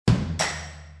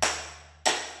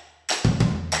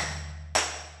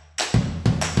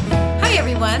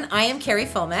everyone. I am Carrie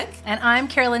Fulmick. And I'm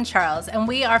Carolyn Charles, and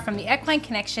we are from the Equine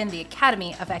Connection, the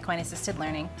Academy of Equine Assisted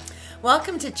Learning.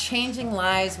 Welcome to Changing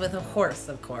Lives with a Horse,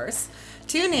 of course.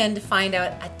 Tune in to find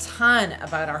out a ton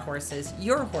about our horses,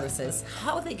 your horses,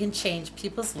 how they can change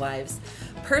people's lives,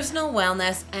 personal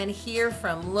wellness, and hear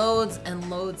from loads and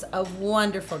loads of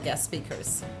wonderful guest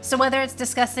speakers. So whether it's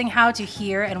discussing how to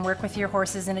hear and work with your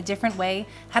horses in a different way,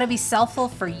 how to be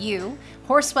selfful for you,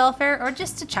 horse welfare, or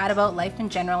just to chat about life in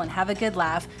general and have a good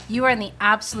laugh, you are in the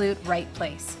absolute right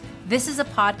place. This is a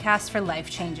podcast for life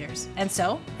changers, and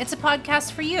so it's a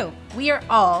podcast for you. We are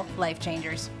all life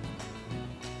changers.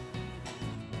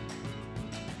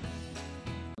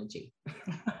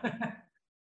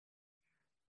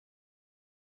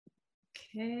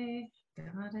 Okay,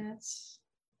 got it.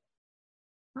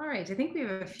 All right, I think we have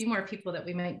a few more people that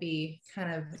we might be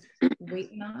kind of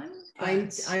waiting on.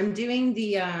 I'm doing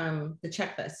the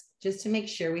checklist just to make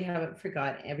sure we haven't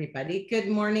forgot everybody. Good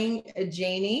morning,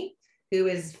 Janie, who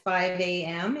is 5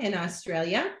 a.m. in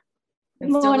Australia.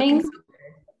 Good morning.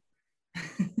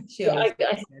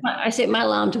 I set my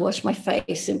alarm to wash my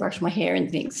face and brush my hair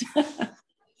and things.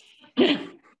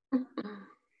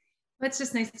 It's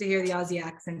just nice to hear the Aussie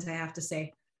accent, I have to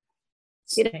say.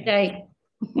 Good day.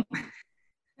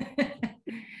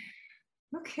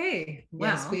 Okay. Wow.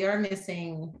 Yes, we are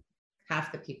missing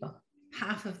half the people.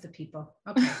 Half of the people.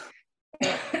 Okay.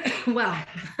 Well,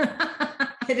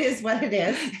 it is what it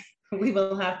is. We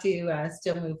will have to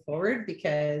still move forward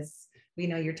because we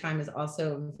know your time is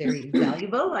also very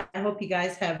valuable. I hope you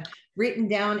guys have written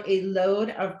down a load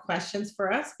of questions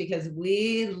for us because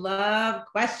we love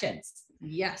questions.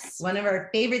 Yes. One of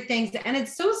our favorite things. And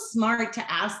it's so smart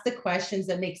to ask the questions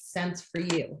that make sense for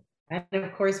you. And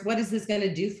of course, what is this going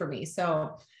to do for me?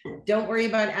 So don't worry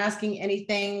about asking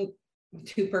anything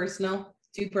too personal,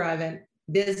 too private,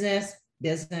 business,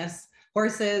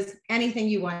 horses, anything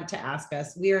you want to ask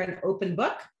us. We are an open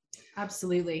book.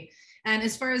 Absolutely. And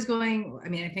as far as going, I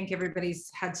mean, I think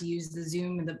everybody's had to use the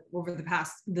Zoom over the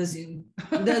past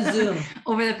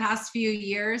few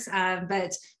years.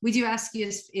 But we do ask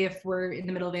you if we're in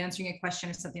the middle of answering a question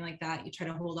or something like that, you try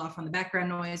to hold off on the background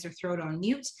noise or throw it on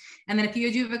mute. And then if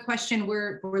you do have a question,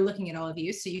 we're looking at all of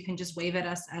you. So you can just wave at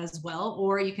us as well,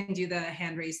 or you can do the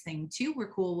hand raise thing too.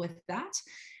 We're cool with that.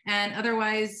 And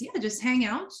otherwise, yeah, just hang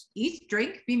out, eat,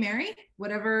 drink, be merry,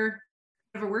 whatever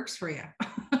works for you.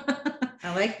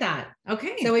 I like that.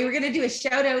 Okay. So we were going to do a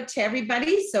shout out to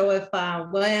everybody. So if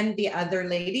when the other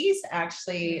ladies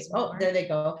actually, there they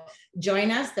go, join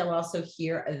us, they'll also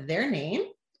hear their name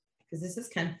because this is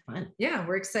kind of fun. Yeah,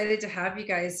 we're excited to have you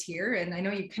guys here. And I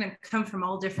know you kind of come from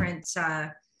all different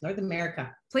North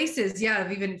America places. Yeah,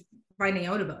 of even finding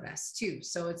out about us too.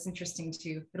 So it's interesting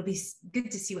it'll be good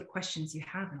to see what questions you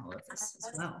have in all of this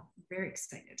as well. Very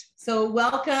excited. So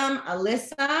welcome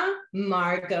Alyssa,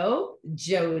 Margot,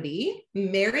 Jody,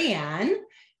 Marianne,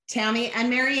 Tammy, and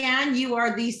Marianne, you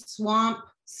are the Swamp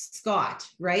Scott,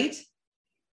 right?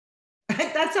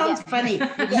 That sounds funny.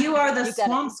 You are the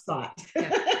Swamp Scott.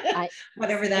 Yeah.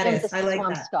 Whatever that is. I like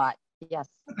Swamp that. Scott. Yes.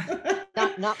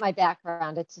 not my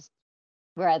background. It's just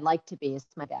where I'd like to be is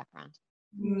my background.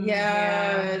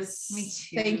 Yes. Yeah, me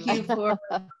too. Thank you for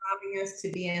allowing us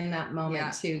to be in that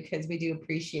moment too, because we do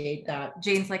appreciate that.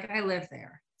 Jane's like, I live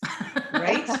there.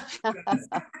 Right?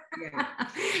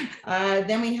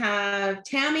 Then we have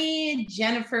Tammy,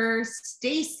 Jennifer,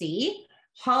 Stacy,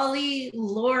 Holly,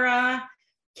 Laura,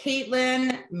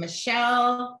 Caitlin,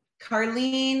 Michelle,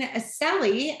 Carlene,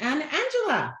 Sally, and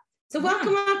Angela. So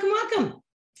welcome.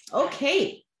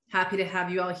 Okay. Happy to have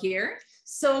you all here.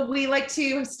 So we like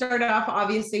to start off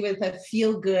obviously with a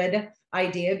feel-good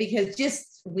idea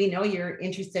because we know you're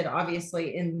interested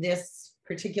obviously in this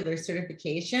particular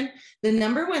certification. The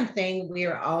number one thing we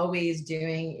are always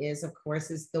doing is, of course,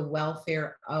 the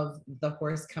welfare of the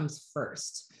horse comes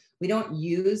first. We don't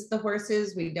use the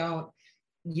horses. We don't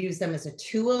use them as a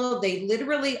tool. They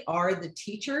literally are the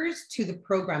teachers to the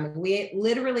programming. We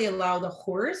literally allow the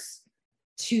horse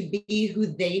to be who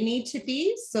they need to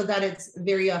be so that it's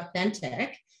very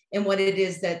authentic in what it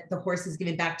is that the horse is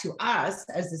giving back to us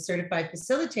as the certified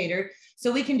facilitator.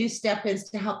 So we can do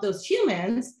step-ins to help those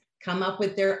humans come up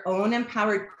with their own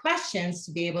empowered questions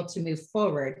to be able to move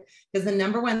forward. Because the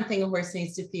number one thing a horse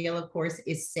needs to feel, of course,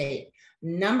 is safe.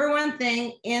 Number one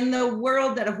thing in the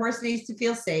world that a horse needs to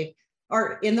feel safe,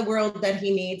 or in the world that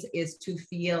he needs, is to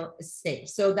feel safe.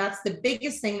 So that's the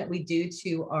biggest thing that we do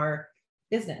to our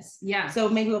business. Yeah. So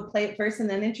maybe we'll play it first and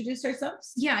then introduce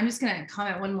ourselves. Yeah, I'm just going to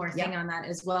comment one more thing on that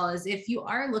as well. As if you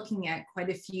are looking at quite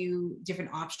a few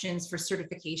different options for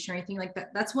certification or anything like that,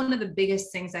 that's one of the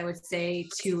biggest things I would say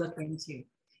to look into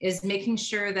is making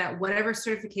sure that whatever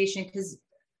certification, because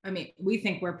I mean, we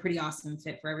think we're pretty awesome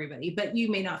fit for everybody, but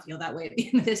you may not feel that way at the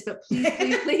end of this, but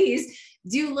please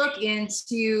do look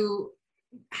into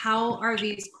how are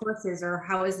these courses, or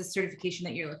how is the certification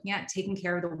that you're looking at taking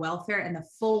care of the welfare and the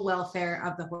full welfare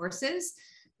of the horses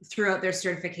throughout their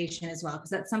certification as well, because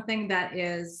that's something that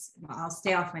is, well, I'll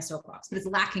stay off my soapbox, but it's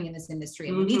lacking in this industry,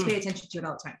 and we need to pay attention to it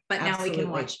all the time. But now we can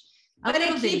watch but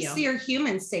it keeps your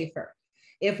humans safer.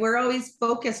 If we're always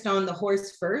focused on the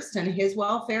horse first and his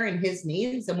welfare and his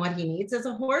needs and what he needs as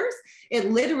a horse,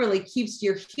 it literally keeps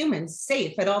your humans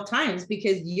safe at all times,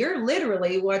 because you're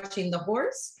literally watching the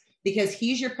horse because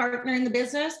he's your partner in the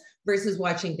business versus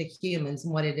watching the humans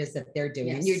and what it is that they're doing.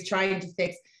 Yes. And you're trying to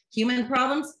fix human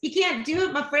problems. You can't do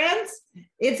it, my friends.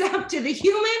 It's up to the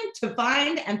human to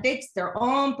find and fix their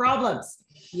own problems.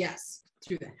 Yes,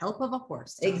 through the help of a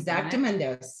horse.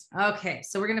 Exactamentos. Okay,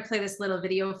 so we're going to play this little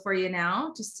video for you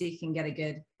now, just so you can get a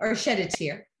good, Or shed a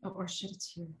tear. or shed a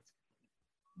tear.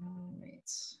 All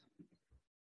right.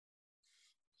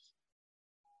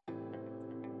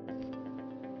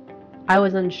 I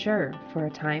was unsure for a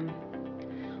time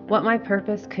what my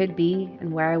purpose could be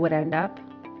and where I would end up.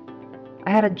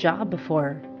 I had a job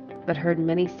before, but heard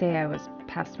many say I was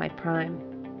past my prime.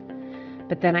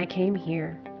 But then I came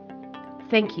here.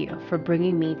 Thank you for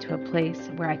bringing me to a place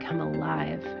where I come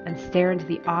alive and stare into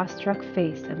the awestruck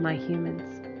face of my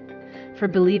humans, for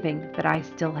believing that I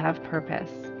still have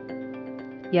purpose.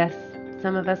 Yes,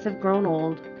 some of us have grown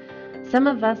old. Some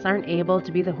of us aren't able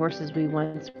to be the horses we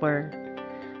once were.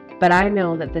 But I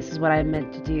know that this is what I'm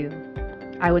meant to do.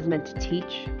 I was meant to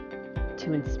teach,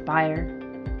 to inspire,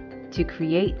 to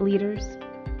create leaders,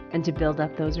 and to build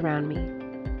up those around me,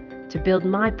 to build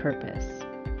my purpose,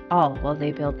 all while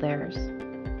they build theirs.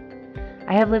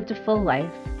 I have lived a full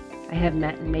life. I have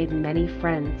met and made many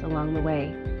friends along the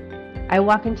way. I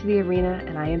walk into the arena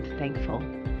and I am thankful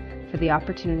for the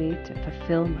opportunity to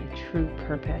fulfill my true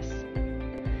purpose.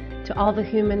 To all the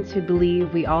humans who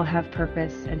believe we all have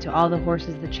purpose, and to all the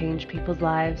horses that change people's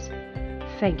lives,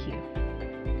 thank you.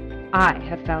 I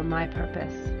have found my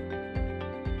purpose.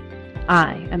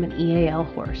 I am an EAL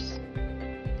horse.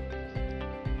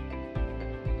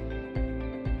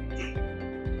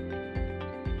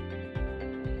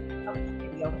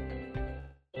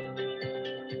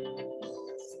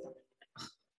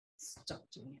 Stop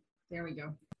doing it. There we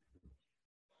go.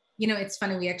 You know, it's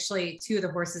funny. We actually, two of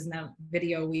the horses in that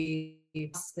video we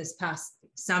lost this past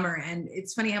summer, and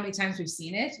it's funny how many times we've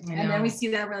seen it, and then we see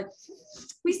that we're like,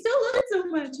 we still love it so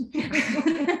much.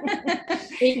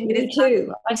 Me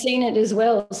too. I've seen it as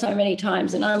well so many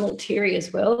times, and I'm all teary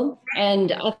as well.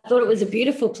 And I thought it was a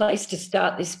beautiful place to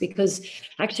start this, because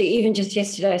actually, even just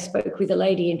yesterday, I spoke with a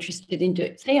lady interested in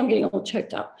doing. See, I'm getting all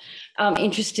choked up.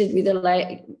 Interested with a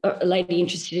lady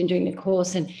interested in doing the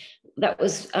course, and that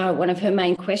was one of her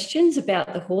main questions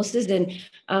about the horses. And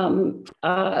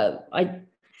I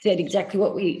said exactly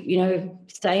what we,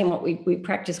 say and what we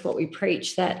practice, what we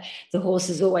preach, that the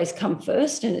horses always come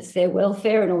first and it's their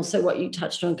welfare. And also what you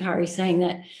touched on, Kari, saying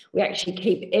that we actually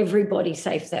keep everybody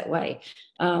safe that way.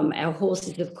 Our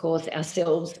horses, of course,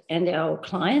 ourselves and our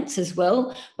clients as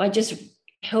well, by just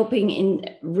helping in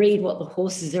read what the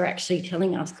horses are actually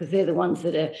telling us, because they're the ones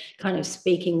that are kind of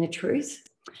speaking the truth.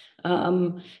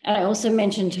 And I also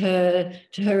mentioned to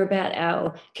her about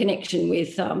our connection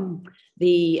with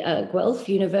the Guelph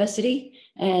University,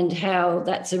 and how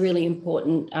that's a really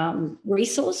important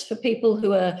resource for people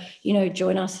who are,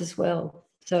 join us as well.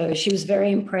 So she was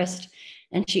very impressed.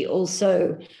 And she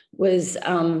also was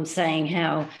saying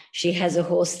how she has a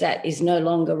horse that is no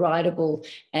longer rideable,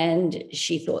 and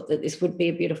she thought that this would be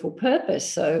a beautiful purpose.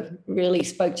 So really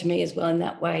spoke to me as well in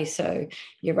that way. So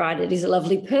you're right, it is a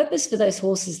lovely purpose for those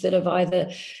horses that have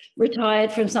either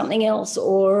retired from something else,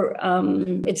 or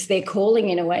it's their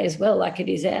calling in a way as well, like it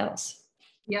is ours.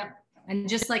 Yeah. And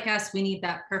just like us, we need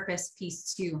that purpose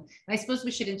piece too. And I suppose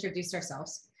we should introduce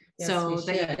ourselves. Yes, so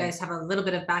that you guys have a little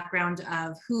bit of background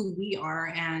of who we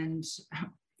are and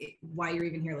why you're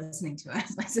even here listening to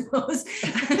us, I suppose.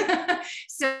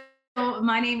 So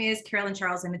my name is Carolyn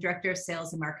Charles. I'm the Director of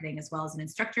Sales and Marketing, as well as an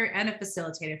instructor and a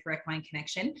facilitator for Equine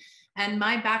Connection. And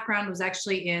my background was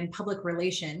actually in public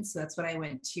relations. So that's what I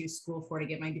went to school for to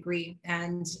get my degree.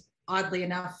 And oddly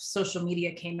enough, social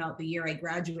media came out the year I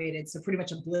graduated, so pretty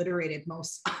much obliterated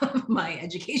most of my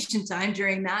education time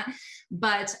during that.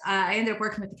 But I ended up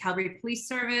working with the Calgary Police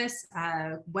Service,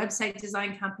 website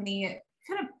design company,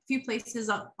 kind of a few places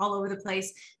all over the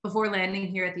place before landing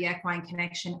here at the Equine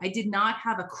Connection. I did not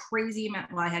have a crazy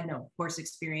amount, well, I had no horse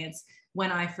experience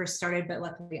when I first started, but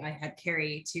luckily I had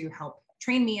Carrie to help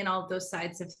train me in all of those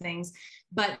sides of things.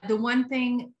 But the one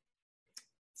thing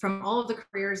from all of the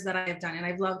careers that I've done, and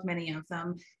I've loved many of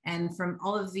them, and from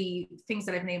all of the things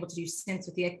that I've been able to do since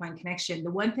with the Equine Connection,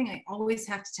 the one thing I always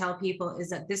have to tell people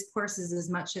is that this course is as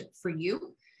much for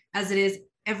you as it is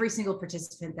every single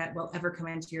participant that will ever come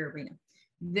into your arena.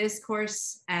 This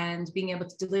course and being able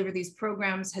to deliver these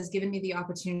programs has given me the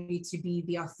opportunity to be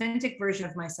the authentic version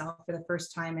of myself for the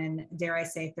first time in, dare I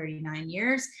say, 39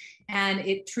 years. And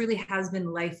it truly has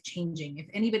been life-changing. If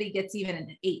anybody gets even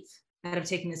an eighth out of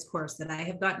taking this course that I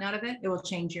have gotten out of it, it will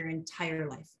change your entire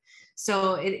life.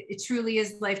 So it truly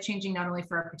is life-changing, not only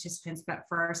for our participants, but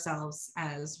for ourselves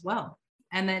as well.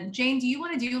 And then Jane, do you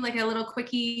want to do like a little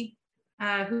quickie,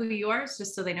 who you are,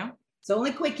 just so they know? It's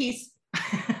only quickies.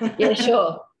 Yeah,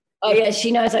 sure. Oh yeah,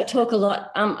 she knows I talk a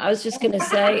lot. I was just going to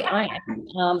say I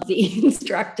am the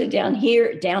instructor down here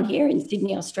in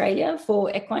Sydney, Australia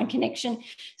for Equine Connection.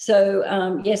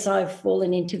 So yes, I've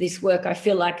fallen into this work. I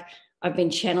feel like I've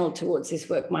been channeled towards this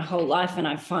work my whole life, and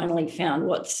I've finally found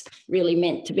what's really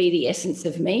meant to be the essence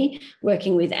of me,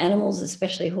 working with animals,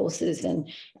 especially horses, and,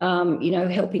 you know,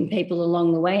 helping people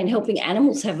along the way and helping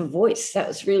animals have a voice.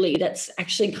 That's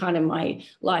actually kind of my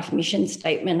life mission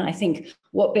statement. I think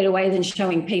what better way than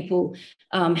showing people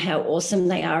how awesome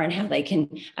they are and how they can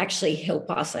actually help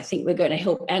us. I think we're going to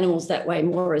help animals that way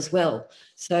more as well.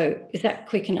 So is that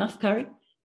quick enough, Kari?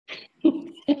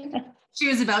 She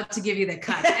was about to give you the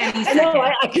cut. I know,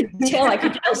 I could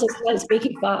tell, so I was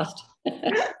speaking fast.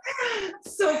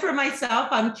 So for myself,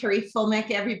 I'm Kari Fulmick,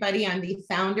 everybody. I'm the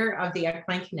founder of the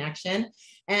Equine Connection.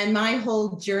 And my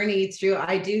whole journey through,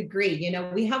 I do agree, you know,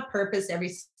 we have purpose every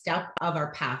step of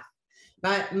our path.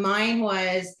 But mine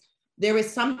was, there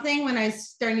was something when I was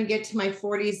starting to get to my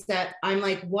 40s that I'm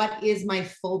like, what is my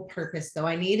full purpose? So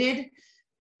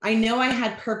I know I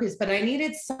had purpose, but I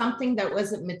needed something that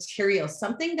wasn't material,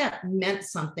 something that meant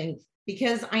something,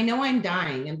 because I know I'm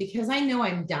dying. And because I know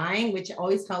I'm dying, which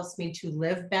always helps me to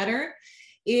live better,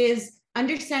 is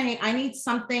understanding I need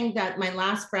something that my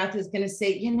last breath is going to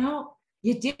say, you know,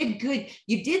 you did good.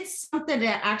 You did something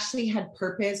that actually had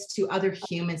purpose to other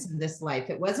humans in this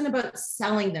life. It wasn't about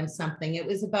selling them something. It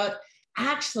was about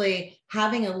actually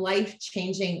having a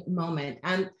life-changing moment.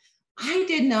 And I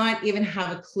did not even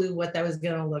have a clue what that was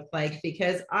going to look like,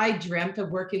 because I dreamt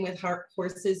of working with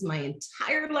horses my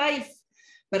entire life,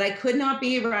 but I could not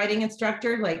be a riding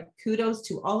instructor. Like, kudos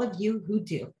to all of you who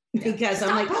do, because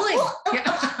I'm like,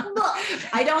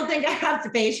 I don't think I have the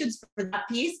patience for that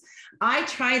piece. I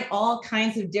tried all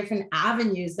kinds of different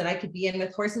avenues that I could be in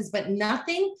with horses, but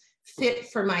nothing fit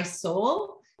for my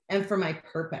soul and for my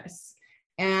purpose.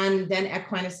 And then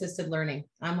equine assisted learning.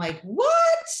 I'm like, what?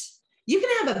 You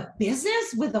can have a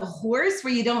business with a horse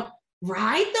where you don't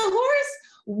ride the horse?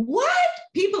 What?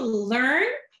 People learn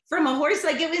from a horse?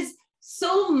 Like, it was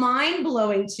so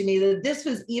mind-blowing to me that this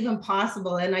was even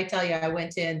possible. And I tell you, I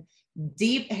went in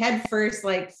deep head first,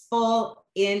 like full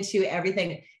into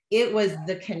everything. It was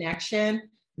the connection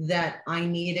that I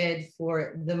needed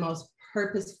for the most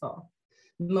purposeful,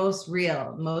 most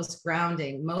real, most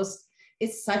grounding,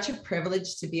 it's such a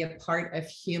privilege to be a part of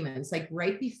humans. Like,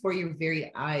 right before your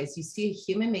very eyes, you see a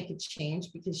human make a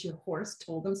change because your horse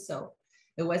told them so.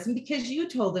 It wasn't because you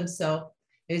told them so.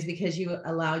 It was because you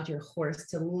allowed your horse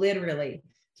to literally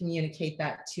communicate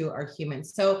that to our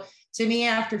humans. So to me,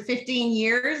 after 15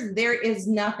 years, there is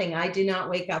nothing. I do not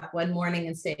wake up one morning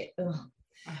and say, ugh.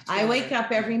 I wake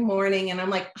up every morning and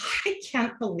I'm like, I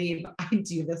can't believe I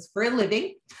do this for a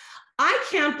living. I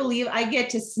can't believe I get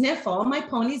to sniff all my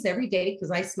ponies every day because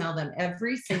I smell them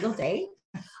every single day.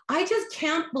 I just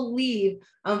can't believe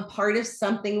I'm part of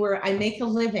something where I make a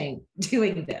living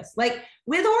doing this, like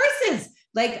with horses.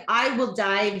 Like, I will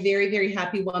die a very, very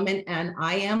happy woman. And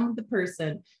I am the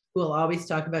person who will always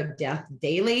talk about death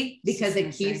daily, because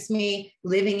it keeps me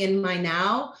living in my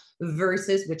now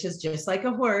versus, which is just like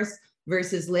a horse,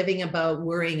 versus living about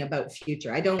worrying about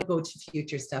future. I don't go to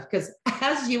future stuff because,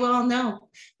 as you all know,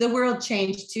 the world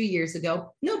changed 2 years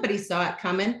ago. Nobody saw it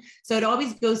coming. So it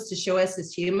always goes to show us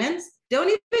as humans, don't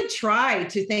even try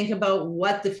to think about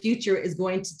what the future is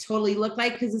going to totally look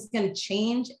like, because it's going to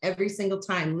change every single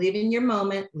time. Live in your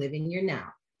moment, live in your now.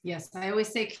 Yes, I always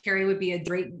say Kari would be a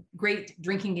great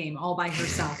drinking game all by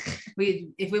herself. If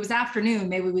it was afternoon,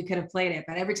 maybe we could have played it,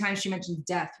 but every time she mentions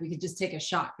death, we could just take a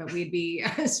shot, but we'd be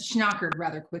schnockered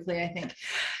rather quickly, I think.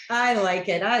 I like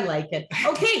it. I like it.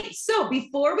 Okay, so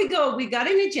before we go, we got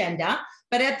an agenda,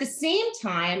 but at the same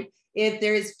time, if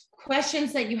there's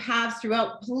questions that you have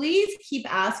throughout, please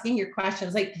keep asking your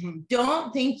questions. Like,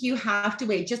 don't think you have to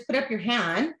wait. Just put up your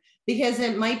hand because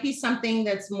it might be something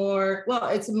that's more, well,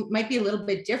 it might be a little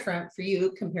bit different for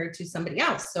you compared to somebody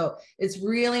else. So it's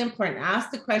really important.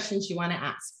 Ask the questions you want to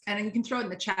ask. And you can throw it in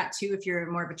the chat too, if you're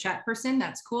more of a chat person,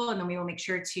 that's cool. And then we will make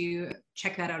sure to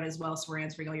check that out as well. So we're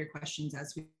answering all your questions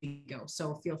as we go.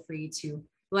 So feel free to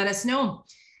let us know.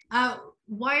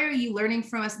 Why are you learning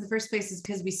from us in the first place? Is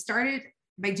because we started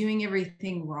by doing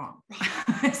everything wrong.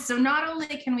 So not only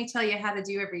can we tell you how to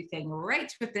do everything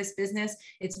right with this business,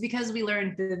 it's because we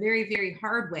learned the very, very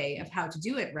hard way of how to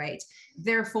do it right.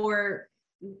 Therefore,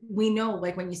 we know,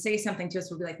 like when you say something to us,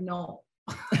 we'll be like, no,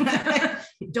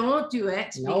 don't do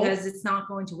it, because it's not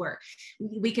going to work.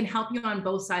 We can help you on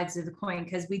both sides of the coin,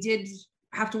 because we did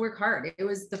have to work hard. It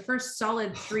was the first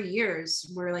solid 3 years.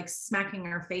 We're like smacking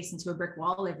our face into a brick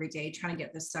wall every day, trying to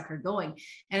get this sucker going.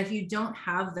 And if you don't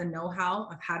have the know-how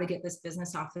of how to get this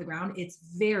business off the ground, it's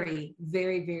very,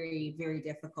 very, very, very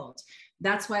difficult.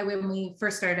 That's why when we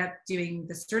first started up doing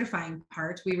the certifying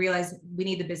part, we realized we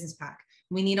need the business pack.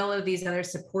 We need all of these other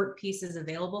support pieces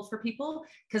available for people,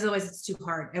 because otherwise it's too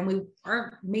hard. And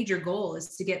our major goal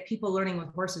is to get people learning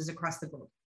with horses across the globe.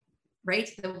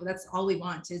 Right? That's all we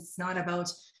want. It's not about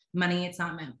money. It's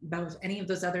not about any of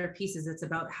those other pieces. It's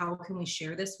about how can we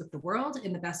share this with the world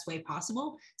in the best way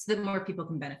possible so that more people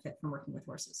can benefit from working with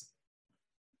horses.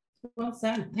 Well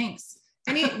said. Thanks.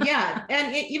 I mean, yeah.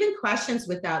 And even questions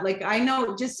with that, like I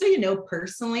know, just so you know,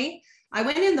 personally, I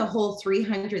went in the whole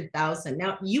 300,000.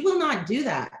 Now you will not do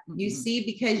that. You see,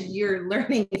 because you're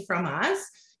learning from us,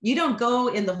 you don't go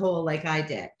in the hole like I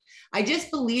did. I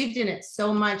just believed in it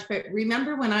so much. But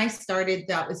remember when I started,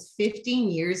 that was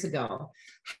 15 years ago.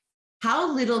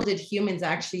 How little did humans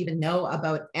actually even know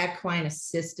about equine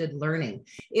assisted learning?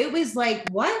 It was like,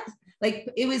 what? Like,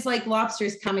 it was like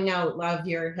lobsters coming out of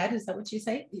your head. Is that what you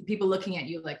say? People looking at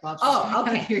you like lobsters. Oh,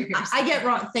 okay. I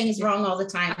get things wrong all the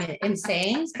time in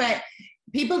sayings, but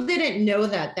people didn't know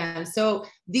that then. So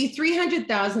the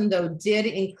 300,000 though did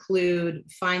include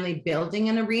finally building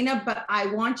an arena. But I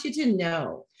want you to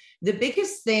know, the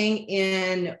biggest thing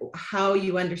in how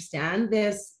you understand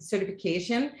this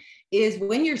certification is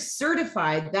when you're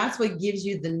certified, that's what gives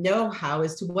you the know-how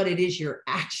as to what it is you're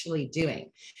actually doing.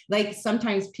 Like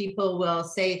sometimes people will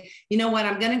say, you know what,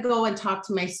 I'm going to go and talk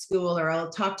to my school, or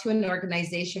I'll talk to an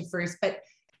organization first, but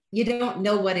you don't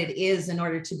know what it is in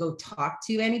order to go talk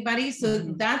to anybody. So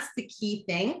that's the key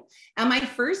thing. And my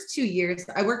first 2 years,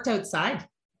 I worked outside.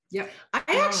 Yep. I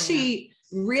actually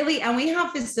really, and we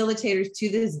have facilitators to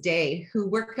this day who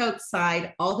work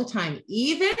outside all the time,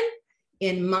 even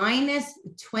in minus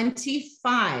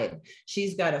 25.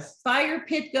 She's got a fire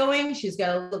pit going. She's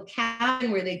got a little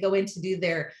cabin where they go in to do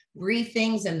their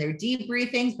briefings and their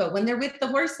debriefings. But when they're with the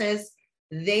horses,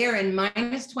 they are in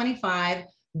minus 25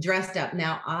 dressed up.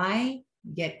 Now I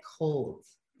get cold.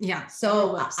 Yeah.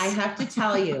 So I have to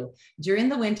tell you, during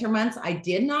the winter months, I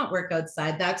did not work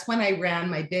outside. That's when I ran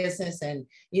my business and,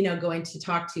 you know, going to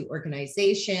talk to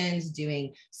organizations,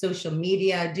 doing social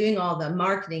media, doing all the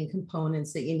marketing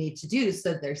components that you need to do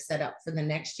so they're set up for the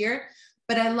next year.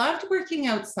 But I loved working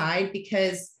outside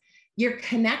because you're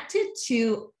connected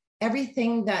to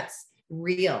everything that's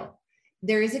real.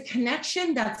 There is a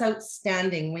connection that's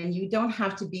outstanding when you don't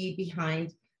have to be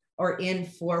behind or in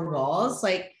four walls.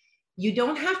 Like, you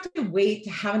don't have to wait to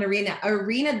have an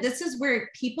arena. This is where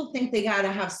people think they got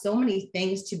to have so many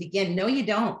things to begin. No, you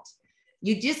don't.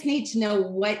 You just need to know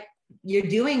what you're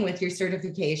doing with your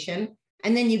certification,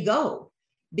 and then you go,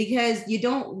 because you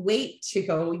don't wait to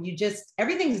go. You just,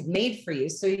 everything's made for you.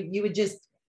 So you would just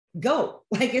go,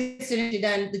 like as soon as you're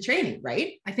done the training,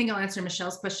 right? I think I'll answer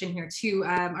Michelle's question here too.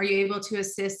 Are you able to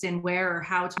assist in where or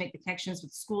how to make the connections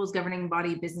with schools, governing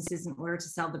body, businesses in order to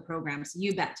sell the programs?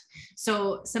 You bet.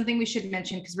 So something we should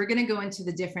mention, because we're going to go into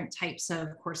the different types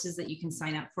of courses that you can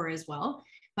sign up for as well,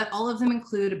 but all of them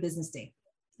include a business day.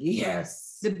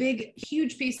 Yes. The big,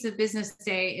 huge piece of business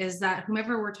day is that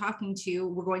whomever we're talking to,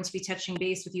 we're going to be touching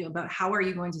base with you about how are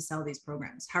you going to sell these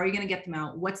programs? How are you going to get them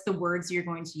out? What's the words you're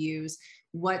going to use?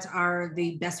 What are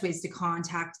the best ways to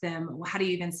contact them? How do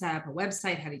you even set up a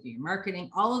website? How do you do your marketing?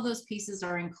 All of those pieces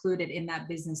are included in that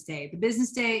business day. The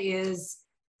business day is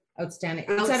outstanding.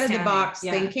 It's out of the box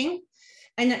thinking.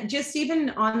 And just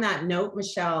even on that note,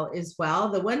 Michelle, as well,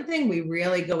 the one thing we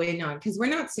really go in on, because we're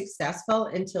not successful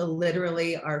until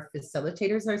literally our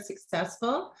facilitators are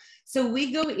successful. So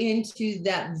we go into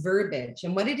that verbiage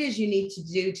and what it is you need to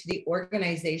do to the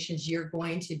organizations you're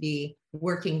going to be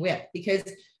working with, because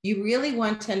you really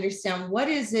want to understand what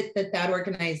is it that that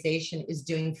organization is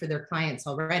doing for their clients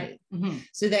already,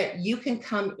 so that you can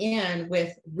come in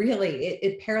with really,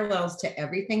 it parallels to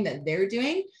everything that they're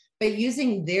doing, but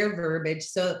using their verbiage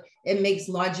so it makes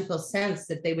logical sense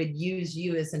that they would use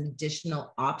you as an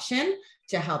additional option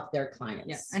to help their clients.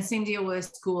 Yeah. And same deal with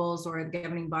schools or the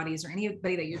governing bodies or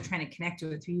anybody that you're trying to connect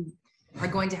with, who are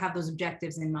going to have those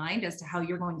objectives in mind as to how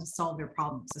you're going to solve their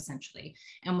problems, essentially.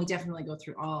 And we definitely go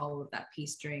through all of that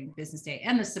piece during business day,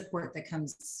 and the support that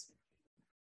comes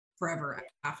forever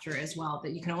after as well,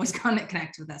 that you can always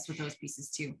connect with us with those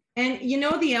pieces too. And you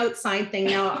know, the outside thing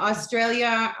now,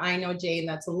 Australia, I know, Jane,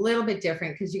 that's a little bit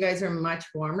different because you guys are much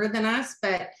warmer than us,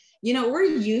 but you know, we're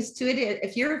used to it.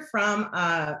 If you're from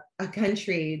a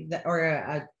country that,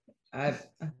 or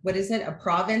what is it, a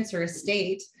province or a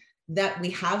state that we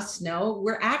have snow,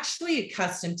 we're actually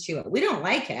accustomed to it. We don't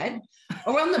like it,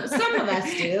 or well, no, some of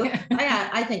us do.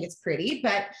 I think it's pretty,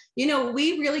 but you know,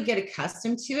 we really get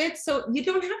accustomed to it. So you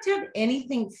don't have to have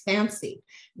anything fancy.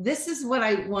 This is what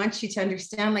I want you to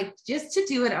understand. Like, just to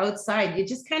do it outside, you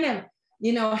just kind of,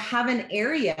 you know, have an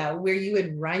area where you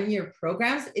would run your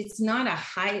programs. It's not a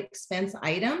high expense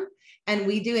item. And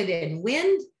we do it in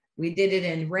wind. We did it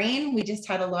in rain. We just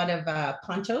had a lot of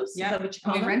ponchos. Yeah,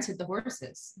 we rented the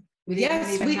horses. We didn't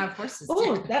even have horses.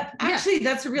 Oh, that actually,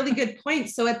 that's a really good point.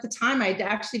 So at the time, I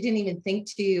actually didn't even think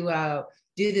to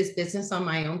do this business on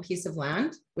my own piece of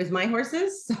land with my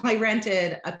horses. So I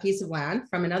rented a piece of land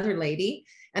from another lady,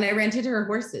 and I rented her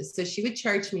horses. So she would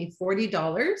charge me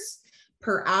 $40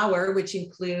 per hour, which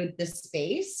include the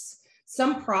space,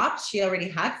 some props she already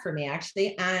had for me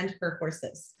actually, and her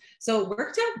horses. So it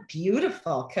worked out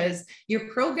beautiful because your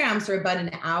programs are about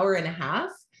an hour and a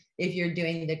half if you're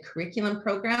doing the curriculum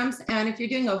programs. And if you're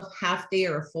doing a half day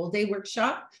or a full day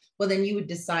workshop, well, then you would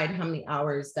decide how many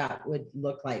hours that would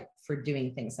look like for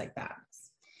doing things like that.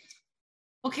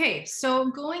 Okay, so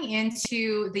going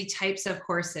into the types of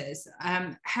courses,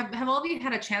 have all of you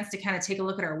had a chance to kind of take a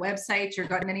look at our website or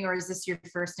gotten any, or is this your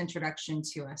first introduction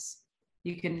to us?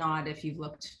 You can nod if you've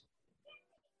looked.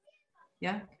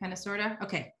 Yeah, kind of, sort of.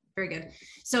 Okay, very good.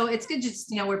 So it's good just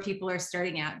to know where people are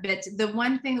starting at. But the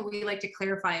one thing that we like to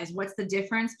clarify is what's the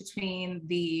difference between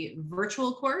the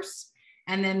virtual course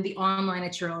and then the online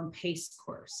at your own pace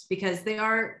course, because they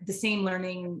are the same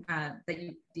learning that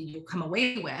you come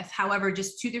away with. However,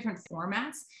 just two different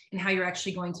formats and how you're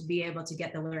actually going to be able to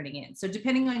get the learning in. So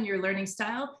depending on your learning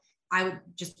style, I would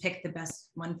just pick the best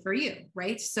one for you,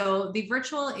 right? So the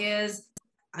virtual is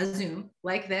a Zoom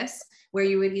like this, where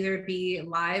you would either be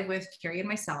live with Carrie and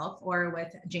myself or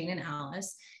with Jane and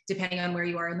Alice, depending on where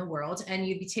you are in the world. And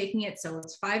you'd be taking it. So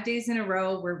it's 5 days in a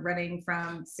row. We're running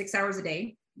from 6 hours a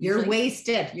day. You're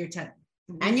wasted. You're 10.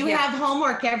 And you have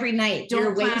homework every night.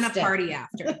 Don't plan a party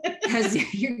after, because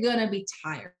you're going to be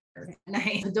tired.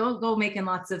 Don't go making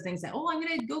lots of things that, oh, I'm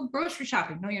going to go grocery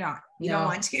shopping. No, you're not. You don't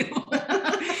want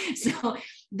to. So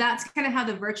that's kind of how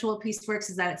the virtual piece works,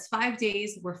 is that it's 5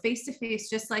 days. We're face-to-face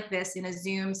just like this in a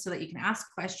Zoom, so that you can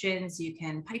ask questions, you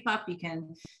can pipe up, you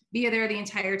can be there the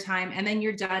entire time. And then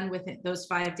you're done with it, those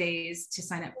 5 days, to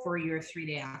sign up for your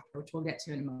 3-day after, which we'll get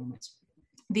to in a moment.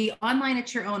 The online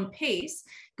at your own pace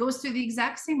goes through the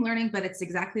exact same learning, but it's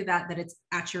exactly that it's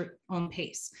at your own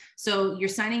pace. So you're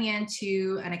signing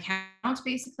into an account,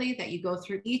 basically, that you go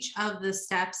through each of the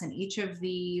steps and each of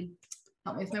the,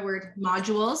 help me with my word,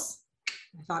 modules.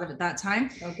 I thought of it that time.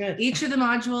 Oh, good. Each of the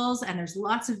modules, and there's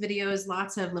lots of videos,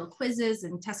 lots of little quizzes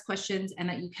and test questions, and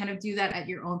that you kind of do that at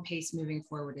your own pace moving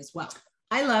forward as well.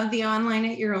 I love the online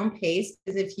at your own pace,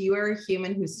 because if you are a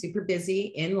human who's super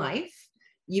busy in life,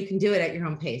 you can do it at your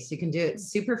own pace. You can do it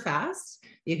super fast.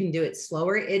 You can do it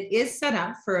slower. It is set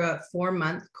up for a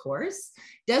 4-month course.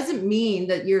 Doesn't mean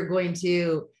that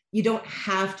you don't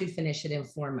have to finish it in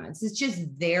 4 months. It's just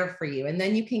there for you. And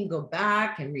then you can go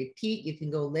back and repeat. You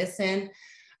can go listen.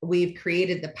 We've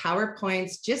created the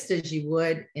PowerPoints just as you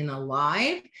would in a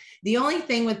live. The only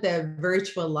thing with the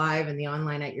virtual live and the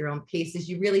online at your own pace is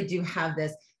you really do have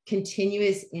this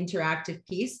continuous interactive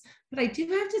piece. But I do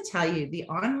have to tell you, the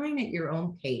online at your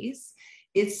own pace,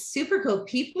 it's super cool.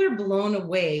 People are blown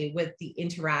away with the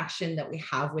interaction that we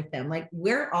have with them. Like,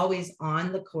 we're always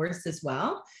on the course as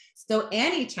well. So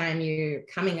anytime you're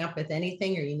coming up with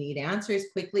anything or you need answers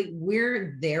quickly,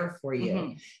 we're there for you.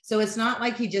 Mm-hmm. So it's not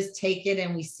like you just take it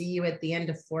and we see you at the end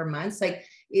of 4 months. Like,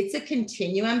 it's a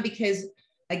continuum, because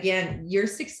again, your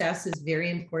success is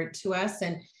very important to us.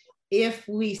 And if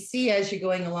we see, as you're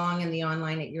going along in the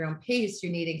online at your own pace, you're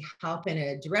needing help in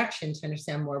a direction to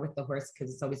understand more with the horse,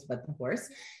 because it's always about the horse,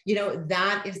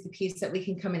 that is the piece that we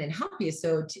can come in and help you.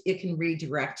 So it can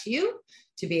redirect you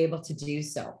to be able to do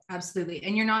so. Absolutely.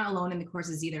 And you're not alone in the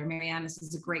courses either. Marianne, this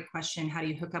is a great question. How do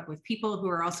you hook up with people who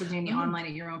are also doing the online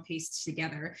at your own pace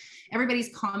together? Everybody's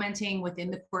commenting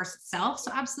within the course itself.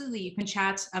 So absolutely, you can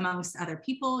chat amongst other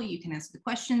people. You can ask the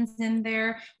questions in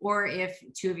there, or if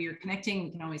two of you are connecting,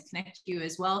 we can always connect you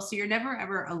as well. So you're never,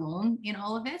 ever alone in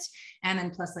all of it. And then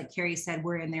plus, like Carrie said,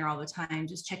 we're in there all the time,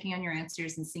 just checking on your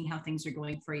answers and seeing how things are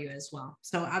going for you as well.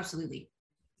 So absolutely.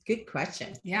 Good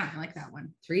question. Yeah, I like that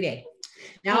one. 3-day.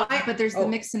 Now, but there's the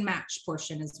mix and match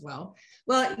portion as well.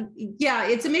 Well, yeah,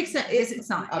 it's a mix. It's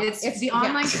not. It's the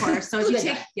online course. So if you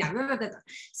take,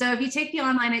 so if you take the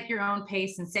online at your own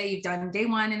pace and say you've done day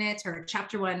 1 in it, or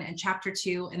chapter 1 and chapter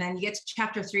 2, and then you get to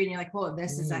chapter 3 and you're like, whoa,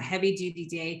 this is a heavy duty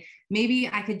day. Maybe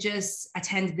I could just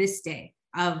attend this day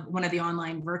of one of the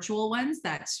online virtual ones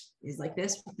that is like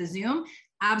this with the Zoom.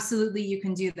 Absolutely, you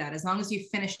can do that. As long as you've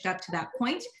finished up to that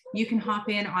point, you can hop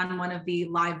in on one of the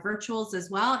live virtuals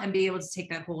as well and be able to take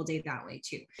that whole day that way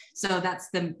too. So that's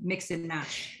the mix and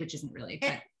match, which isn't really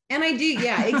a And I do,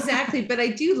 yeah, exactly. But I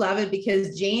do love it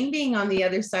because Jane being on the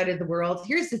other side of the world,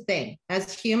 here's the thing.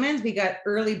 As humans, we got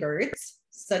early birds,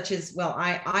 such as, well,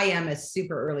 I am a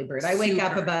super early bird. I wake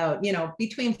up about,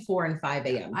 between 4 and 5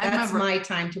 a.m. That's my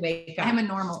time to wake up. I'm a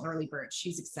normal early bird.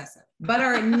 She's excessive. But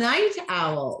our night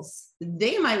owls,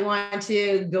 they might want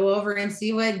to go over and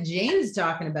see what Jane's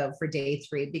talking about for day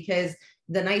 3, because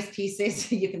the nice piece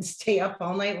is you can stay up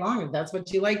all night long if that's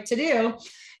what you like to do,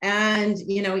 and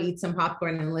eat some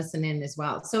popcorn and listen in as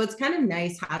well. So it's kind of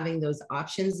nice having those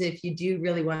options if you do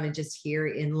really want to just hear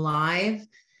in live,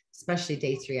 especially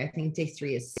day 3. I think day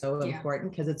 3 is so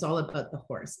important because it's all about the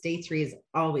horse. Day 3 is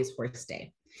always horse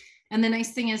day. And the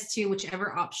nice thing is too,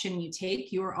 whichever option you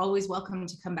take, you are always welcome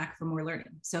to come back for more learning.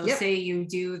 So say you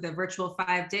do the virtual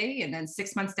 5-day and then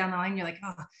 6 months down the line, you're like,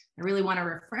 oh, I really want a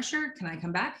refresher. Can I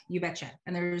come back? You betcha.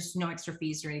 And there's no extra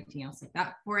fees or anything else like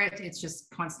that for it. It's just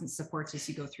constant support as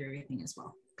you go through everything as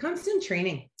well. Constant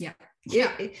training. Yeah.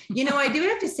 I do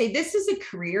have to say, this is a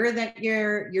career that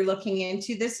you're looking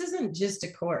into. This isn't just a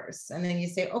course. And then you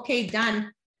say, okay,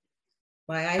 done.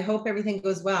 Well, I hope everything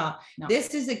goes well. No.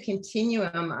 This is a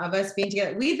continuum of us being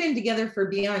together. We've been together for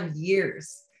beyond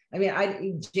years. I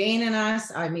mean, Jane and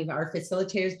us, our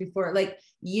facilitators before, like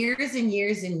years and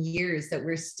years and years that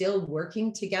we're still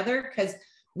working together, because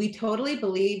we totally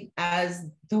believe as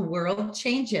the world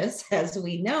changes, as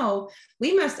we know,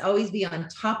 we must always be on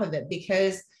top of it,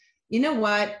 because you know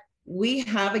what? We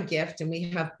have a gift and we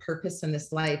have purpose in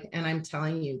this life. And I'm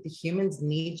telling you, the humans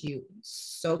need you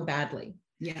so badly.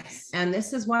 Yes. And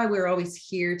this is why we're always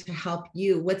here to help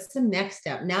you. What's the next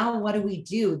step? Now, what do we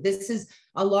do? This is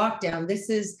a lockdown. This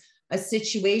is a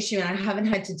situation I haven't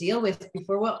had to deal with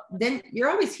before. Well, then you're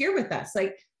always here with us.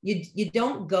 Like you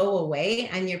don't go away,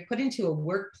 and you're put into a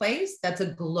workplace that's a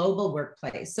global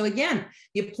workplace. So again,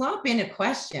 you plop in a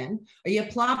question, or you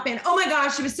plop in, oh my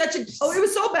gosh, it was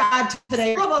so bad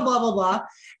today, blah, blah, blah, blah, blah.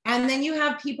 And then you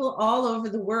have people all over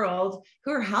the world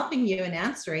who are helping you and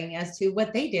answering as to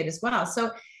what they did as well. So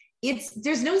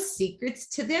there's no secrets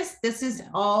to this. This is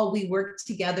all, we work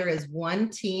together as one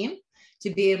team to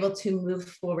be able to move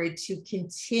forward, to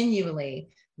continually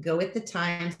go with the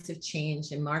times of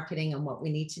change and marketing and what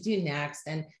we need to do next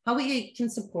and how we can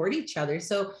support each other.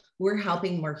 So we're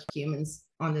helping more humans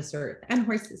on this earth and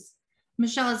horses.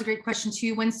 Michelle has a great question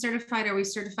too. When certified, are we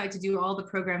certified to do all the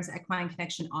programs Equine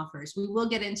Connection offers? We will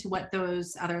get into what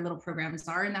those other little programs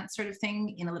are and that sort of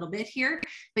thing in a little bit here.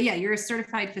 But yeah, you're a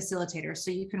certified facilitator,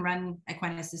 so you can run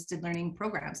equine assisted learning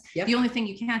programs. Yep. The only thing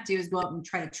you can't do is go out and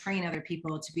try to train other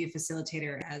people to be a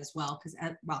facilitator as well. Because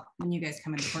when you guys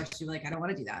come in, of course, you're like, I don't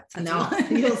want to do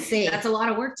that. You'll see. That's a lot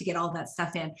of work to get all that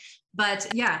stuff in. But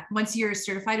yeah, once you're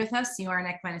certified with us, you are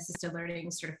an equine assisted learning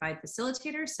certified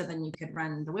facilitator. So then you could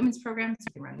run the women's programs,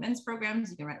 you can run men's programs,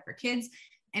 you can run it for kids,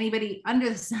 anybody under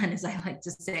the sun, as I like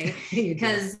to say,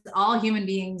 because all human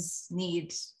beings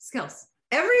need skills.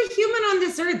 Every human on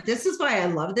this earth. This is why I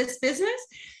love this business.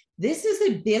 This is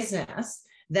a business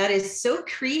that is so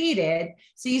created.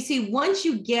 So you see, once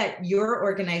you get your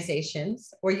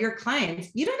organizations or your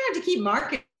clients, you don't have to keep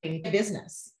marketing the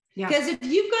business. Yeah. Because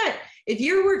if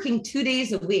you're working 2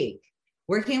 days a week,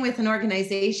 working with an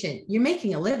organization, you're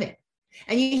making a living.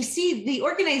 And you see the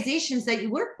organizations that you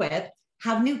work with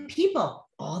have new people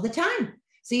all the time.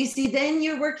 So you see, then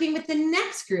you're working with the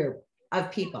next group of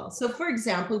people. So for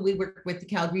example, we work with the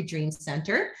Calgary Dream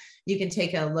Center. You can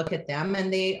take a look at them,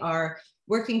 and they are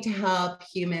working to help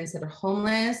humans that are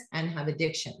homeless and have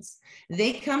addictions.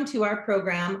 They come to our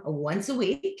program once a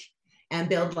week and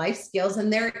build life skills.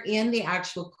 And they're in the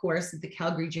actual course at the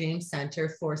Calgary Dream Center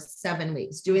for 7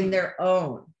 weeks, doing their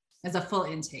own As a full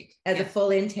intake. As a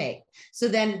full intake. So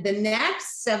then the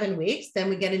next 7 weeks, then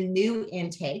we get a new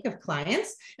intake of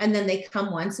clients, and then they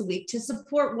come once a week to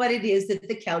support what it is that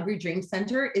the Calgary Dream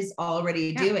Center is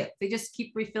already doing. They just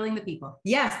keep refilling the people.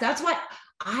 Yes, that's what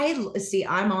I see.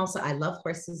 I love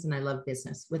horses and I love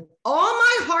business with all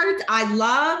my heart. I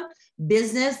love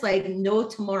business like no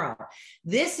tomorrow.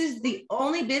 This is the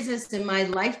only business in my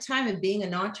lifetime of being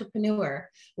an entrepreneur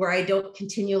where I don't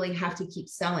continually have to keep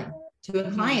selling to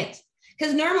a client.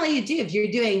 Because normally you do, if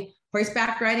you're doing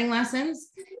horseback riding lessons,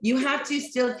 you have to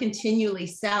still continually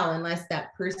sell unless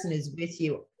that person is with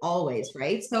you always,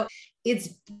 right? So it's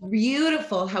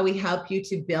beautiful how we help you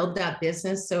to build that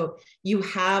business so you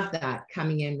have that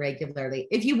coming in regularly.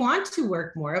 If you want to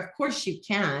work more, of course you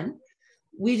can.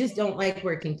 We just don't like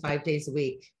working 5 days a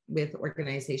week with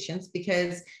organizations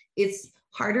because it's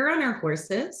harder on our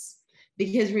horses.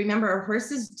 Because remember, our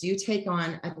horses do take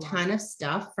on a ton of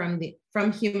stuff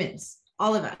from humans,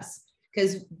 all of us.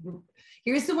 Because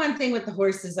here's the one thing with the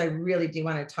horses I really do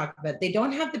want to talk about. They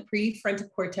don't have the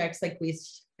prefrontal cortex like we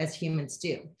as humans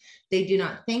do. They do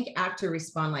not think, act, or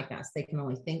respond like us. They can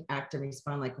only think, act, and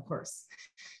respond like a horse.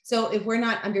 So if we're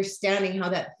not understanding how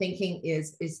that thinking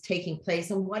is taking place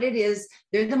and what it is,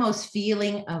 they're the most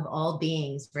feeling of all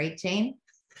beings, right, Jane?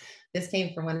 This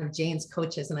came from one of Jane's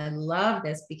coaches, and I love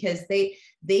this because they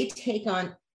take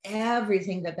on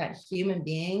everything that human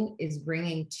being is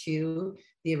bringing to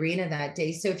the arena that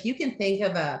day. So if you can think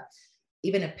of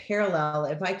even a parallel,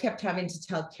 if I kept having to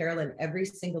tell Carolyn every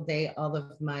single day all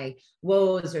of my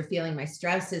woes or feeling my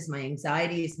stresses, my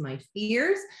anxieties, my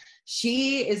fears,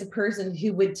 she is a person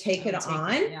who would take it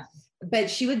on.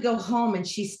 But she would go home and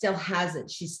she still has it.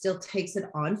 She still takes it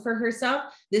on for herself.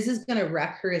 This is going to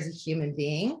wreck her as a human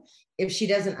being. If she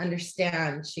doesn't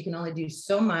understand, she can only do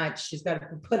so much. She's got to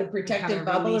put a protective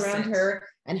bubble around her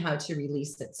and how to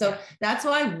release it. So that's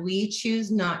why we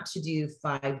choose not to do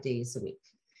 5 days a week.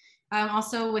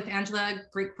 Also with Angela,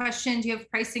 great question. Do you have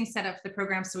pricing set up for the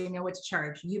program so we know what to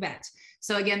charge? You bet.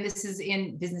 So again, this is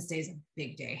in business days, a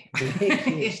big day.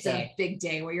 It's a big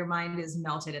day where your mind is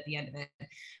melted at the end of it.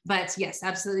 But yes,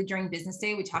 absolutely. During business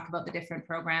day, we talk about the different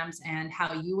programs and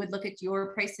how you would look at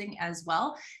your pricing as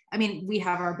well. I mean, we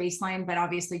have our baseline, but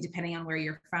obviously depending on where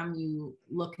you're from, you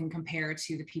look and compare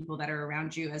to the people that are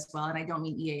around you as well. And I don't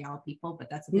mean EAL people, but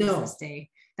that's a business day.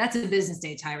 That's a business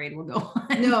day tirade. We'll go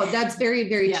on. No, that's very,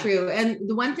 very true. And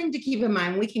the one thing to keep in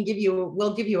mind,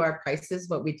 we'll give you our prices,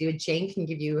 what we do. Jane can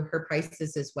give you her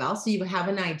prices as well. So you have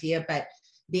an idea, but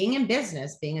being in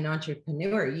business, being an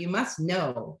entrepreneur, you must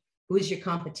know who is your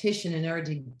competition in order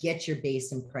to get your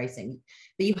base in pricing.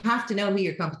 But you have to know who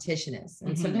your competition is.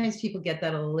 And sometimes people get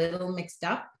that a little mixed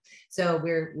up. So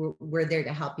we're there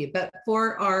to help you. But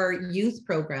for our youth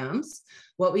programs,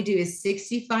 what we do is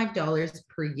 $65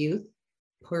 per youth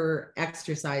per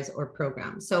exercise or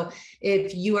program. So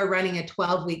if you are running a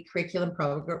 12-week curriculum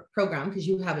program, because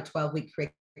you have a 12-week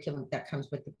curriculum that comes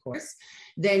with the course,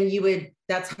 then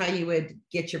that's how you would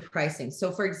get your pricing.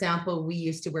 So for example, we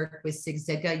used to work with Sig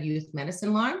Ziglar Youth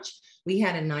Medicine Lodge. We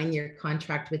had a 9-year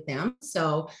contract with them.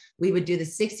 So we would do the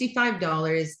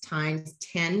 $65 times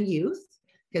 10 youth,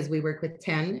 because we work with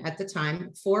 10 at the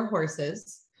time, 4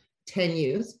 horses, 10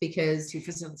 youth, because to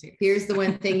facilitate. Here's the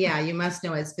one thing, you must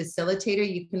know, as facilitator,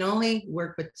 you can only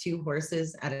work with 2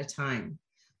 horses at a time.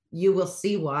 You will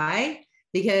see why,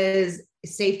 because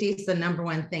safety is the number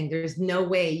one thing. There's no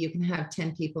way you can have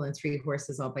 10 people and 3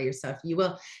 horses all by yourself. You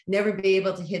will never be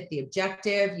able to hit the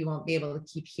objective. You won't be able to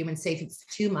keep humans safe. It's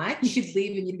too much. You'd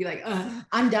leave and you'd be like,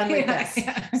 I'm done with this.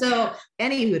 So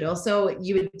any hoodle. So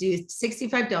you would do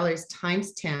 $65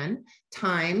 times 10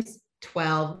 times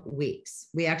 12 weeks.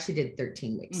 We actually did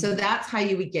 13 weeks. So that's how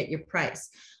you would get your price.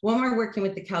 When we're working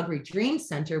with the Calgary Dream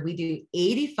Center, we do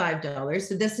 $85.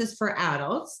 So this is for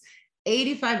adults,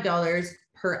 $85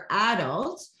 per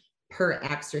adult per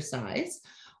exercise.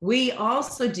 We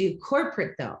also do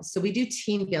corporate though. So we do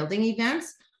team building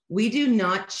events. We do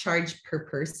not charge per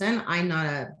person. I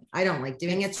don't like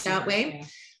doing it that way. Yeah.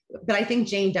 But I think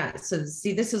Jane does. So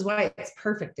see, this is why it's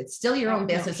perfect. It's still your own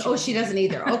business. No, she doesn't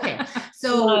either. Okay.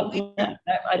 So no,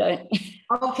 I don't.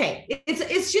 Okay.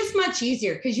 It's just much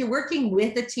easier because you're working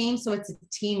with a team. So it's a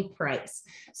team price.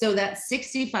 So that's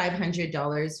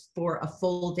 $6,500 for a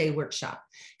full day workshop.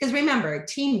 Because remember,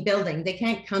 team building, they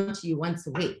can't come to you once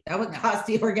a week. That would cost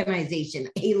the organization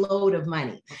a load of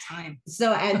money. Time.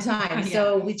 So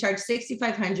So we charge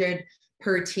 $6,500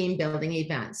 per team building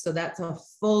event. So that's a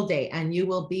full day and you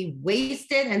will be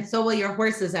wasted, and so will your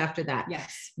horses after that.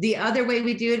 Yes. The other way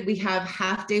we do it, we have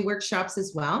half day workshops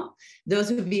as well.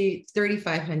 Those would be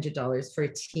 $3,500 for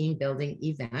a team building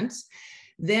event.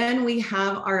 Then we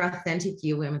have our Authentic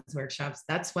You Women's Workshops.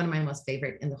 That's one of my most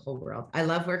favorite in the whole world. I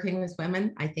love working with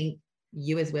women. I think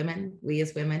you as women, we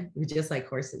as women, we're just like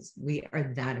horses. We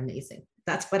are that amazing.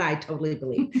 That's what I totally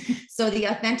believe. So the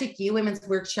Authentic You Women's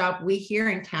Workshop, we here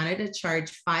in Canada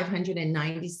charge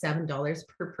 $597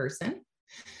 per person.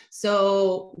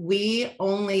 So we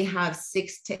only have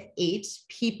 6 to 8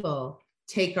 people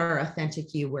take our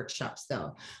Authentic You workshops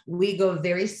though. We go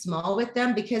very small with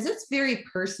them because it's very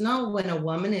personal when a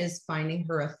woman is finding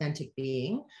her authentic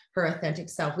being, her authentic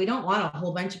self. We don't want a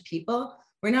whole bunch of people.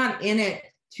 We're not in it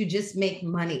to just make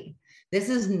money. This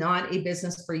is not a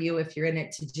business for you if you're in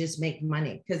it to just make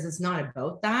money, because it's not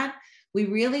about that. We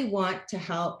really want to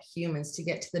help humans to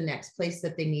get to the next place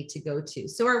that they need to go to.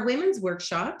 So our women's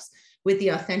workshops with the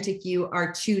Authentic You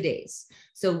are 2 days.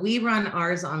 So we run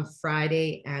ours on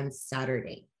Friday and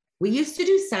Saturday. We used to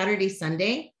do Saturday,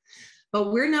 Sunday,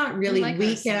 but we're not really like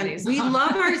weekend. We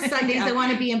love our Sundays. Yeah. I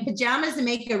want to be in pajamas and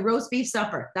make a roast beef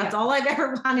supper. That's all I've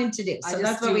ever wanted to do. So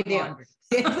that's what we do.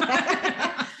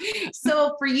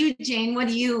 So for you, Jane, what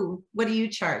do you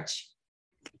charge?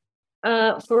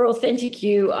 For Authentic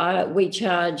You, we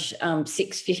charge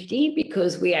 $6.50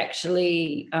 because we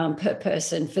actually per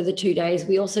person for the 2 days.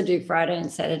 We also do Friday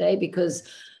and Saturday because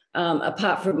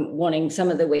apart from wanting some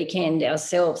of the weekend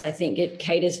ourselves, I think it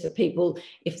caters for people.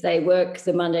 If they work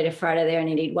the Monday to Friday, they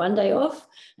only need 1 day off,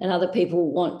 and other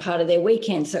people want part of their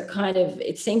weekend. So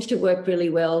it seems to work really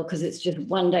well because it's just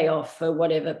 1 day off for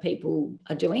whatever people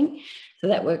are doing. So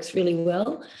that works really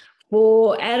well.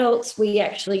 For adults, we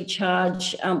actually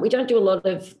charge, we don't do a lot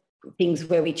of things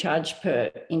where we charge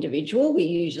per individual. We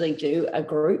usually do a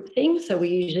group thing. So we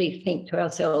usually think to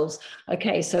ourselves,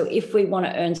 okay, so if we want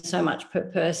to earn so much per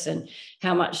person,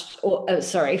 how much, for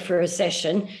a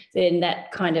session, then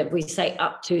that kind of, we say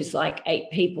up to is like 8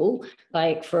 people,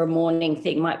 like for a morning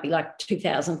thing might be like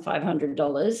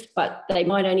 $2,500, but they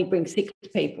might only bring 6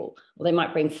 people, or they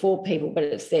might bring 4 people, but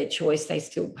it's their choice. They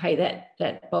still pay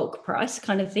that bulk price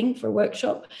kind of thing for a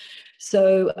workshop.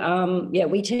 So,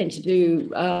 we tend to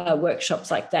do workshops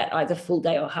like that, either full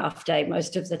day or half day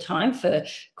most of the time for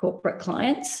corporate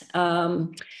clients.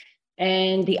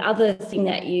 And the other thing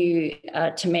that you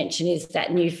to mention is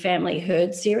that new Family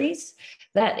Herd series.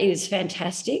 That is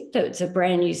fantastic. So it's a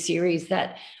brand new series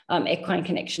that Equine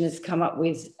Connection has come up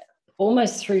with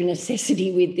almost through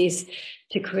necessity with this,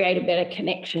 to create a better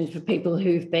connection for people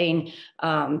who've been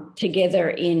together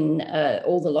in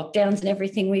all the lockdowns and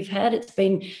everything we've had. It's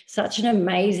been such an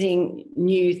amazing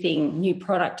new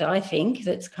product, I think,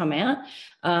 that's come out.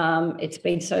 It's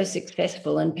been so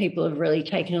successful and people have really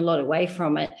taken a lot away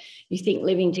from it. You think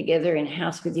living together in a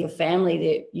house with your family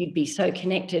that you'd be so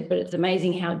connected, but it's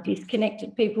amazing how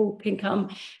disconnected people can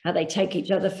come, how they take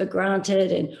each other for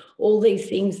granted, and all these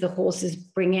things the horses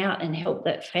bring out and help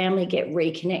that family get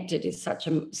reconnected is such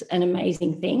an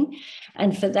amazing thing.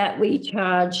 And for that we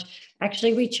charge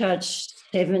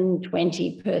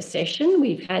 $7.20 per session.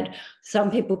 We've had some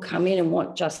people come in and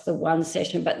want just the one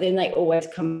session, but then they always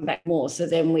come back more. So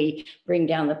then we bring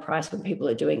down the price when people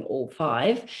are doing all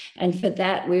 5. And for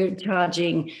that, we're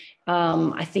charging,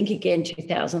 I think, again,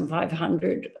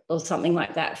 $2,500 or something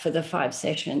like that for the 5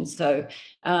 sessions. So,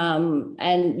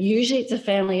 and usually it's a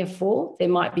family of 4. There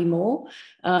might be more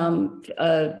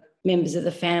members of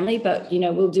the family, but,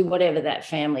 we'll do whatever that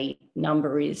family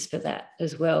number is for that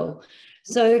as well.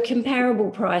 So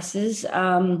comparable prices,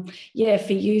 for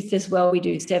youth as well, we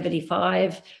do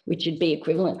 75, which would be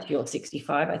equivalent to your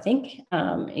 65, I think,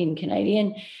 in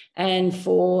Canadian. And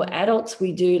for adults,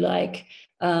 we do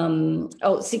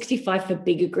 65 for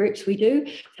bigger groups we do.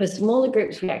 For smaller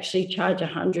groups, we actually charge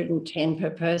 110 per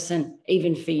person,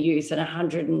 even for youth, and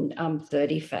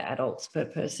 130 for adults per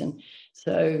person.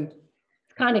 So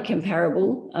it's kind of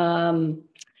comparable.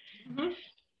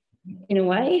 In a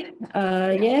way,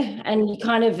 and you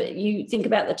think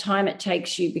about the time it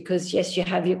takes you, because yes, you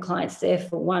have your clients there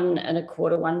for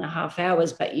 1.25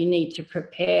 hours, but you need to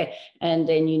prepare, and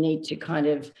then you need to kind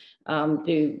of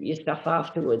do your stuff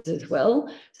afterwards as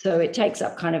well. So it takes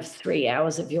up kind of 3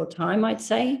 hours of your time, I'd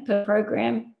say, per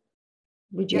program.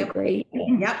 Would you agree?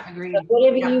 Yep, agree. So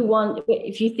whatever you want,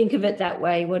 if you think of it that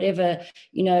way, whatever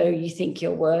you think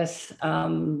you're worth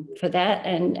for that.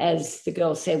 And as the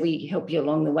girl said, we help you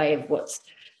along the way of what's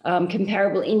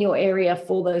comparable in your area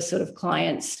for those sort of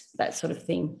clients, that sort of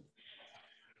thing.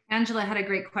 Angela had a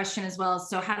great question as well.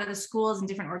 So how do the schools and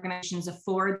different organizations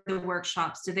afford the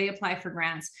workshops? Do they apply for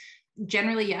grants?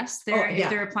 Generally, yes. If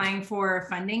they're applying for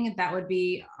funding, that would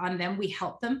be on them. We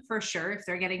help them for sure if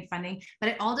they're getting funding, but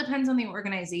it all depends on the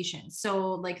organization.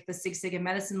 So like the Sig Sigma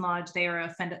Medicine Lodge, they are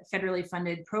a federally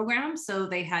funded program. So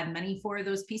they had money for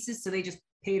those pieces. So they just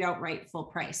paid outright full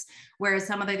price. Whereas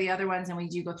some of the other ones, and we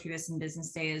do go through this in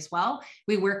business day as well,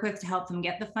 we work with to help them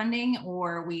get the funding,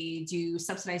 or we do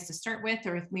subsidize to start with,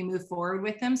 or we move forward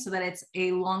with them so that it's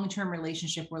a long-term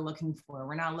relationship we're looking for.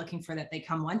 We're not looking for that they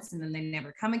come once and then they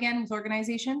never come again with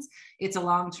organizations. It's a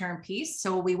long-term piece.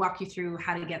 So we walk you through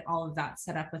how to get all of that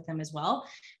set up with them as well.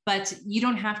 But you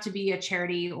don't have to be a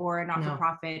charity or a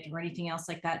not-for-profit or anything else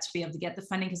like that to be able to get the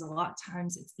funding, because a lot of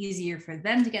times it's easier for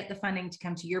them to get the funding to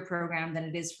come to your program than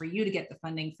it is for you to get the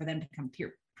funding for them to come to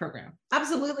your program.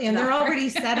 Absolutely. And they're already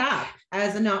set up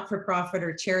as a not-for-profit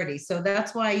or charity. So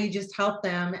that's why you just help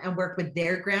them and work with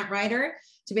their grant writer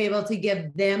to be able to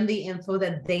give them the info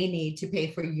that they need to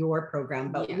pay for your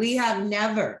program. But we have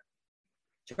never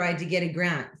tried to get a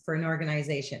grant for an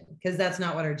organization, because that's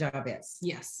not what our job is.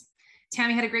 Yes.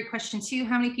 Tammy had a great question too.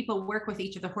 How many people work with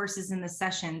each of the horses in the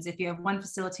sessions? If you have one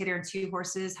facilitator and 2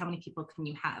 horses, how many people can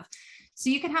you have? So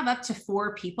you can have up to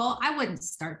 4 people. I wouldn't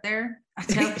start there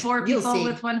to have 4 people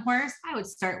with 1 horse. I would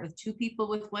start with 2 people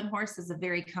with 1 horse as a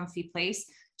very comfy place.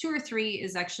 2 or 3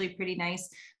 is actually pretty nice,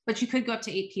 but you could go up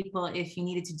to 8 people if you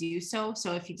needed to do so.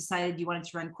 So if you decided you wanted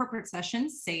to run corporate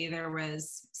sessions, say there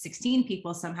was 16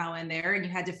 people somehow in there and you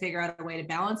had to figure out a way to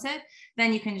balance it,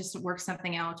 then you can just work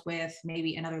something out with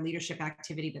maybe another leadership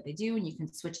activity that they do, and you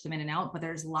can switch them in and out. But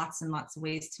there's lots and lots of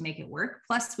ways to make it work.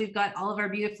 Plus we've got all of our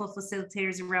beautiful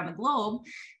facilitators around the globe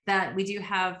that we do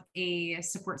have a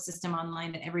support system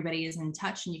online that everybody is in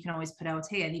touch, and you can always put out,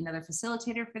 hey, I need another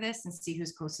facilitator for this, and see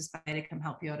who's closest by to come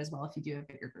help you out as well if you do have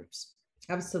bigger groups.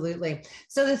 Absolutely.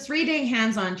 So the 3-day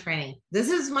hands-on training, this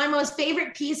is my most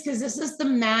favorite piece, because this is the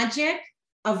magic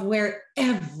of where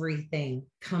everything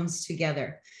comes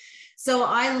together. So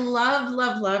I love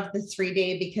the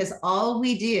 3-day, because all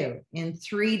we do in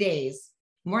 3 days,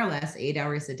 more or less 8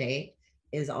 hours a day,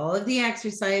 is all of the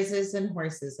exercises and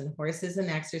horses and horses and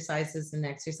exercises and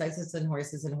exercises and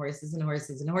horses and horses and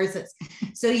horses and horses.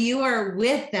 So you are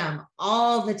with them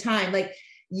all the time. Like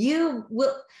you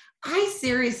will,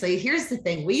 seriously, here's the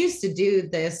thing. We used to do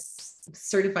this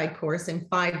certified course in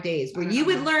 5 days where you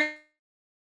would learn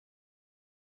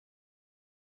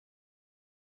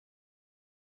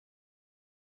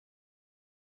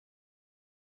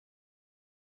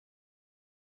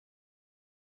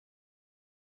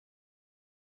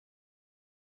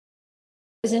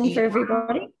in for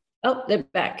everybody. Oh, they're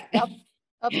back. Yep.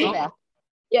 Oh, they're back.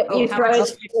 Yep, you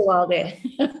froze for a while there,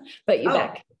 but you're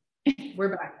back.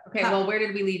 We're back. Okay, well, where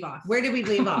did we leave off? Where did we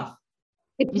leave off?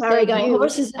 Sorry, going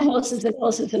horses and horses and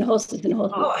horses and horses and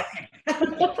horses. Oh,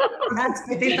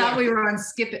 okay. They thought we were on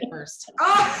skip it first.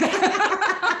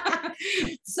 Oh.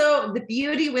 So the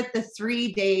beauty with the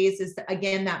 3 days is,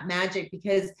 again, that magic,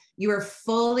 because you are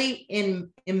fully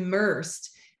immersed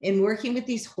in working with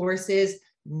these horses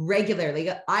regularly.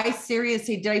 I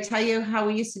seriously, did I tell you how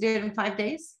we used to do it in 5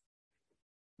 days?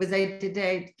 Did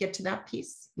I get to that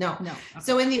piece? No. Okay.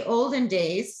 So in the olden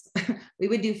days, we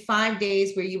would do 5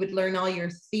 days where you would learn all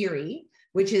your theory,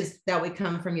 which is that would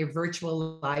come from your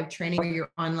virtual live training or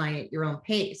your online at your own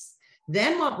pace.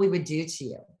 Then what we would do to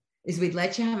you is we'd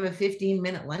let you have a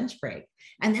 15-minute lunch break.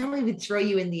 And then we would throw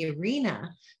you in the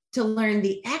arena to learn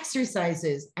the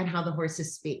exercises and how the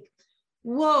horses speak.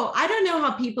 Whoa, I don't know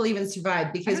how people even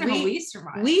survive, because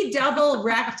we double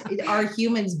wrecked our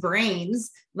humans' brains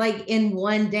like in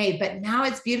 1 day. But now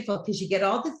it's beautiful because you get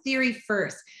all the theory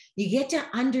first. You get to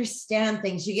understand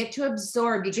things. You get to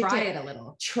absorb. You get try it a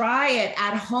little. Try it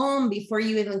at home before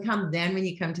you even come. Then when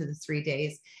you come to the 3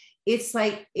 days, it's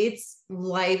like, it's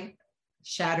life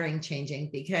shattering, changing,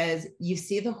 because you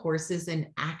see the horses in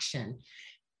action,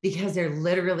 because they're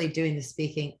literally doing the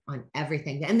speaking on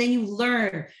everything. And then you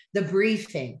learn the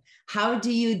briefing. How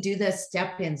do you do the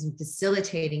step-ins and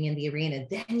facilitating in the arena?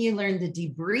 Then you learn the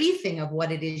debriefing of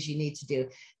what it is you need to do.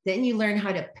 Then you learn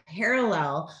how to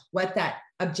parallel what that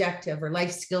objective or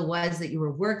life skill was that you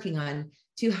were working on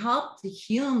to help the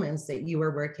humans that you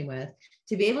were working with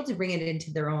to be able to bring it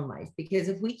into their own life. Because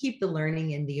if we keep the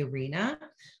learning in the arena,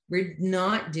 we're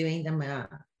not doing them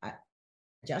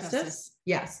justice.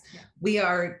 Yes. Yeah. We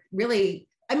are really,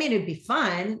 I mean, it'd be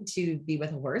fun to be with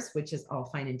a horse, which is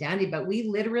all fine and dandy, but we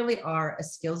literally are a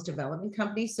skills development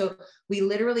company. So we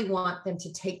literally want them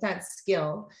to take that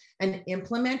skill and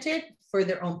implement it for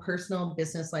their own personal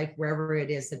business life, wherever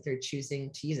it is that they're choosing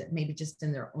to use it, maybe just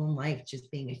in their own life, just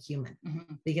being a human,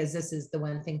 because this is the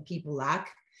one thing people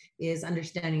lack is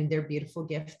understanding their beautiful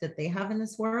gift that they have in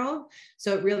this world.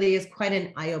 So it really is quite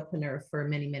an eye opener for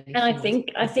many, many. And I think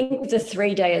with the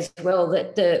 3-day as well,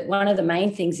 that one of the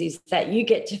main things is that you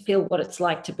get to feel what it's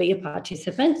like to be a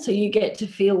participant. So you get to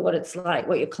feel what it's like,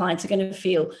 what your clients are going to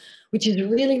feel, which is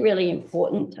really, really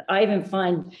important. I even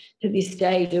find to this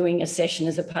day doing a session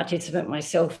as a participant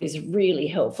myself is really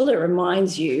helpful. It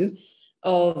reminds you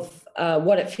of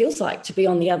what it feels like to be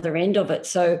on the other end of it.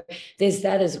 So there's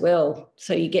that as well.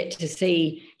 So you get to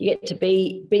see, you get to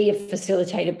be a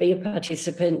facilitator, be a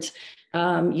participant.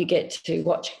 You get to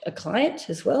watch a client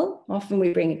as well. Often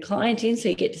we bring a client in, so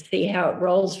you get to see how it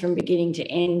rolls from beginning to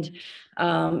end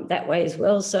that way as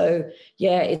well. So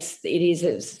yeah, it is,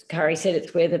 as Kari said,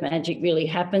 it's where the magic really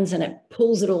happens, and it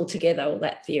pulls it all together, all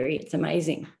that theory. It's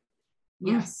amazing.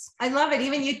 Yes. I love it.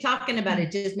 Even you talking about it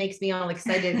just makes me all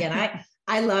excited again.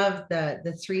 I love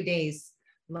the 3 days.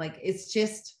 Like, it's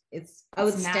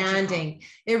outstanding.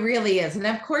 It really is. And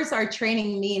of course, our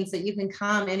training means that you can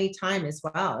come anytime as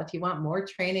well. If you want more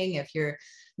training, if you're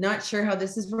not sure how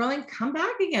this is rolling, come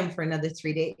back again for another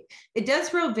 3 days. It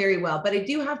does roll very well, but I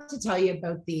do have to tell you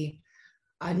about the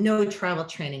no travel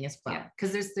training as well. Yeah,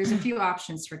 because there's a few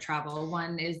options for travel.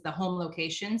 One is the home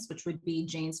locations, which would be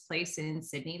Jane's place in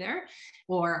Sydney there,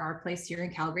 or our place here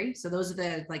in Calgary. So those are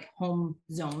the like home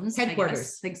zones.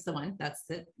 Headquarters. Thanks the one. That's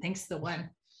it. Thanks the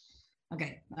one.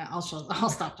 Okay, I'll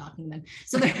stop talking then.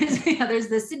 So there's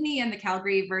the Sydney and the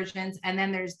Calgary versions, and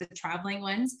then there's the traveling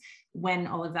ones when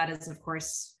all of that is, of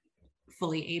course,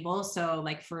 fully able. So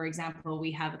like, for example,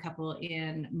 we have a couple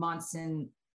in Monson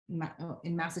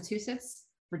in Massachusetts,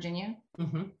 Virginia,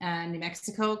 and New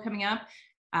Mexico coming up.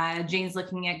 Jane's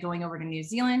looking at going over to New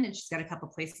Zealand, and she's got a couple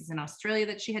places in Australia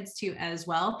that she heads to as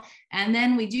well. And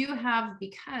then we do have,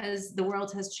 because the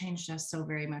world has changed us so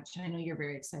very much, I know you're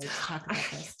very excited to talk about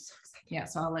this. Yeah,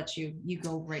 so I'll let you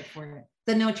go right for it.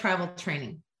 The no travel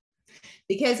training.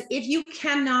 Because if you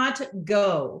cannot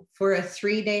go for a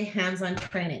 3-day hands-on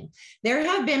training, there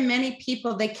have been many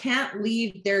people, they can't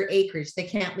leave their acreage, they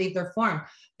can't leave their farm,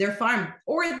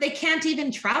 or they can't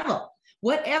even travel.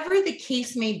 Whatever the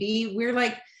case may be, we're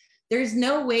like, there's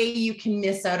no way you can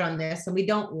miss out on this, and we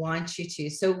don't want you to.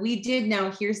 So we did.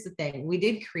 Now, here's the thing. We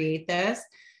did create this,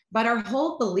 but our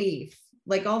whole belief,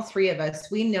 like all three of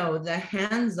us, we know the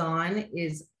hands-on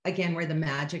is, again, where the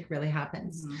magic really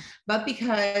happens. But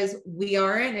because we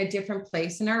are in a different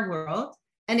place in our world,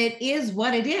 and it is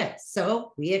what it is,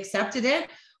 so we accepted it.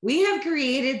 We have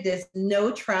created this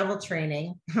no travel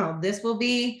training. This will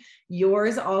be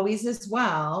yours always as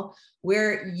well,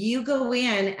 where you go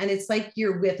in and it's like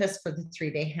you're with us for the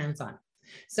 3-day hands-on.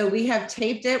 So we have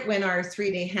taped it when our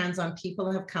 3-day hands-on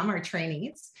people have come, our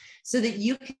trainees, so that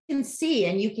you can see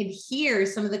and you can hear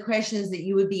some of the questions that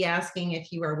you would be asking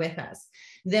if you were with us.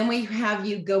 Then we have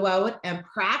you go out and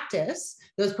practice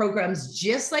those programs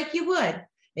just like you would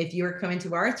if you were coming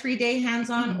to our 3-day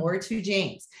hands-on or to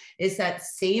Jane's. It's that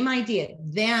same idea.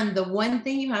 Then the one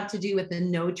thing you have to do with the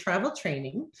no travel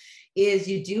training is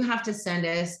you do have to send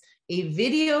us a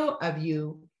video of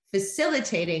you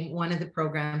facilitating one of the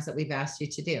programs that we've asked you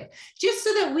to do, just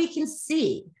so that we can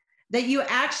see that you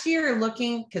actually are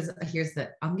looking, because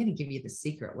I'm going to give you the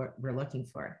secret, what we're looking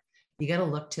for. You got to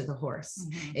look to the horse.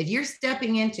 If you're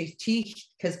stepping into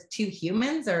because two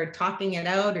humans are talking it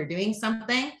out or doing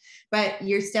something, but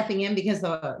you're stepping in because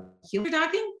the human are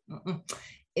talking,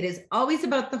 it is always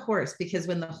about the horse, because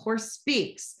when the horse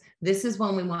speaks, this is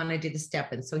when we want to do the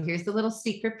step in. So here's the little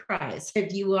secret prize.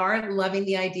 If you are loving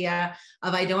the idea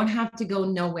of, I don't have to go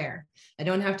nowhere, I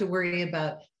don't have to worry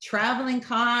about traveling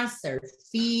costs or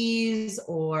fees,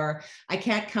 or I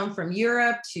can't come from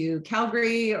Europe to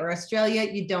Calgary or Australia,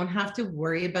 you don't have to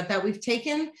worry about that. We've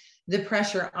taken the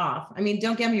pressure off. I mean,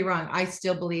 don't get me wrong. I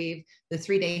still believe the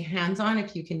 3-day hands-on,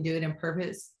 if you can do it in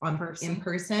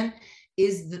person,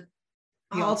 is the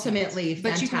ultimately fantastic.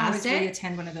 But you can always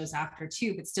attend one of those after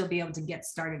too, but still be able to get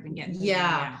started and get.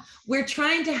 Yeah. We're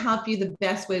trying to help you the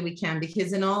best way we can,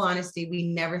 because in all honesty, we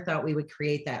never thought we would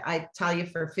create that. I tell you,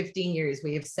 for 15 years,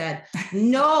 we have said,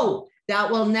 no, that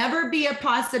will never be a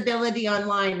possibility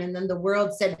online. And then the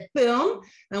world said, boom.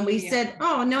 And we said,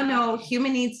 oh, no,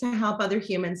 human needs to help other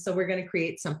humans. So we're going to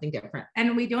create something different.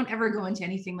 And we don't ever go into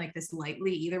anything like this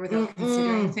lightly either without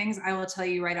considering things. I will tell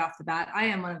you right off the bat, I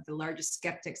am one of the largest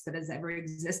skeptics that has ever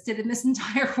existed in this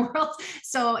entire world.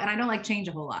 So, and I don't like change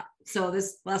a whole lot. So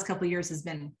this last couple of years has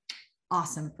been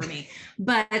awesome for me.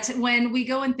 But when we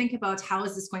go and think about how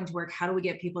is this going to work, how do we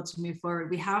get people to move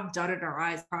forward, we have dotted our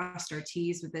I's, crossed our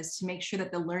T's with this to make sure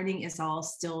that the learning is all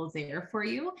still there for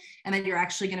you, and that you're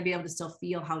actually going to be able to still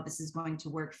feel how this is going to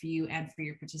work for you and for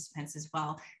your participants as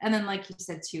well. And then, like you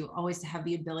said too, always to have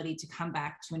the ability to come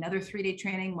back to another 3-day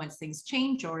training once things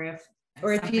change, or if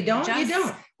you don't, you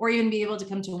don't. Or even be able to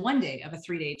come to 1 day of a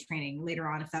 3-day training later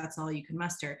on if that's all you can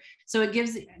muster. So it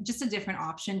gives just a different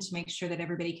option to make sure that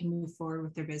everybody can move forward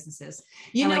with their businesses.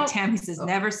 You know, like Tammy says,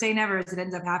 never say never as it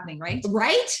ends up happening, right?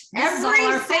 Right?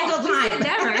 Every single time.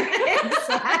 Never.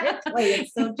 Exactly.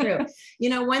 It's so true.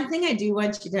 You know, one thing I do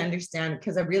want you to understand,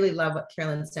 because I really love what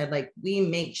Carolyn said, like we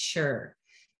make sure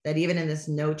that even in this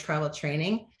no travel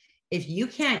training, if you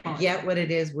can't get what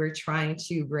it is we're trying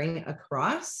to bring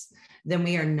across, then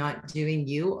we are not doing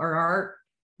you or our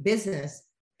business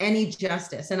any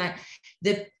justice. And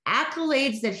the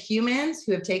accolades that humans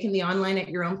who have taken the online at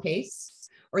your own pace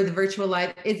or the virtual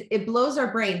live, it blows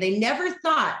our brain. They never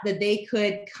thought that they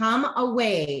could come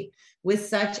away with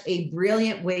such a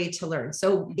brilliant way to learn.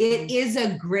 So it is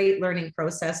a great learning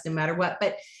process no matter what.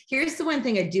 But here's the one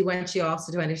thing I do want you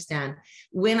also to understand.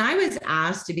 When I was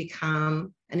asked to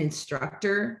become an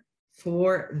instructor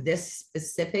for this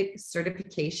specific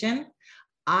certification,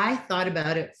 I thought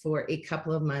about it for a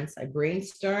couple of months. I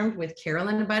brainstormed with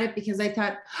Carolyn about it because I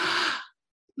thought,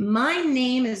 my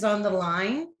name is on the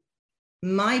line.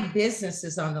 My business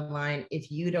is on the line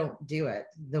if you don't do it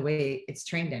the way it's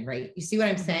trained in, right? You see what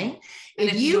I'm saying?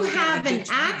 If you have an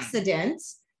accident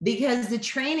because the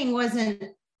training wasn't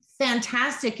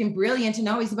fantastic and brilliant and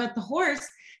always about the horse,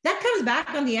 that comes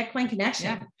back on the Equine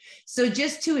Connection. Yeah. So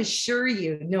just to assure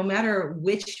you, no matter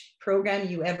which program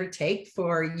you ever take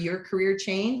for your career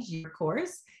change, your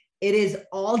course, it is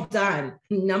all done.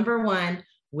 Number one,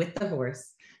 with the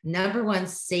horse. Number one,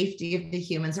 safety of the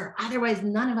humans, or otherwise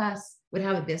none of us would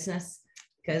have a business.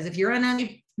 Because if you're in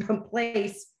any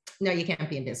place, no, you can't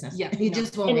be in business. Yeah, you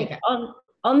just won't make it.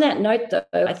 On that note, though,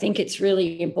 I think it's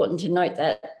really important to note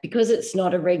that because it's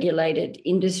not a regulated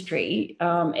industry,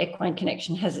 Equine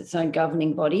Connection has its own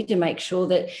governing body to make sure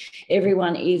that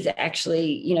everyone is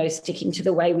actually, you know, sticking to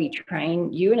the way we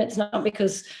train you. And it's not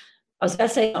because, I was going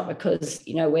to say not because,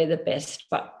 you know, we're the best,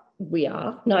 but we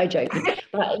are. No joking.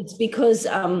 But it's because,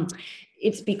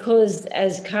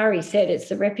 as Kari said, it's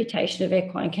the reputation of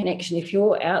Equine Connection. If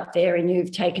you're out there and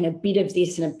you've taken a bit of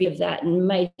this and a bit of that and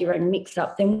made your own mix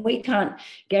up, then we can't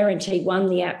guarantee, one,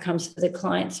 the outcomes for the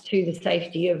clients, two, the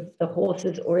safety of the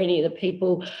horses or any of the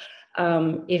people.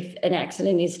 If an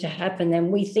accident is to happen,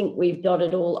 then we think we've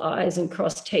dotted all I's and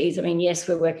crossed T's. I mean, yes,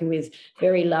 we're working with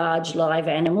very large live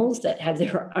animals that have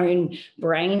their own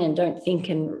brain and don't think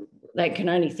and they can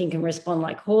only think and respond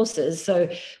like horses. So,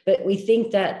 but we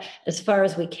think that as far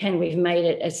as we can, we've made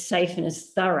it as safe and as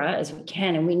thorough as we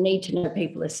can. And we need to know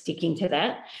people are sticking to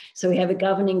that. So we have a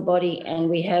governing body and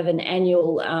we have an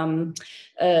annual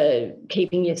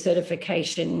keeping your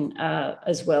certification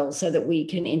as well, so that we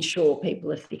can ensure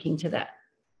people are sticking to that.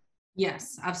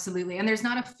 Yes, absolutely. And there's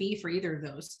not a fee for either of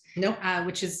those. Nope.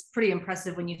 Which is pretty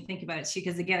impressive when you think about it,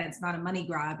 because again, it's not a money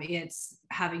grab. It's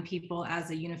having people as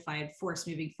a unified force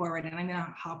moving forward. And I'm going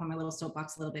to hop on my little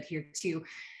soapbox a little bit here too.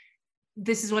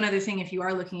 This is one other thing, if you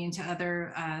are looking into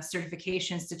other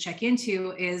certifications to check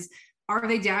into, is, are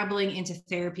they dabbling into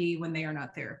therapy when they are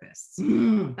not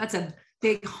therapists? That's a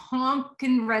big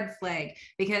honking red flag,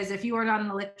 because if you are not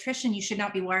an electrician, you should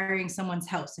not be wiring someone's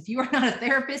house. If you are not a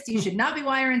therapist, you should not be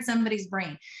wiring somebody's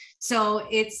brain. So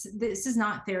this is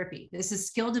not therapy. This is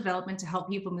skill development to help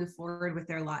people move forward with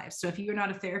their lives. So if you're not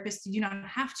a therapist, you do not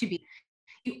have to be.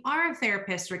 You are a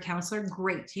therapist or a counselor,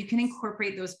 great. You can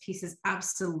incorporate those pieces,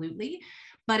 absolutely.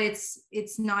 But it's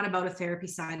not about a therapy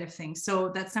side of things. So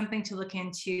that's something to look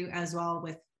into as well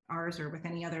with ours or with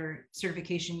any other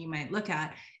certification you might look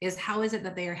at, is how is it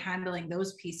that they are handling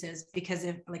those pieces? Because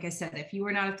if, like I said, if you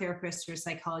are not a therapist or a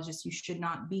psychologist, you should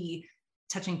not be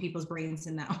touching people's brains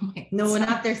in that way. No,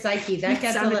 not their psyche. That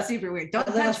gets super weird. Don't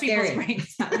touch people's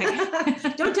brains that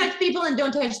way. Don't touch people and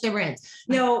don't touch their brains.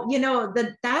 No, you know,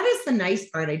 that is the nice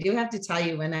part. I do have to tell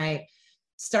you, when I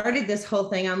started this whole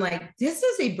thing, I'm like, this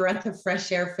is a breath of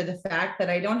fresh air for the fact that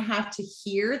I don't have to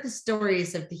hear the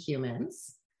stories of the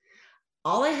humans.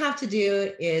 All I have to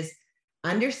do is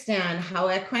understand how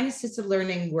equine assisted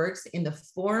learning works in the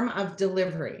form of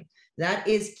delivery. That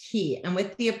is key. And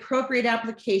with the appropriate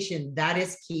application, that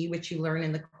is key, which you learn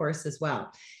in the course as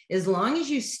well. As long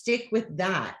as you stick with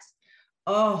that,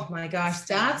 oh my gosh,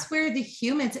 that's where the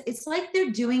humans, it's like they're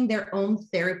doing their own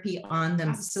therapy on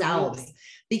themselves. Absolutely.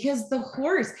 Because the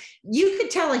horse, you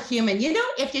could tell a human, you know,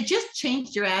 if you just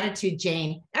changed your attitude,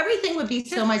 Jane, everything would be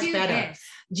so much better.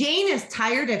 Jane is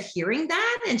tired of hearing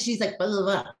that. And she's like, blah, blah,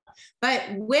 blah. But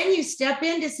when you step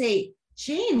in to say,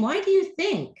 Jane, why do you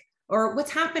think, or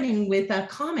what's happening with a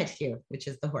Comet here, which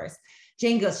is the horse?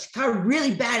 Jane goes, she's got a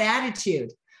really bad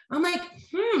attitude. I'm like,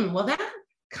 well, that's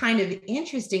kind of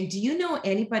interesting. Do you know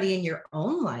anybody in your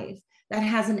own life that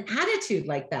has an attitude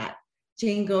like that?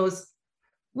 Jane goes,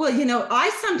 well, you know, I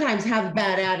sometimes have a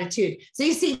bad attitude. So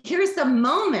you see, here's the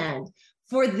moment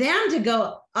for them to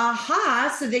go,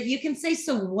 aha, so that you can say,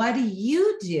 so what do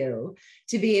you do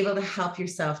to be able to help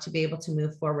yourself to be able to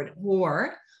move forward?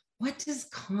 Or what does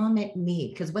Comet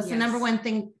need? Because what's the number one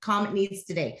thing Comet needs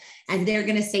today? And they're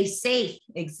going to say safe.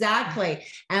 Exactly.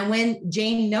 And when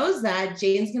Jane knows that,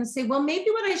 Jane's going to say, well,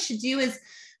 maybe what I should do is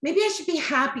maybe I should be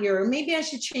happier, or maybe I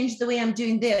should change the way I'm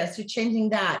doing this or changing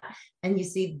that. And you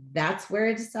see, that's where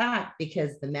it's at,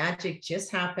 because the magic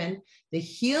just happened. The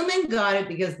human got it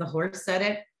because the horse said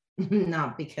it,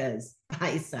 not because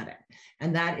I said it.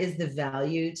 And that is the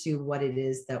value to what it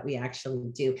is that we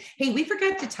actually do. Hey, we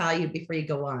forgot to tell you before you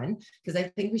go on, because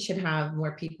I think we should have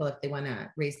more people if they want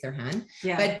to raise their hand.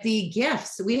 Yeah. But the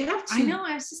gifts, we have two. I know,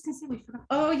 I was just going to say we forgot.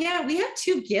 Oh yeah, we have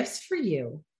 2 gifts for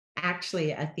you.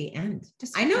 Actually, at the end,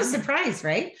 I know, surprise,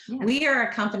 right? Yeah. We are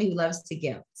a company who loves to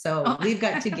give, so we've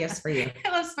got 2 gifts for you. I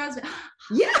love surprise.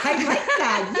 Yeah, I like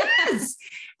that. Yes,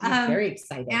 I'm very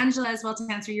excited. Angela, as well, to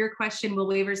answer your question, will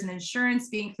waivers and insurance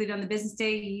be included on the business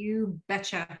day? You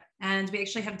betcha. And we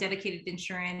actually have dedicated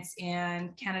insurance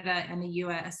in Canada and the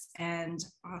US and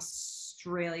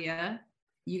Australia.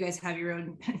 You guys have your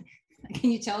own.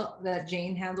 Can you tell that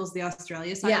Jane handles the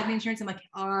Australia side of the insurance? I'm like,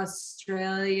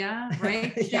 Australia,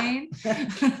 right, Jane?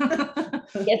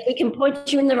 Yes, we can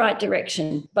point you in the right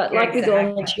direction. But like with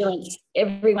all insurance,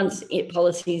 everyone's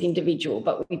policy is individual,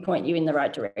 but we point you in the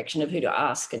right direction of who to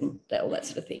ask and all that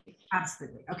sort of thing.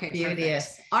 Absolutely. Okay.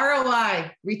 Beauteous.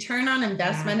 ROI, return on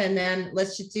investment. And then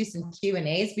let's just do some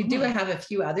Q&As. We do have a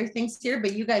few other things here,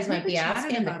 but you guys might be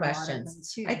asking the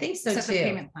questions. I think so too.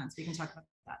 Payment plans, we can talk about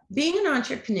that. Being an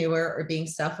entrepreneur or being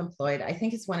self-employed, I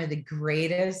think it's one of the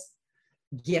greatest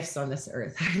gifts on this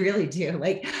earth. I really do.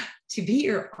 Like, to be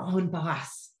your own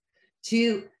boss,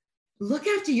 to look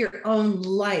after your own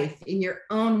life in your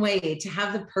own way, to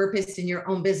have the purpose in your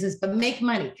own business, but make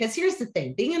money. Because here's the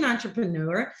thing, being an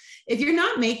entrepreneur, if you're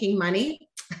not making money,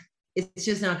 it's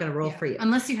just not going to roll for you.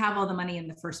 Unless you have all the money in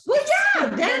the first place. Well,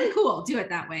 yeah, then cool, do it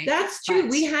that way. That's true.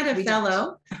 We had a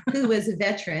fellow who was a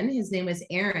veteran. His name was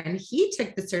Aaron. He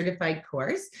took the certified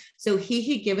course, so he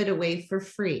could give it away for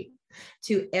free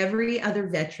to every other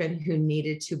veteran who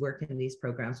needed to work in these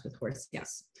programs with horses.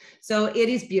 Yes. So it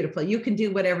is beautiful. You can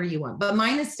do whatever you want, but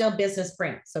mine is still business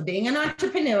brain. So being an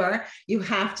entrepreneur, you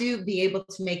have to be able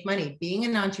to make money. Being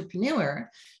an entrepreneur,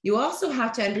 you also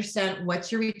have to understand what's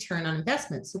your return on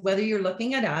investment. So whether you're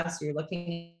looking at us or you're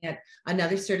looking at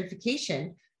another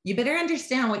certification, you better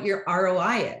understand what your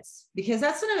ROI is, because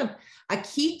that's a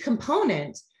key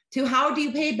component to how do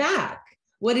you pay back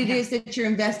what it is that you're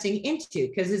investing into.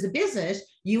 Because as a business,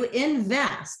 you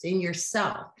invest in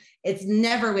yourself. It's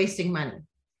never wasting money.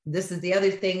 This is the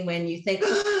other thing when you think,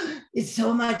 oh, it's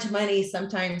so much money.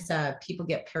 Sometimes people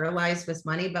get paralyzed with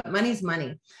money, but money's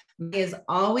money. Money is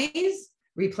always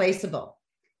replaceable.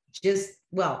 Just,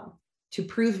 well, to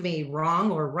prove me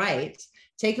wrong or right,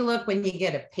 take a look when you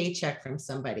get a paycheck from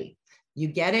somebody. You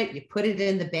get it, you put it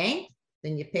in the bank,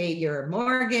 then you pay your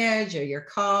mortgage or your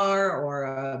car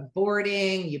or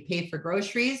boarding, you pay for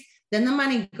groceries, then the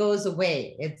money goes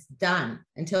away. It's done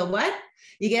until what?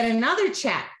 You get another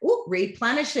check,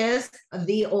 replenishes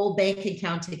the old bank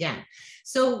account again.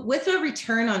 So with a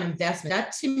return on investment,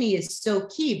 that to me is so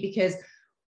key, because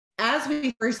as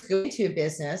we first go into a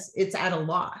business, it's at a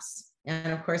loss.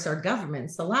 And of course, our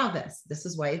governments allow this. This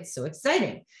is why it's so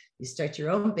exciting. You start your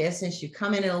own business, you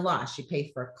come in at a loss, you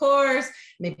pay for a course,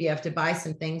 maybe you have to buy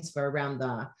some things for around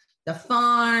the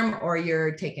farm, or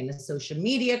you're taking a social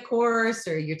media course,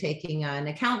 or you're taking an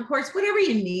accountant course, whatever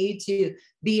you need to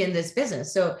be in this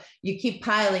business. So you keep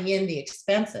piling in the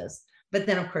expenses, but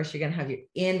then of course you're going to have your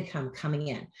income coming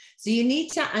in. So you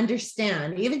need to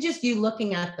understand, even just you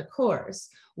looking at the course,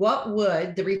 what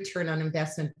would the return on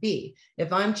investment be?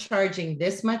 If I'm charging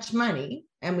this much money,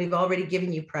 and we've already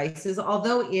given you prices,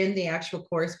 although in the actual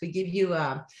course, we give you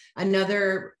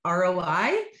another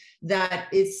ROI that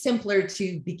is simpler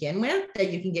to begin with,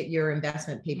 that you can get your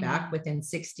investment paid back within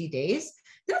 60 days.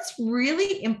 That's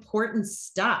really important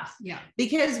stuff. Yeah.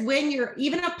 Because when you're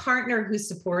even a partner who's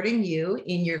supporting you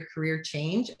in your career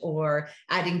change or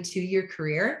adding to your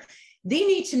career, they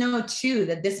need to know too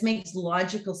that this makes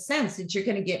logical sense, that you're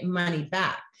going to get money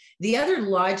back. The other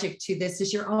logic to this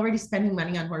is you're already spending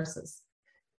money on horses.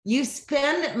 You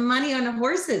spend money on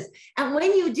horses. And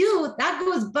when you do, that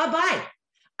goes bye-bye.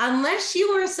 Unless you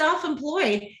are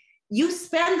self-employed, you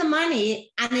spend the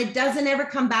money and it doesn't ever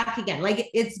come back again. Like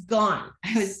it's gone.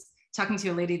 I was talking to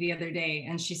a lady the other day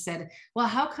and she said, well,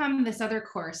 how come this other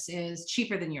course is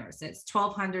cheaper than yours? It's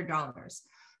 $1,200.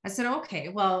 I said, okay,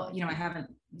 well, I haven't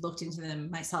looked into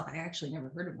them myself. I actually never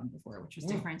heard of one before, which was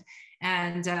different.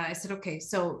 And I said, okay,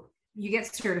 so you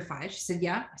get certified. She said,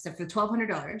 yeah. I said, for the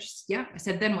 $1,200. Yeah. I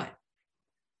said, then what?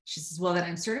 She says, well, then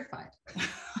I'm certified.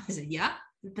 I said, yeah,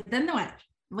 but then what?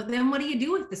 But then what do you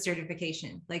do with the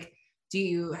certification? Like, do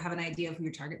you have an idea of who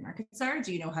your target markets are?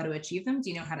 Do you know how to achieve them? Do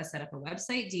you know how to set up a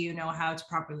website? Do you know how to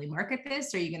properly market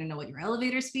this? Are you going to know what your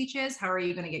elevator speech is? How are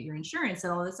you going to get your insurance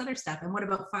and all this other stuff? And what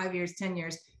about 5 years, 10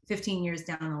 years, 15 years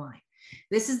down the line?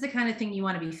 This is the kind of thing you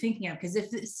want to be thinking of, because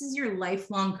if this is your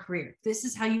lifelong career, this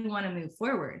is how you want to move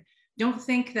forward. Don't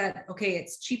think that, okay,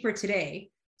 it's cheaper today,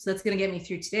 so that's going to get me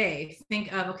through today.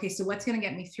 Think of, okay, so what's going to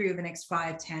get me through the next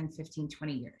 5, 10, 15,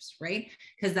 20 years, right?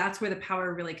 Because that's where the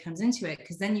power really comes into it,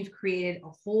 because then you've created a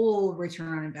whole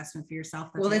return on investment for yourself.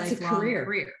 That's well, it's a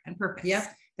career and purpose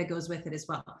that goes with it as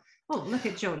well. Oh, look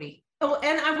at Jody. Oh,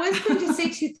 and I was going to say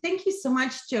too, thank you so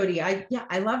much, Jody. I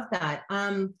love that.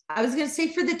 I was going to say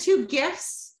for the 2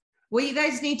 gifts, what you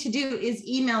guys need to do is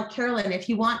email Carolyn if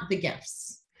you want the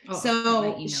gifts. Oh,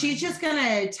 so she's just going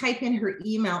to type in her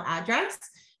email address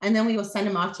and then we will send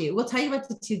them off to you. We'll tell you what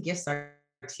the 2 gifts are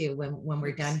too when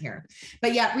we're done here.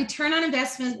 But yeah, return on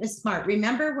investment is smart.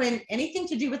 Remember, when anything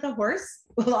to do with a horse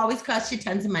will always cost you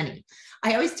tons of money.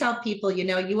 I always tell people,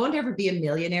 you won't ever be a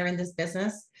millionaire in this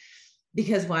business.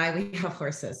 Because why? We have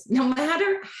horses. No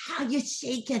matter how you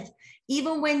shake it,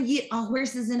 even when a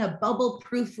horse is in a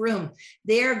bubble-proof room,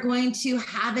 they're going to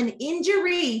have an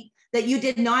injury that you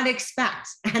did not expect.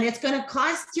 And it's going to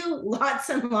cost you lots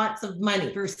and lots of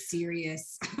money. For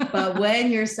serious. But when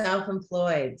you're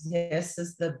self-employed, this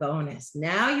is the bonus.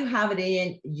 Now you have it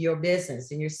in your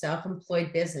business, in your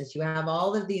self-employed business. You have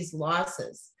all of these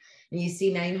losses. And you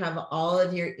see, now you have all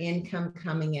of your income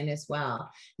coming in as well.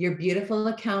 Your beautiful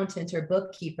accountant or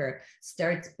bookkeeper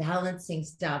starts balancing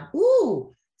stuff.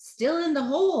 Ooh, still in the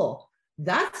hole.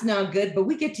 That's not good, but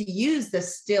we get to use the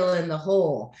still in the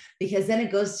hole, because then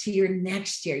it goes to your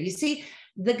next year. You see,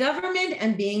 the government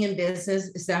and being in business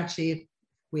is actually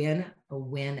win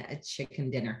a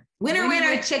chicken dinner.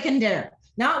 Winner, chicken dinner.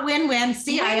 Not win-win.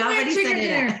 See, I already said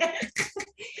it.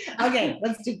 Okay,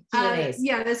 let's do Q&As.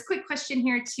 Yeah, there's a quick question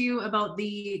here too about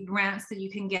the grants that you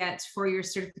can get for your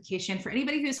certification. For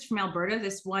anybody who's from Alberta,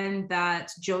 this one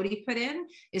that Jody put in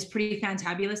is pretty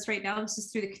fantabulous right now. This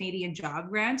is through the Canadian Job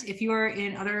Grant. If you are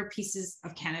in other pieces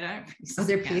of Canada,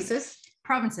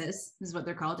 provinces is what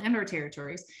they're called, and or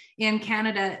territories in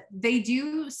Canada, they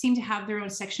do seem to have their own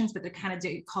sections, but they're kind of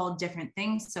called different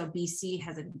things. So BC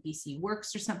has a BC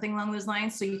Works or something along those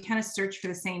lines. So you kind of search for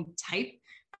the same type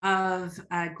of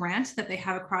grant that they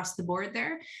have across the board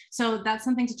there. So that's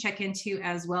something to check into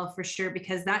as well, for sure,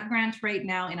 because that grant right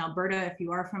now in Alberta, if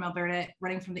you are from Alberta,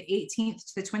 running from the 18th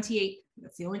to the 28th,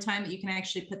 that's the only time that you can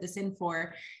actually put this in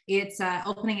for. It's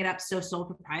opening it up so sole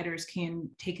proprietors can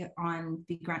take it on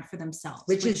the grant for themselves,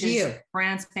 which is you,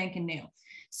 brand spanking new.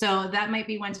 So that might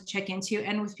be one to check into.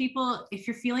 And with people, if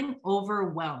you're feeling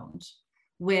overwhelmed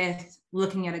with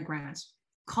looking at a grant,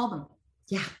 call them.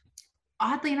 Yeah.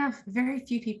 Oddly enough, very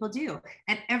few people do.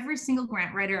 And every single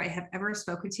grant writer I have ever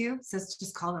spoken to says,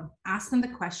 just call them, ask them the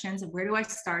questions, where do I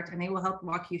start? And they will help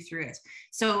walk you through it.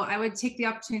 So I would take the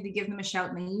opportunity to give them a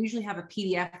shout. And they usually have a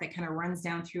PDF that kind of runs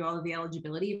down through all of the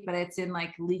eligibility, but it's in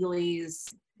like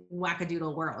legalese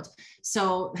wackadoodle world.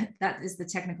 So that is the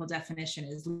technical definition,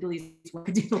 is legalese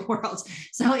wackadoodle world.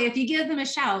 So if you give them a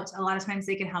shout, a lot of times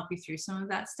they can help you through some of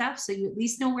that stuff. So you at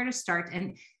least know where to start,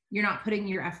 and you're not putting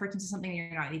your effort into something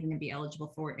you're not even going to be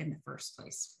eligible for in the first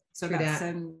place. So that's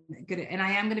good. And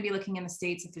I am going to be looking in the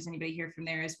States, if there's anybody here from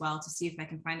there as well, to see if I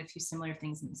can find a few similar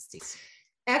things in the States.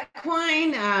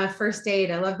 Equine first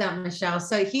aid. I love that, Michelle.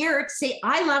 So here, see,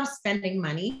 I love spending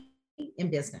money in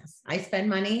business. I spend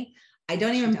money. I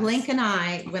don't even blink an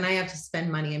eye when I have to spend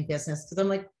money in business, because I'm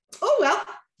like, oh, well,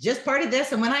 just part of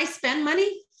this. And when I spend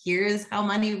money, here's how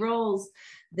money rolls.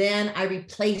 Then I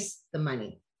replace the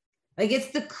money. Like,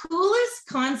 it's the coolest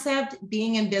concept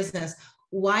being in business.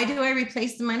 Why do I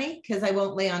replace the money? Because I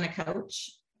won't lay on a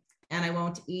couch and I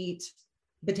won't eat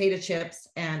potato chips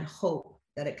and hope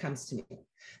that it comes to me.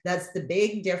 That's the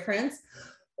big difference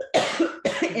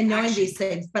in knowing these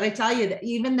things. But I tell you that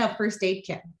even the first aid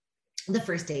kit, the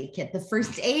first aid kit, the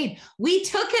first aid. We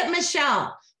took it,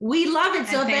 Michelle. We love it.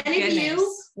 So And if thank any of you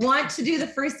goodness. want to do the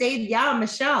first aid, yeah,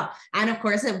 Michelle. And of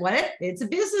course, it's a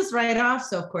business write-off.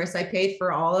 So of course, I paid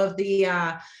for all of the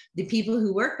people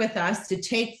who work with us to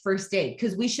take first aid,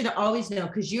 because we should always know,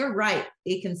 because you're right,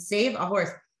 it can save a horse.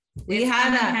 We It's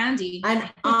had handy. an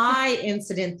eye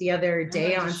incident the other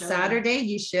day have on to show Saturday.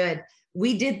 You should.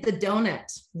 We did the donut.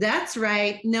 That's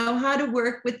right. Know how to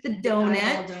work with the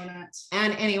donut. Donut.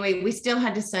 And anyway, we still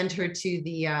had to send her to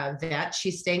the vet.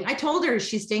 I told her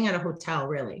she's staying at a hotel,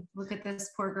 really. Look at this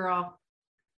poor girl.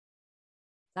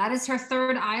 That is her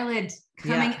third eyelid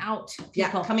coming out. Yeah,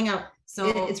 people. coming out. So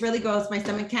It's really gross. My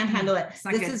stomach can't handle it. It's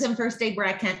not This good. is in first aid where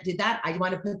I can't do that. I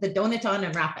want to put the donut on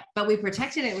and wrap it. but we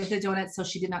protected it with the donut so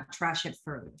she did not trash it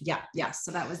further. Yeah, yes.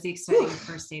 So that was the exciting Whew.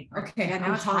 first aid part. Okay, Yeah, I'm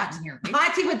now it's hot hot. in here. right?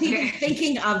 Hotty with even Okay.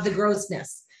 thinking of the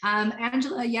grossness.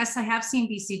 Angela, yes, I have seen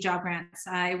BC job grants.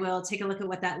 I will take a look at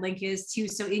what that link is too.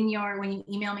 So when you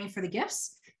email me for the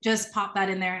gifts, just pop that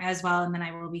in there as well. And then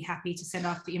I will be happy to send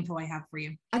off the info I have for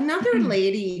you. Another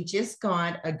lady just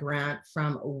got a grant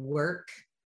from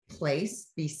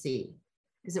Workplace BC.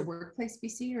 Is it Workplace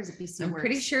BC or is it BC I'm Works?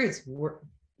 pretty sure it's work.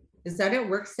 Is that it?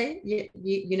 WorkSafe?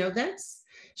 You know this?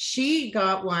 She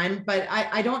got one, but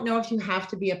I don't know if you have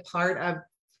to be a part of,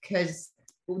 because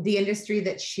the industry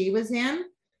that she was in,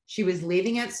 she was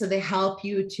leaving it. So they help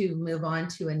you to move on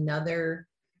to another.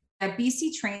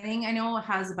 BC training, I know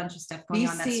has a bunch of stuff going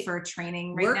on that's BC for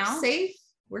training right now.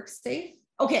 WorkSafe.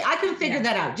 Okay, I can figure Yeah.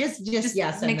 that out. Just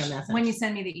yeah, send make a sure- message. when you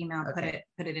send me the email, Okay.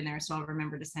 put it in there so I'll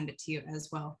remember to send it to you as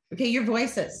well. Okay, your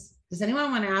voices. Does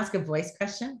anyone want to ask a voice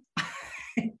question?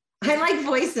 I like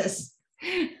voices.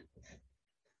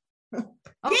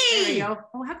 Oh, there we Yay! go.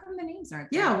 Oh, how come the names aren't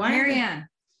Yeah, there? why aren't they- Marianne.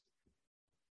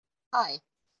 Hi.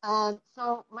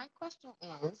 So my question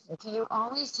is, do you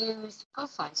always use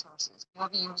full-size horses? Do you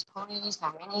ever use ponies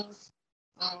or minis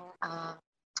in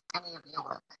any of your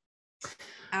work?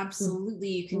 Absolutely,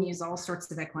 you can use all sorts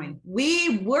of equine.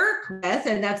 We work with,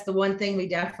 and that's the one thing we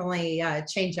definitely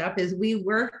change up, is we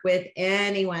work with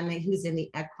anyone who's in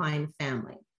the equine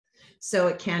family. So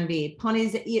it can be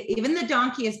ponies, even the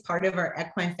donkey is part of our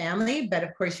equine family, but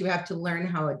of course you have to learn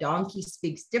how a donkey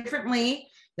speaks differently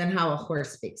than how a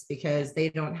horse speaks, because they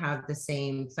don't have the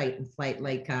same fight and flight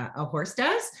like a horse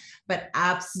does. But Minis to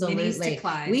absolutely,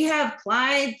 Clydes. we have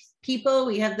Clyde people,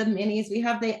 we have the minis, we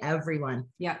have the everyone.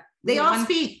 Yeah. They We all had one-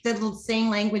 speak the same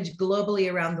language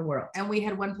globally around the world. And we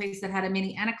had one place that had a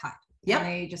mini and a Clyde. Yep. And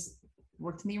they just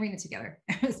worked in the arena together.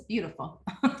 It was beautiful.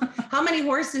 How many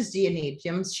horses do you need?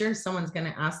 I'm sure someone's going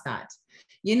to ask that.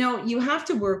 You know, you have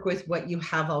to work with what you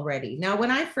have already. Now,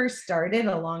 when I first started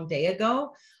a long day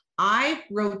ago, I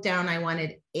wrote down I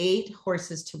wanted 8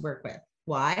 horses to work with.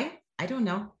 Why? I don't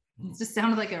know. It just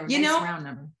sounded like a You nice know, round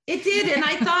number. It did. And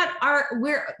I thought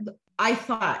I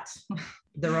thought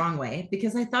the wrong way,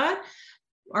 because I thought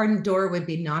our door would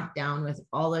be knocked down with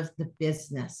all of the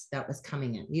business that was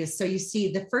coming in. So you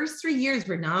see, the first 3 years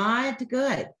were not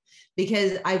good,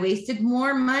 because I wasted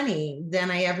more money than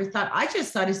I ever thought. I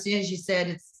just thought as soon as you said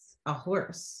it's a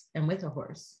horse, and with a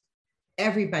horse,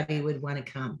 everybody would want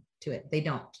to come to it. They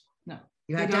don't. No.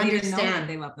 You They have to don't even know that understand.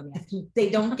 they love them yet. They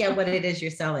don't get what it is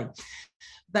you're selling.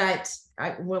 But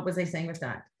what was I saying with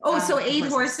that? Oh, so 8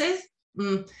 horses.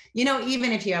 You know,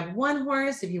 even if you have 1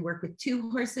 horse, if you work with 2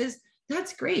 horses,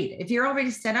 that's great. If you're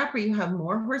already set up or you have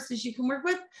more horses you can work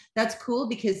with, that's cool,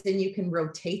 because then you can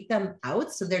rotate them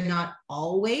out so they're not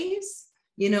always,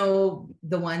 you know,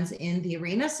 the ones in the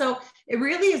arena. So it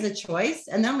really is a choice.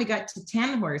 And then we got to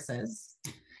 10 horses.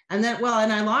 And then,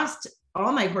 and I lost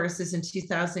all my horses in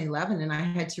 2011, and I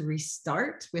had to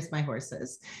restart with my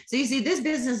horses. So you see, this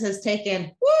business has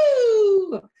taken,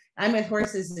 and with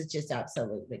horses, it's just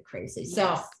absolutely crazy. So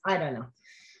Yes. I don't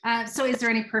know. So is there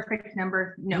any perfect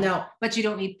number? No. No. But you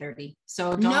don't need 30.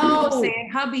 So don't No. go say,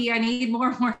 hubby, I need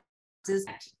more horses.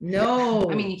 No.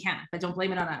 I mean, you can, but don't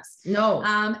blame it on us. No.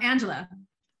 Angela.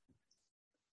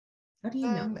 How do you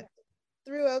know?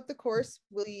 Throughout the course,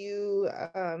 will you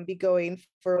be going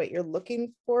for what you're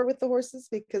looking for with the horses?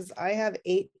 Because I have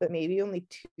 8, but maybe only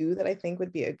 2 that I think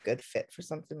would be a good fit for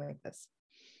something like this.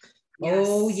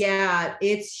 Oh Yes. yeah,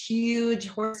 it's huge.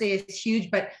 Horse day is huge,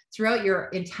 but throughout your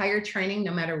entire training,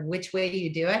 no matter which way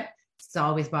you do it, it's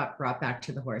always brought back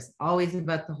to the horse, always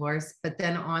about the horse. But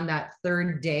then on that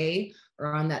 3rd day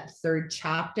or on that 3rd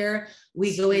chapter,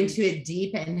 we go into it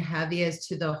deep and heavy as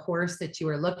to the horse that you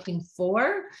are looking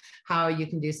for, how you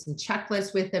can do some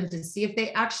checklists with them to see if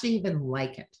they actually even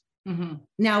like it. Mhm.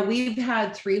 Now we've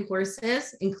had 3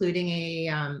 horses, including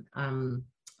a,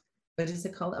 what is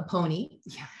it called? A pony.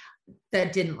 Yeah.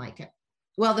 That didn't like it.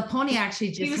 Well, the pony actually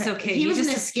just, He was okay. He was an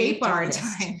just escape escaped all the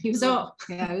artist. time. He was So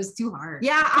yeah, it was too hard.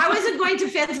 yeah, I wasn't going to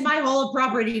fence my whole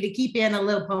property to keep in a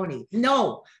little pony.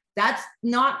 No, that's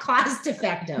not class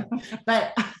effective.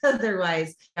 But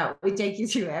otherwise, yeah, we take you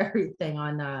through everything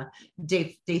on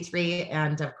day 3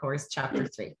 and of course chapter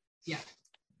 3. Yeah.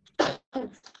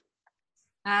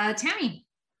 Tammy.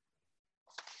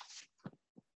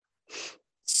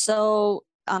 So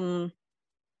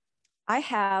I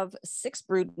have 6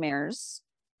 brood mares,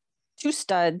 2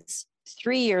 studs,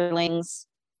 3 yearlings,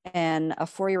 and a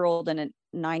 4-year-old and a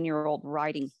 9-year-old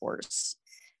riding horse.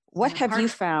 What have you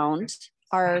found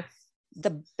are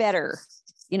the better?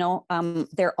 You know,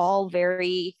 they're all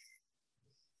very,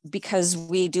 because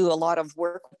we do a lot of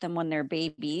work with them when they're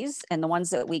babies, and the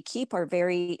ones that we keep are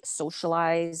very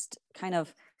socialized, kind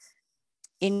of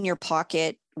in your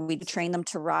pocket. We train them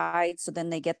to ride, so then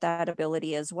they get that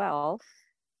ability as well.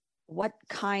 What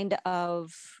kind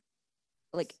of,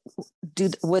 like,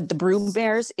 would the brood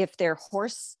mares, if they're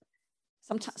horse,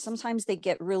 sometimes they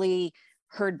get really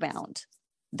herd bound.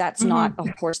 That's not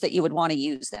a horse that you would want to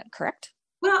use then, correct?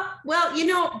 Well, you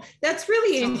know, that's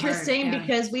really So interesting hard, yeah.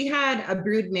 because we had a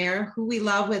brood mare who we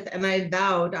love with, and I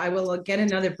vowed I will get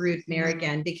another brood mare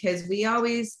again because we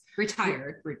always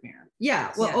Retired brood mare.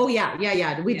 yeah. Well, Yeah. oh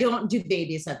yeah. We Yeah. don't do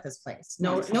babies at this place.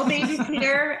 No babies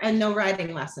here and no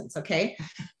riding lessons. Okay.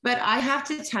 But I have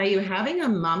to tell you, having a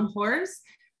mom horse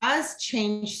has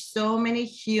changed so many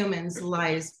humans'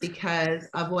 lives because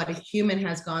of what a human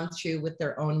has gone through with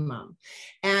their own mom.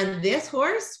 And this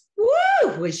horse,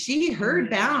 woo, was she herd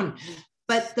bound.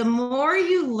 But the more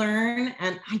you learn,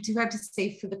 and I do have to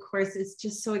say for the course, it's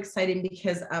just so exciting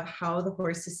because of how the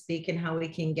horses speak and how we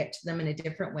can get to them in a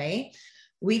different way.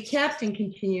 We kept and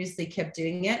continuously kept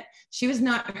doing it. She was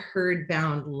not herd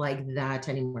bound like that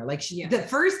anymore. Like the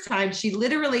first time she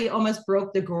literally almost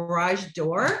broke the garage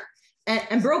door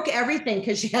and broke everything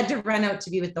because she had to run out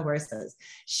to be with the horses.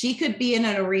 She could be in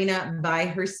an arena by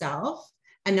herself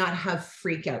and not have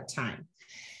freak out time.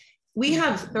 We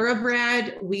have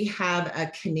thoroughbred, we have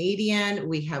a Canadian,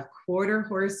 we have quarter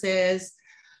horses,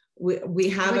 we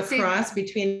have a cross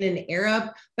between an Arab,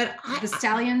 but the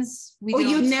stallions.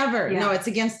 You never. Yeah. No, it's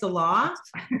against the law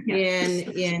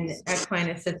in equine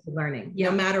assisted learning,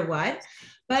 no matter what.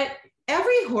 But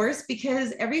every horse,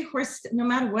 because every horse, no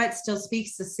matter what, still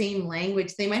speaks the same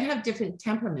language. They might have different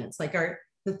temperaments, like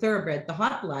the thoroughbred, the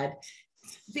hot blood.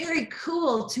 Very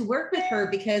cool to work with her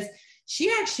because she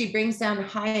actually brings down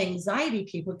high anxiety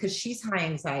people because she's high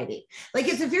anxiety. Like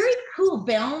it's a very cool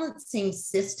balancing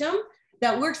system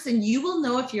that works, and you will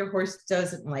know if your horse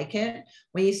doesn't like it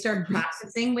when you start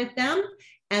practicing with them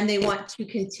and they want to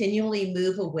continually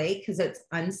move away because it's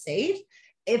unsafe.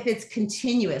 If it's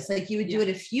continuous, like you would do it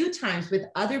a few times with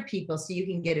other people so you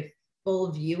can get a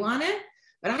full view on it.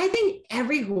 But I think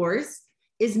every horse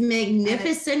is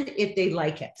magnificent if they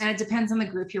like it. And it depends on the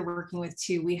group you're working with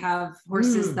too. We have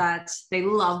horses that they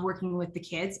love working with the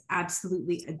kids,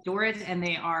 absolutely adore it, and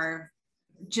they are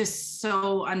just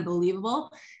so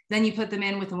unbelievable. Then you put them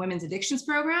in with a women's addictions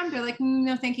program. They're like,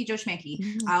 no, thank you, Joe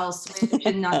Schmanky. I'll switch,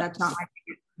 and that's not my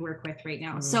favorite to work with right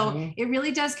now. So it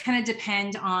really does kind of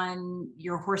depend on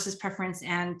your horse's preference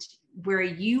and where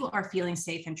you are feeling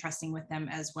safe and trusting with them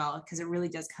as well, because it really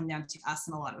does come down to us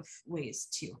in a lot of ways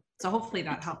too. So hopefully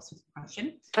that helps with the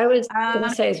question. I was going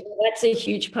to say, that's a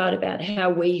huge part about how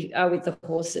we are with the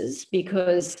horses,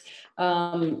 because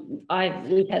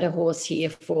we've had a horse here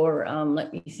for,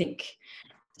 let me think,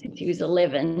 since he was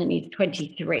 11 and he's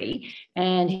 23,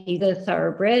 and he's a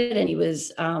thoroughbred, and he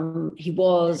was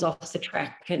off the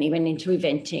track, and he went into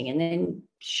eventing and then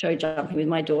show jumping with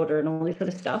my daughter and all this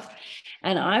sort of stuff.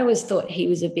 And I always thought he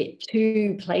was a bit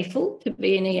too playful to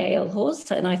be an EAL horse,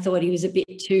 and I thought he was a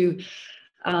bit too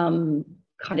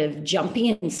kind of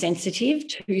jumpy and sensitive,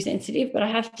 too sensitive. But I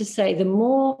have to say, the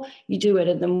more you do it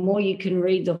and the more you can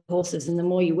read the horses and the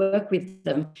more you work with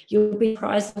them, you'll be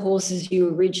surprised the horses you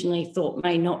originally thought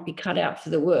may not be cut out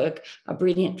for the work are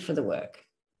brilliant for the work.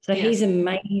 So he's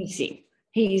amazing.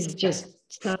 He's just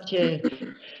such an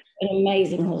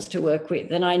amazing horse to work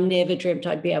with. And I never dreamt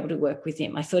I'd be able to work with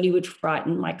him. I thought he would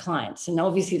frighten my clients. And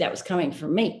obviously that was coming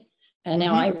from me. And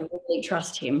now I really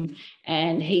trust him.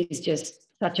 And he's just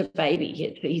such a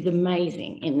baby. He's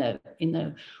amazing in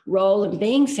the role and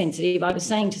being sensitive. I was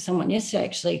saying to someone yesterday,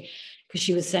 actually, because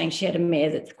she was saying she had a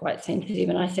mare that's quite sensitive.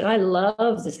 And I said, I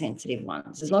love the sensitive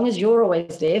ones, as long as you're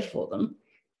always there for them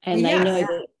and they know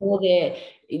that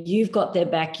you've got their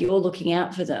back, you're looking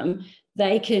out for them,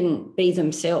 they can be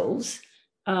themselves.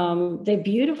 They're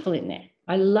beautiful in there.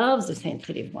 I love the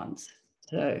sensitive ones.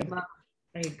 So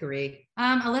I agree.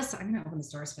 Alyssa, I'm gonna open the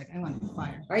door spec. I'm on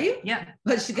fire. Are you? Yeah.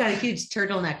 But she's got a huge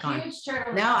turtleneck on. Huge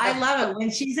turtleneck. Now I love it when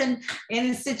she's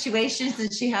in situations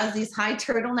and she has these high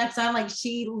turtlenecks on, like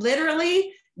she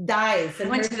literally dies. I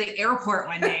went to the airport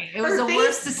one day. It was the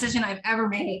worst decision I've ever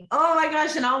made. Oh my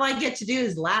gosh. And all I get to do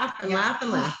is laugh and laugh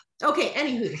and laugh. Okay.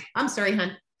 Anywho, I'm sorry,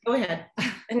 hon. Go ahead.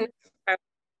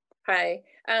 Hi.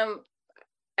 I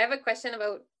have a question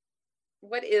about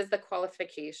what is the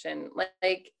qualification?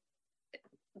 Like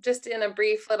just in a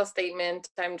brief little statement,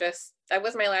 that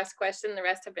was my last question. The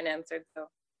rest have been answered. So.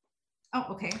 Oh,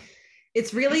 okay.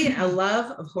 It's really a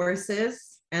love of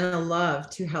horses and a love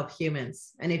to help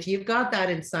humans. And if you've got that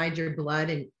inside your blood,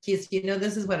 and you know,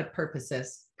 this is what a purpose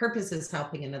is. Purpose is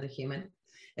helping another human.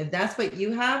 If that's what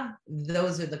you have,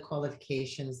 those are the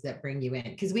qualifications that bring you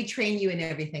in, because we train you in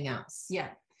everything else. Yeah.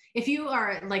 If you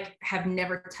are like, have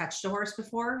never touched a horse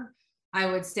before, I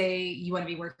would say you want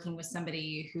to be working with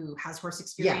somebody who has horse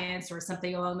experience or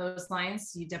something along those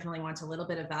lines. You definitely want a little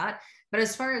bit of that. But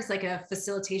as far as like a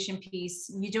facilitation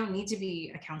piece, you don't need to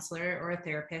be a counselor or a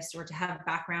therapist or to have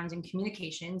background in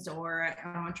communications or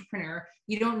an entrepreneur.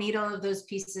 You don't need all of those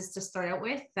pieces to start out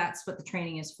with. That's what the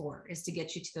training is for, is to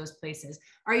get you to those places.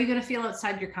 Are you going to feel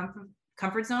outside your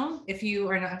comfort zone if you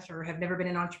are not or have never been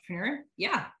an entrepreneur?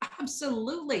 Yeah,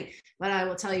 absolutely. But I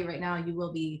will tell you right now, you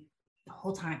will be the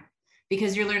whole time,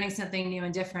 because you're learning something new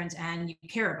and different and you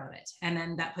care about it. And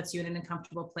then that puts you in an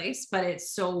uncomfortable place, but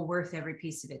it's so worth every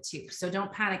piece of it too. So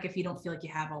don't panic if you don't feel like you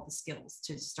have all the skills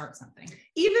to start something.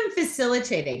 Even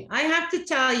facilitating, I have to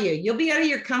tell you, you'll be out of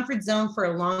your comfort zone for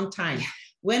a long time. Yeah.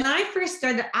 When I first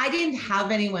started, I didn't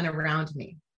have anyone around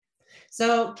me.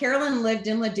 So Carolyn lived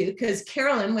in Leduc because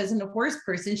Carolyn wasn't a horse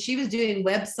person. She was doing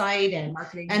website and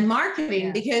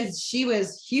marketing because she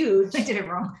was huge. I did it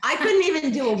wrong. I couldn't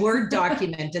even do a Word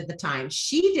document at the time.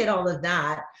 She did all of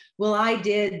that. Well, I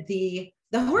did the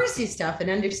horsey stuff and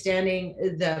understanding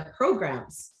the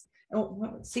programs.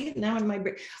 Oh, see, now in my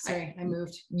brain. Sorry, I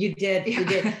moved. You did. You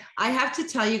did. I have to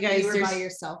tell you guys, you were by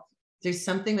yourself. There's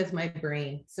something with my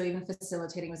brain. So even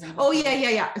facilitating was involved. Oh,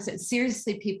 yeah.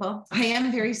 Seriously, people, I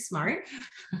am very smart.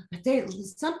 But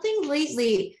there's something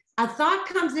lately, a thought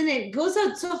comes in, it goes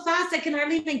out so fast, I can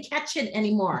hardly even catch it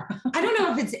anymore. I don't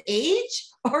know if it's age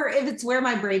or if it's where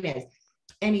my brain is.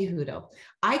 Anywho, though,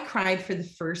 I cried for the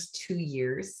first 2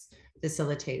 years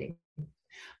facilitating.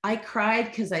 I cried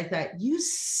because I thought, you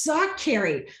suck,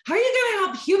 Carrie. How are you going to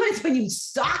help humans when you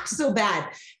suck so bad?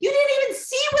 You didn't even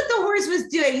see what the horse was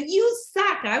doing. You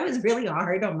suck. I was really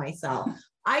hard on myself.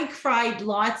 I cried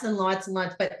lots and lots and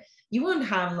lots, but you won't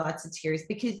have lots of tears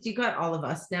because you got all of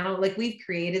us now. Like, we've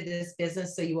created this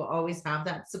business, so you will always have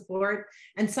that support,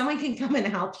 and someone can come and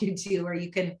help you too, or you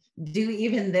can do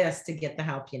even this to get the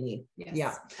help you need. Yes,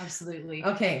 yeah, absolutely.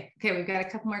 Okay. We've got a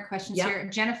couple more questions here.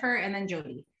 Jennifer and then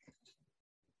Jody.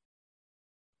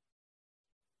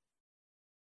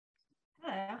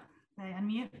 Hello, I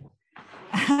unmute.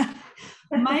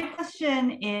 My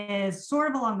question is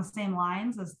sort of along the same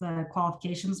lines as the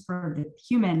qualifications for the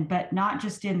human, but not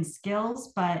just in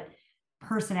skills, but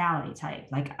personality type.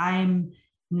 Like, I'm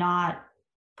not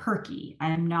perky.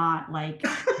 I'm not like,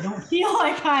 I don't feel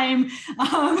like I'm,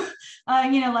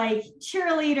 like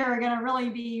cheerleader, gonna really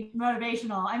be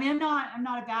motivational. I mean, I'm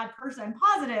not a bad person. I'm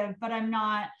positive, but I'm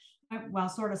not. Well,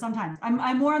 sort of sometimes.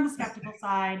 I'm more on the skeptical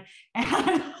side, and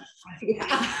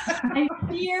I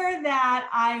fear that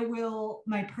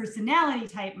my personality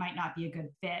type might not be a good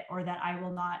fit, or that I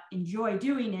will not enjoy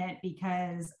doing it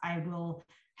because I will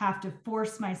have to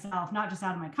force myself, not just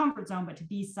out of my comfort zone, but to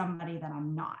be somebody that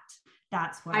I'm not.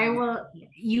 That's what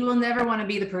you will never want to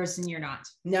be the person you're not.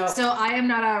 No. So I am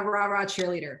not a rah-rah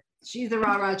cheerleader. She's the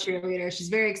rah-rah cheerleader. She's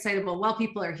very excitable while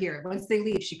people are here. Once they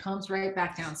leave, she calms right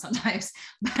back down sometimes.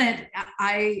 But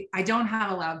I don't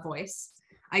have a loud voice.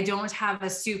 I don't have a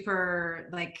super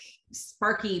like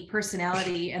sparky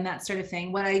personality and that sort of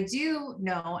thing. What I do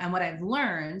know and what I've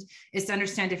learned is to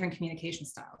understand different communication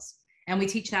styles. And we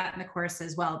teach that in the course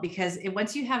as well, because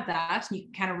once you have that, you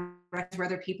kind of recognize where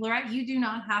other people are at. You do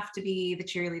not have to be the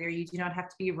cheerleader. You do not have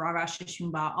to be rah-rah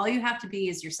shishumba. All you have to be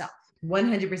is yourself.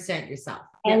 100% yourself.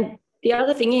 And the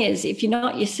other thing is, if you're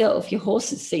not yourself, your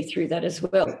horses see through that as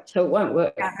well. So it won't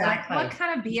work. Exactly. Like, what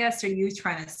kind of BS are you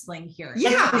trying to sling here?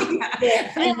 Yeah.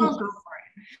 And go for it.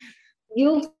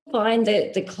 You'll find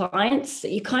that the clients,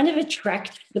 you kind of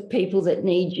attract the people that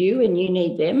need you and you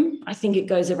need them. I think it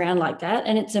goes around like that.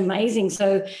 And it's amazing.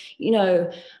 So,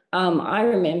 I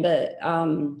remember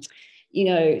you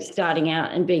know, starting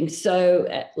out and being so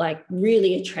like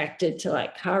really attracted to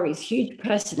like Kari's huge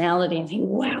personality and think,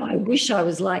 wow, I wish I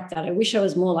was like that. I wish I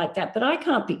was more like that, but I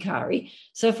can't be Kari.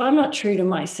 So if I'm not true to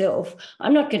myself,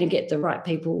 I'm not going to get the right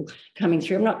people coming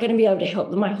through. I'm not going to be able to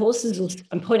help them. My horses will,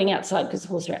 I'm pointing outside because the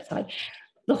horses are outside.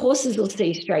 The horses will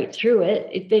see straight through it.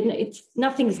 It's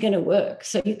nothing's going to work.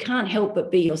 So you can't help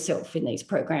but be yourself in these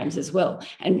programs as well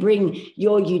and bring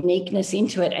your uniqueness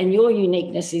into it. And your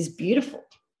uniqueness is beautiful.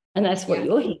 And that's what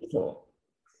you're here for.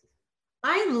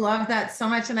 I love that so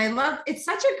much. And I love, it's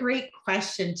such a great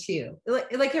question too.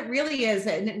 Like it really is.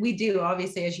 And we do,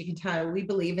 obviously, as you can tell, we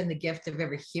believe in the gift of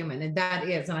every human, and that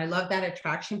is, and I love that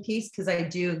attraction piece, because I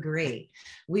do agree.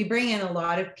 We bring in a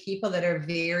lot of people that are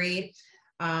very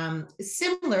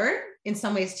similar in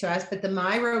some ways to us, but the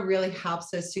Miro really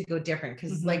helps us to go different.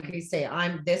 Because like we say,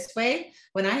 I'm this way.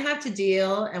 When I have to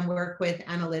deal and work with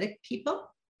analytic people,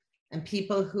 and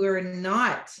people who are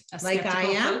not like I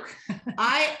am,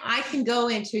 I can go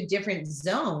into a different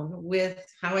zone with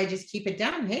how I just keep it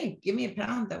down. Hey, give me a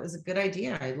pound. That was a good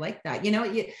idea. I like that. You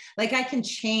know, like I can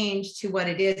change to what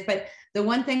it is. But the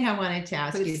one thing I wanted to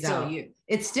ask you, though,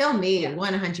 it's still me,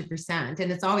 100%, and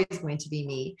it's always going to be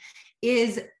me,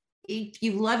 is if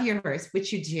you love your horse,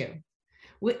 which you do,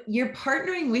 you're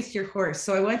partnering with your horse.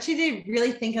 So I want you to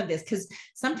really think of this, because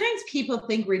sometimes people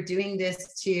think we're doing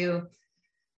this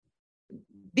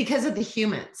because of the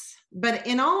humans. But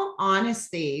in all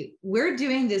honesty, we're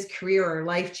doing this career or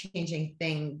life-changing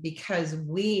thing because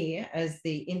we, as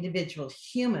the individual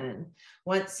human,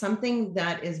 want something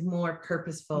that is more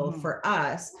purposeful for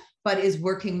us, but is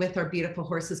working with our beautiful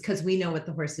horses, because we know what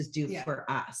the horses do for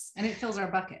us. And it fills our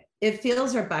bucket. It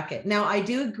fills our bucket. Now, I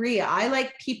do agree. I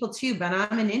like people too, but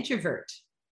I'm an introvert.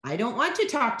 I don't want to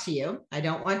talk to you. I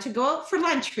don't want to go out for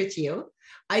lunch with you.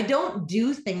 I don't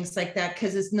do things like that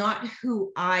because it's not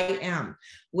who I am.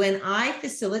 When I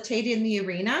facilitate in the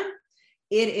arena,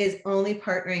 it is only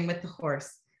partnering with the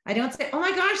horse. I don't say, oh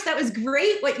my gosh, that was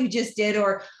great what you just did,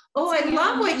 or, oh, I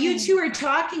love what you two are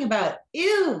talking about.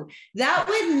 Ew, that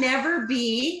would never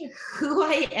be who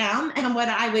I am and what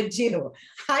I would do.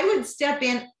 I would step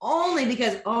in only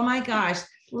because, oh my gosh,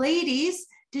 ladies,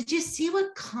 did you see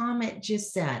what Comet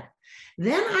just said?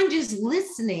 Then I'm just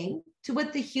listening to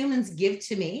what the humans give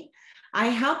to me. I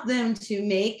help them to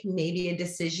make maybe a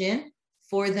decision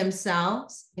for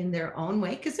themselves in their own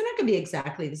way, because they're not going to be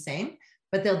exactly the same,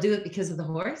 but they'll do it because of the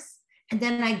horse. And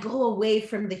then I go away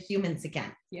from the humans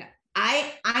again. Yeah.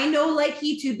 I know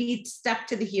likely to be stuck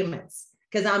to the humans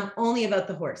because I'm only about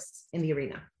the horse in the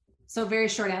arena. So very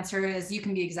short answer is you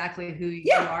can be exactly who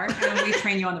you are, and we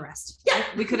train you on the rest. Yeah.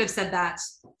 We could have said that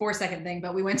 4-second thing,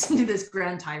 but we went into this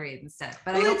grand tirade instead.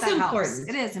 But I hope that helps.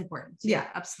 It is important. Yeah,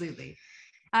 absolutely.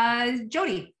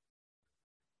 Jody.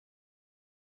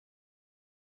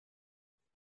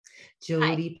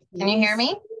 Jody, can you hear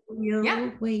me? Yeah.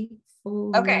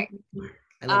 Okay.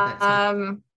 I love that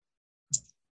song.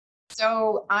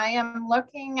 So I am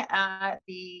looking at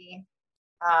the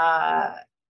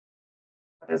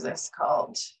what is this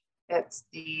called? It's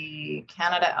the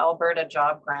Canada Alberta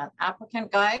Job Grant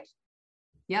Applicant Guide.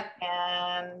 Yep.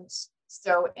 And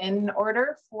so in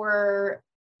order for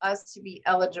us to be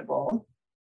eligible,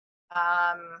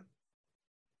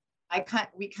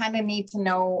 we kind of need to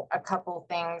know a couple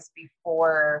things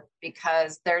before,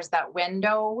 because there's that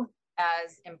window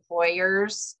as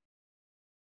employers.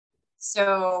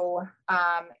 So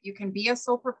you can be a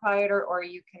sole proprietor, or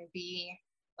you can be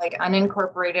like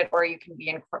unincorporated, or you can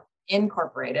be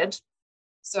incorporated.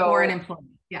 So, or an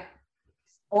employee. Yeah.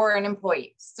 Or an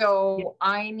employee. So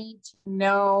I need to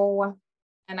know,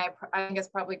 and I think it's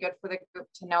probably good for the group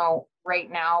to know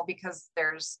right now, because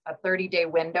there's a 30-day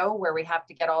window where we have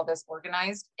to get all this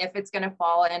organized, if it's going to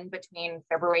fall in between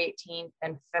February 18th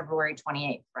and February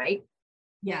 28th, right?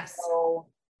 Yes. So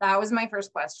that was my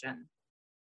first question,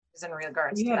 is in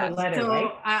regards to that. Letter, so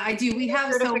right? I do. We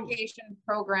have certification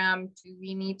program. Do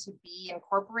we need to be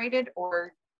incorporated,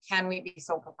 or can we be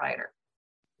sole proprietor?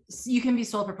 You can be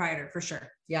sole proprietor for sure.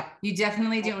 Yeah. You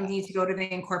definitely don't need to go to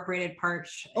the incorporated part.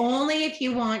 Only if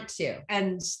you want to.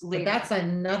 And later. But that's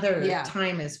another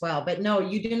time as well. But no,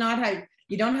 you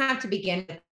don't have to begin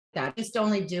with that. Just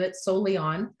only do it solely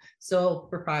on sole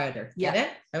proprietor. Get it?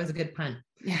 That was a good pun.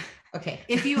 Yeah. Okay.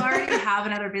 If you already have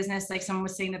another business, like someone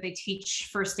was saying that they teach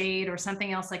first aid or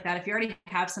something else like that, if you already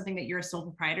have something that you're a sole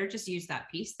proprietor, just use that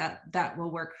piece. That will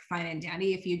work fine and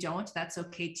dandy. If you don't, that's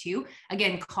okay too.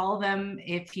 Again, call them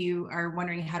if you are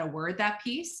wondering how to word that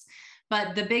piece.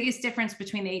 But the biggest difference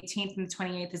between the 18th and the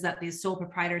 28th is that the sole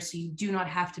proprietor, so you do not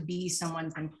have to be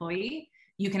someone's employee.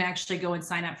 you can actually go and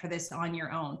sign up for this on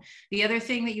your own. The other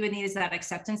thing that you would need is that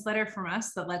acceptance letter from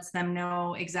us that lets them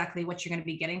know exactly what you're going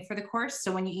to be getting for the course.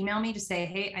 So when you email me to say,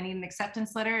 hey, I need an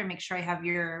acceptance letter, and make sure I have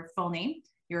your full name,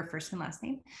 your first and last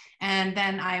name. And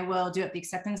then I will do up the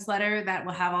acceptance letter that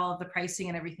will have all of the pricing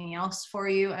and everything else for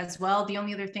you as well. The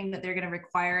only other thing that they're going to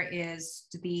require is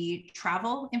the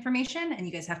travel information. And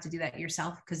you guys have to do that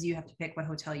yourself because you have to pick what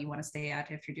hotel you want to stay at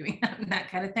if you're doing that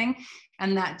kind of thing.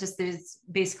 And that just is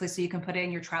basically so you can put in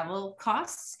your travel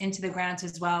costs into the grant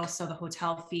as well. So the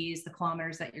hotel fees, the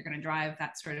kilometers that you're going to drive,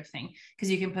 that sort of thing, because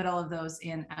you can put all of those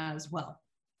in as well.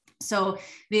 So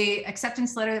the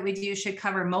acceptance letter that we do should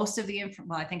cover most of the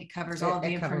well, I think it covers all of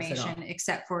the information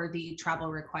except for the travel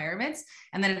requirements.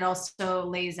 And then it also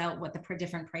lays out what the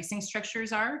different pricing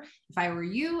structures are. If I were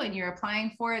you and you're applying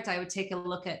for it, I would take a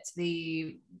look at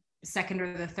the second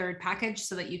or the third package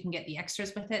so that you can get the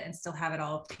extras with it and still have it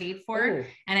all paid for. Ooh.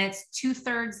 And it's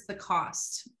 2/3 the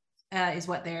cost is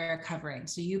what they're covering.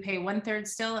 So you pay 1/3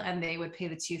 still, and they would pay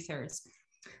the 2/3.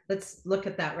 Let's look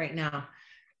at that right now.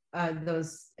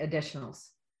 Those additionals.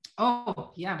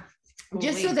 Oh yeah.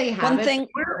 Just so they have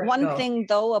one thing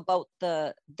though about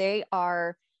they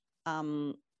are,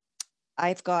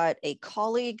 I've got a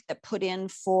colleague that put in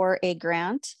for a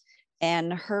grant,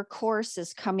 and her course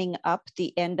is coming up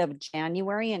the end of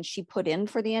January, and she put in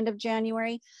for the end of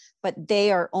January, but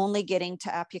they are only getting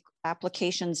to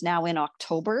applications now in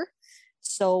October.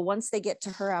 So once they get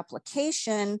to her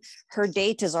application, her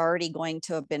date is already going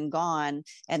to have been gone,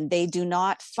 and they do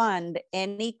not fund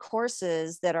any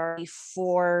courses that are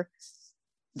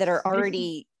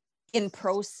already in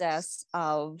process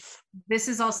of. This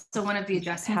is also one of the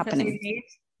adjustments happening. that we made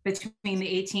between the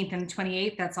 18th and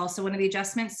 28th. That's also one of the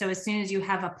adjustments. So as soon as you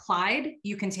have applied,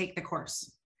 you can take the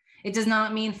course. It does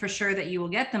not mean for sure that you will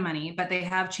get the money, but they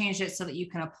have changed it so that you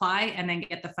can apply and then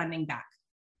get the funding back.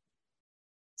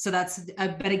 So that's,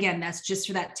 but again, that's just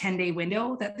for that 10-day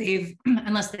window that they've,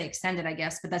 unless they extend it, I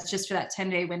guess, but that's just for that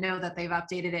 10-day window that they've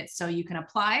updated it. So you can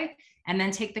apply and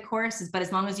then take the courses. But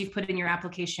as long as you've put in your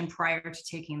application prior to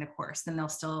taking the course, then they'll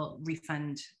still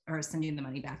refund or send you the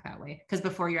money back that way. Because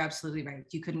before, you're absolutely right.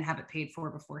 You couldn't have it paid for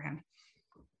beforehand.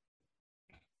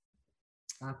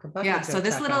 Yeah, so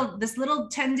this little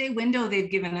 10-day window they've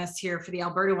given us here for the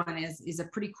Alberta one is a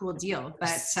pretty cool deal,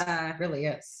 but it really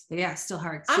is. Yeah, still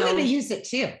hard. I'm going to use it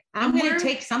too. I'm going to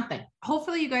take something.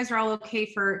 Hopefully you guys are all okay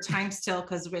for time still,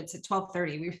 because it's at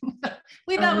 12:30.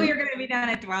 We thought we were going to be done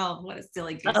at 12. What a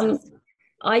silly business.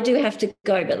 I do have to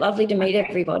go, but lovely to meet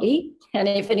everybody. And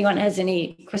if anyone has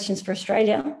any questions for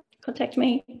Australia, contact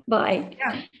me. Bye.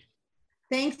 Yeah.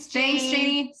 Thanks,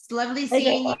 Janie. It's lovely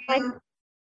seeing you.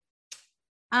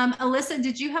 Alyssa,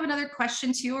 did you have another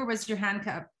question too, or was your hand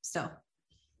up still?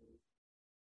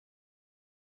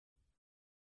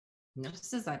 No,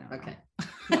 just as I know. Okay.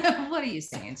 What are you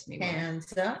saying to me?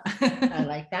 Hands up. I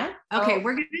like that. Okay,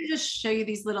 we're going to just show you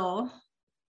these little.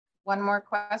 One more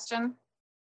question.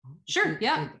 Sure.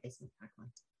 Yeah.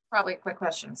 Probably a quick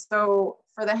question. So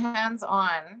for the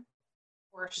hands-on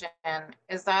portion,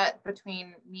 is that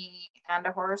between me and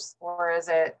a horse, or is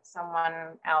it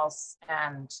someone else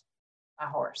and a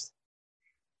horse?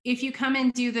 If you come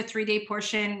and do the 3-day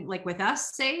portion, like with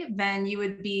us, say, then you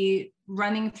would be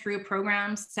running through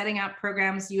programs, setting up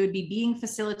programs, you would be being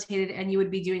facilitated, and you would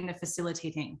be doing the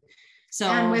facilitating. So,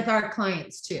 and with our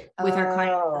clients too. With our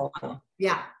clients.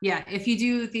 Yeah. Yeah. If you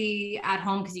do the at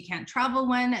home because you can't travel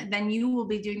one, then you will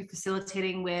be doing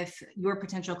facilitating with your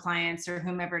potential clients or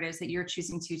whomever it is that you're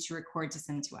choosing to record to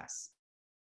send to us.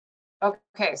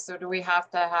 Okay. So do we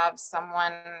have to have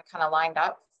someone kind of lined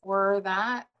up for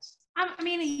that? I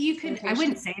mean, you could, I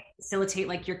wouldn't say facilitate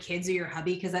like your kids or your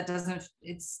hubby, because that doesn't,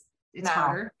 it's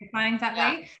harder to find that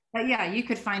way. But yeah, you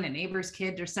could find a neighbor's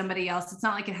kid or somebody else. It's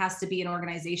not like it has to be an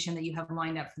organization that you have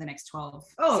lined up for the next 12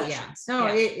 sessions. No,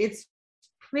 it's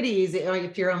pretty easy.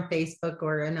 If you're on Facebook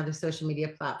or another social media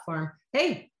platform,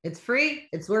 hey, it's free.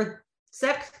 It's worth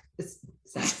it's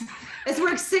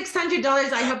worth $600.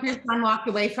 I hope your son walked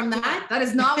away from that. That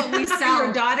is not what we sell.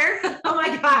 Your daughter? Oh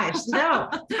my gosh, no,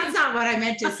 that's not what I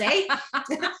meant to say.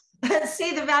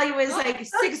 Say the value is like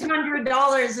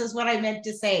 $600 is what I meant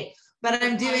to say, but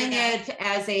I'm doing it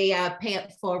as a pay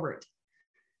it forward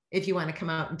if you want to come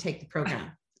out and take the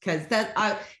program. Because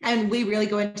and we really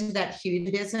go into that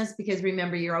huge business, because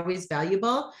remember, you're always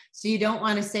valuable. So you don't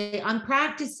want to say, I'm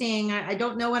practicing, I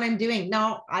don't know what I'm doing.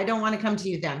 No, I don't want to come to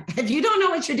you then. If you don't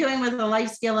know what you're doing with a life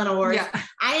skill and a horse,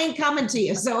 I ain't coming to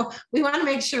you. So we want to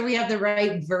make sure we have the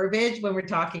right verbiage when we're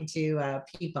talking to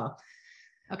people.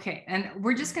 Okay, and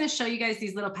we're just going to show you guys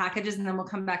these little packages, and then we'll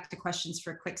come back to questions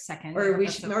for a quick second.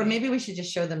 Or maybe we should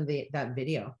just show them that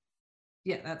video.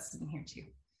 Yeah, that's in here too.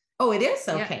 Oh, it is?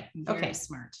 Okay. Yeah, very okay.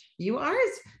 smart.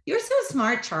 You're so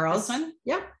smart, Charles. This one?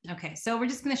 Yeah. Okay. So we're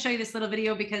just going to show you this little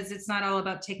video because it's not all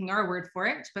about taking our word for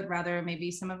it, but rather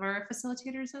maybe some of our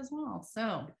facilitators as well.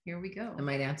 So here we go. I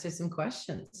might answer some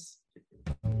questions.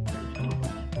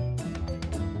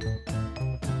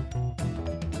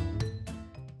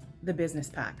 The business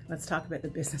pack. Let's talk about the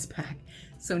business pack.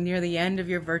 So near the end of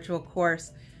your virtual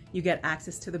course, you get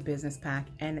access to the business pack.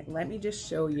 And let me just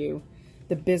show you.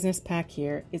 The business pack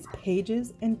here is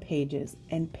pages and pages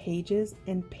and pages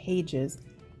and pages.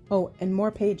 Oh, and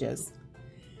more pages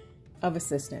of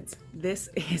assistance. This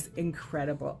is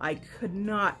incredible. I could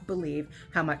not believe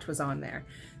how much was on there.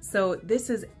 So this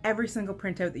is every single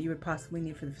printout that you would possibly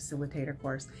need for the facilitator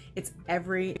course. It's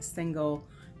every single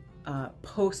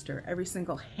poster, every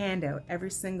single handout,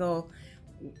 every single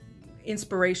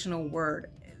inspirational word.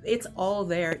 It's all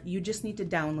there. You just need to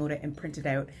download it and print it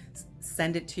out.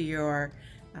 Send it to your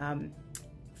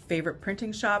favorite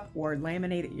printing shop or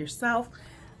laminate it yourself.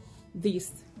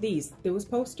 Those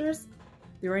posters,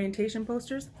 the orientation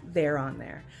posters, they're on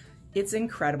there. It's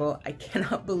incredible. I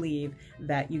cannot believe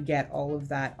that you get all of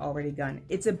that already done.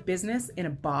 It's a business in a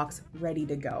box ready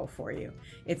to go for you.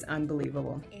 It's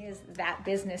unbelievable. Is that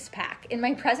business pack. In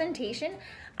my presentation,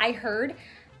 I heard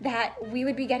that we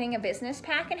would be getting a business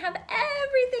pack and have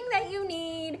everything that you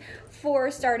need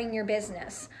for starting your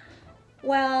business.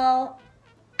 Well,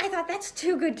 I thought that's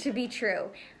too good to be true.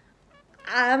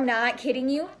 I'm not kidding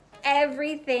you.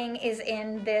 Everything is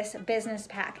in this business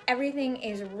pack. Everything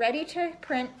is ready to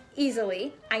print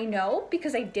easily. I know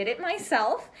because I did it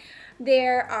myself.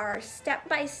 There are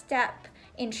step-by-step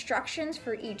instructions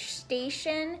for each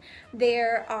station.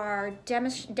 There are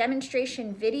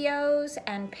demonstration videos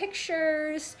and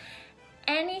pictures.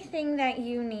 Anything that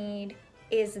you need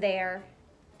is there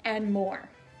and more.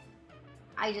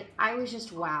 I was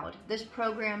just wowed. This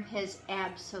program has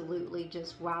absolutely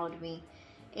just wowed me.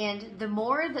 And the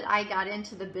more that I got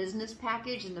into the business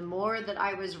package and the more that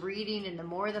I was reading and the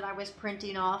more that I was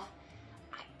printing off,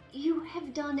 you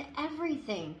have done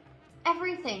everything.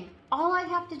 Everything. All I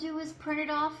have to do is print it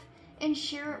off and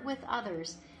share it with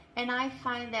others. And I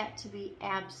find that to be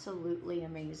absolutely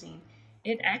amazing.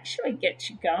 It actually gets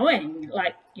you going,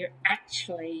 like you're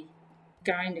actually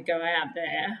going to go out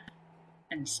there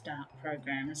and start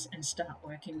programs and start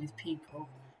working with people.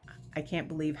 I can't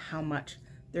believe how much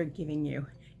they're giving you.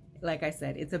 Like I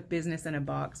said, it's a business in a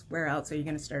box. Where else are you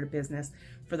going to start a business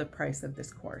for the price of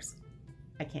this course?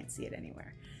 I can't see it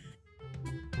anywhere.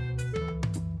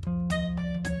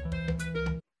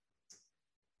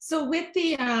 So with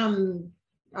the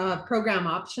program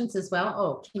options as well.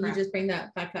 Oh, can Crap. you just bring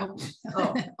that back up?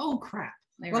 Oh, oh crap.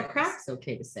 Well, crap's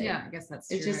okay to say. Yeah, I guess that's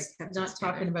It's true. just I kept not it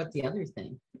together. talking about the other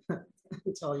thing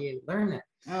until you learn it.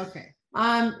 Okay.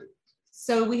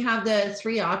 So we have the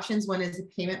three options. One is the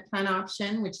payment plan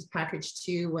option, which is package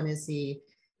 2. One is the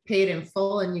pay it in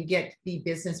full, and you get the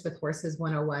Business with Horses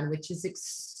 101, which is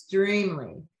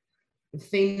extremely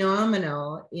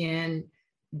phenomenal in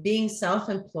being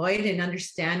self-employed and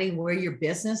understanding where your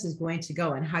business is going to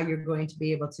go and how you're going to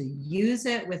be able to use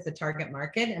it with the target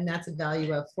market. And that's a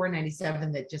value of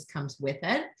 $497 that just comes with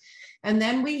it. And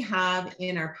then we have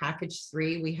in our package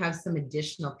 3, we have some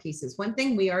additional pieces. One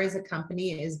thing we are as a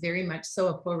company is very much so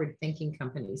a forward-thinking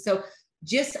company. So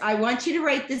I want you to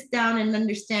write this down and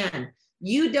understand,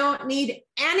 you don't need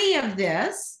any of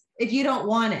this if you don't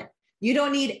want it. You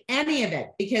don't need any of it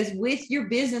because with your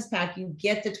business pack, you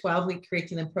get the 12-week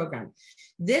curriculum program.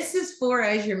 This is for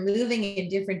as you're moving in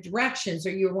different directions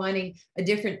or you're wanting a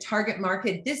different target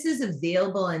market. This is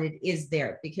available and it is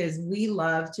there because we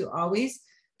love to always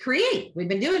create. We've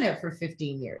been doing it for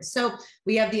 15 years. So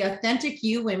we have the Authentic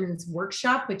You Women's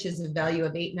Workshop, which is a value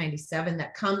of $897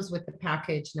 that comes with the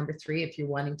package number 3 if you're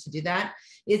wanting to do that.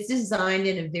 It's designed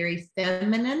in a very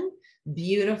feminine,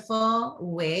 beautiful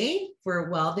way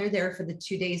for while they're there for the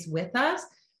 2 days with us.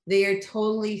 They are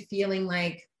totally feeling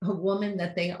like a woman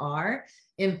that they are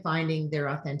in finding their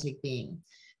authentic being.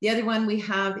 The other one we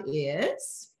have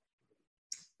is,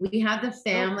 we have the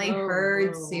Family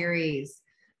Herd series.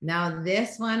 Now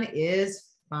this one is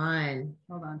fun.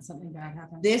 Hold on, something bad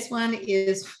happened. This one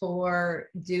is for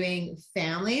doing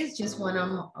families, just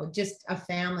a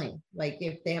family. Like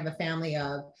if they have a family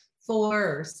of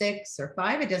 4 or 6 or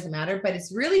 5, it doesn't matter, but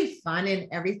it's really fun in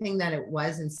everything that it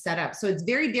was and set up. So it's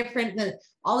very different than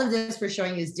all of this we're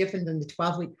showing you is different than the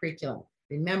 12-week curriculum.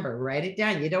 Remember, write it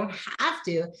down. You don't have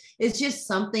to. It's just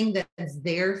something that's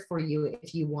there for you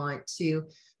if you want to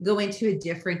go into a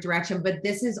different direction. But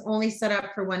this is only set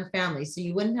up for one family. So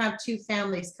you wouldn't have 2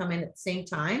 families come in at the same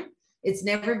time. It's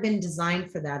never been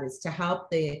designed for that. It's to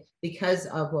help because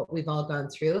of what we've all gone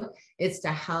through, it's to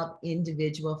help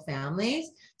individual families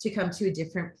to come to a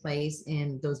different place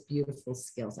in those beautiful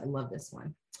skills. I love this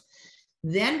one.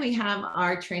 Then we have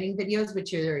our training videos,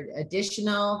 which are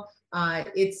additional.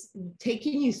 It's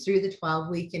taking you through the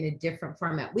 12-week in a different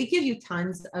format. We give you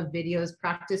tons of videos,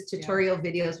 practice tutorial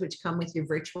videos, which come with your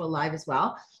virtual live as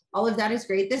well. All of that is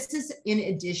great. This is in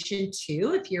addition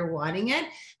to, if you're wanting it.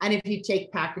 And if you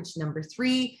take package number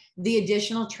 3, the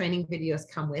additional training videos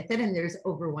come with it. And there's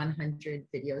over 100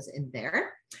 videos in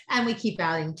there. And we keep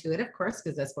adding to it, of course,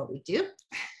 because that's what we do.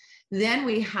 Then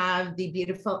we have the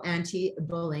beautiful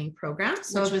anti-bullying program.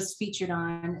 So which was featured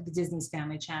on the Disney's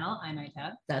Family Channel, I might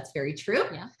have. That's very true.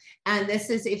 Yeah. And this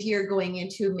is if you're going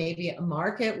into maybe a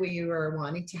market where you are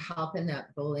wanting to help in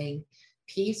that bullying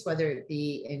piece, whether it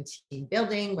be in team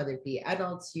building, whether it be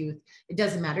adults, youth, it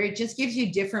doesn't matter. It just gives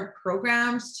you different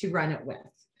programs to run it with.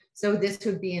 So this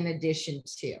would be in addition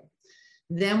to.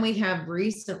 Then we have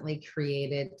recently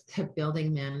created the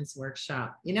Building Men's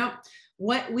Workshop. You know,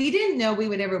 what we didn't know we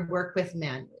would ever work with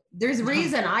men. There's a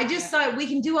reason. I just thought we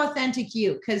can do authentic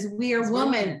you because we are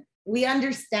women. We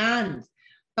understand.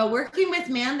 But working with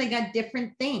men, they got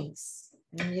different things.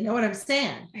 And you know what I'm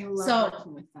saying? I love so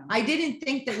working with them. I didn't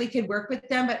think that we could work with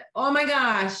them, but oh my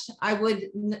gosh, I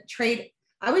wouldn't trade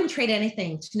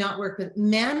anything to not work with.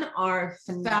 Men are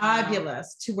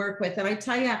fabulous to work with. And I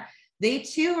tell you, they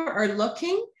too are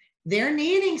looking, they're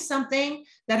needing something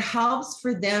that helps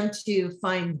for them to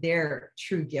find their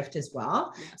true gift as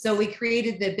well. Yes. So we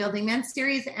created the Building Men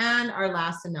series, and our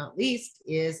last and not least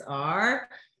is our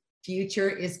Future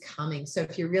is Coming. So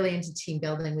if you're really into team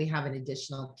building, we have an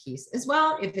additional piece as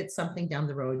well, if it's something down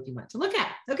the road you want to look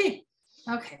at. Okay.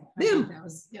 Okay. Boom. That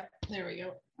was, yeah, there we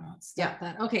go. Stop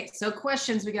that. Okay. So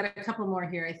questions, we got a couple more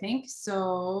here, I think.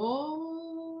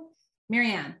 So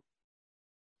Marianne.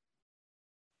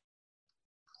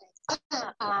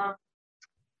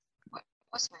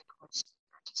 What's my question?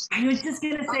 I was just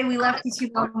going to say we left you too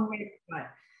long.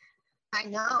 I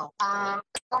know.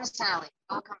 Go to Sally.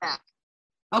 I'll come back.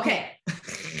 Okay.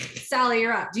 Sally,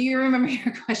 you're up. Do you remember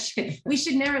your question? We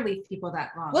should never leave people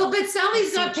that long. Well, but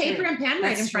Sally's got paper and pen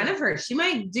right in front of her. She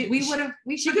might do. We would have.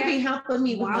 She could be helping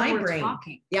me with my brain.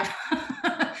 Talking. Yeah.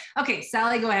 Okay,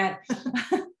 Sally, go ahead.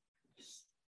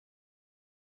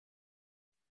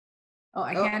 Oh,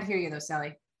 I can't hear you though,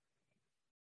 Sally.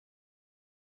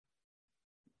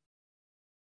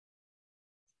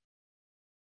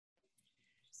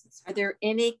 Are there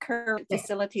any current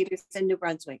facilitators in New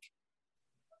Brunswick?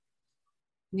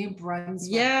 New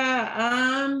Brunswick.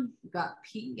 Yeah. We've got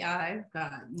PEI, we've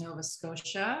got Nova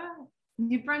Scotia.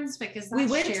 New Brunswick is that we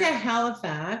went shared? to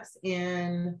Halifax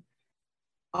in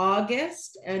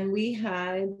August, and we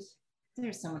had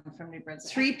there's someone from New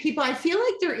Brunswick. 3 people. I feel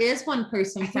like there is one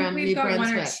person from New Brunswick. We've got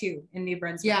 1 or 2 in New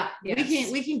Brunswick. Yeah,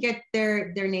 yes. we can get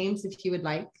their names if you would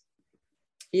like.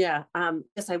 Yeah,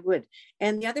 yes, I would.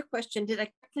 And the other question, did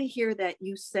I correctly hear that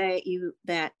you say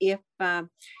that if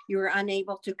you were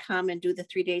unable to come and do the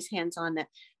 3 days hands-on,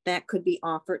 that could be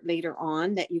offered later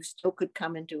on, that you still could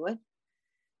come and do it?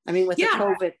 I mean, with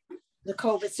the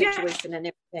COVID situation and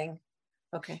everything.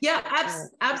 Okay. Yeah,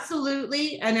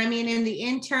 absolutely. And I mean, in the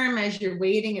interim, as you're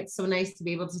waiting, it's so nice to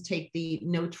be able to take the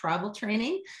no travel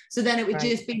training. So then it would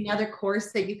just be another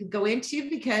course that you could go into,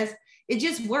 because it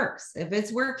just works. If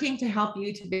it's working to help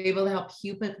you to be able to help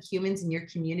humans in your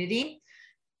community,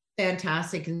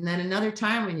 fantastic. And then another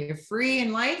time when you're free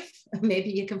in life, maybe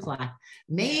you can fly.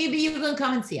 Maybe you can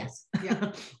come and see us.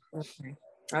 Yeah. Okay.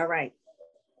 All right.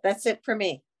 That's it for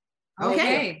me.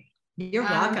 Okay. You're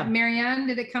welcome. Marianne,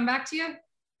 did it come back to you?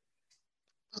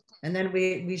 And then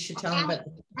we should tell them about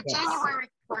the January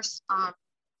course.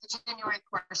 The January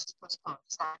course is postponed.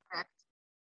 Is that correct?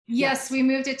 Yes, we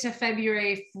moved it to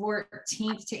February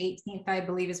 14th to 18th, I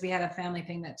believe, as we had a family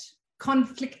thing that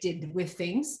conflicted with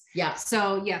things. Yeah.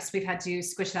 So yes, we've had to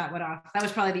squish that one off. That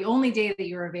was probably the only day that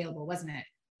you were available, wasn't it?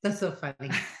 That's so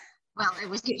funny. Well, it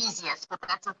was the easiest, but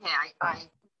that's okay. I'm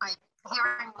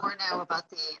hearing more now about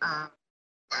the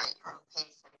your own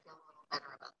pace. I feel a little better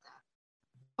about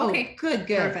that. Okay, good.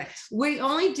 Perfect. We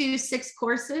only do 6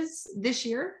 courses this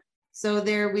year. So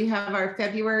there we have our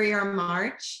February or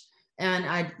March,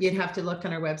 and you'd have to look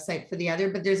on our website for the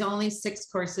other, but there's only 6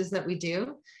 courses that we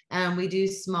do. And we do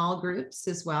small groups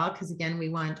as well, because again, we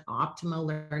want optimal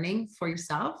learning for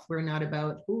yourself. We're not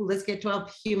about, let's get 12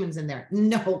 humans in there.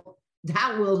 No,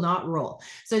 that will not roll.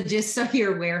 So just so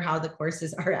you're aware how the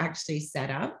courses are actually set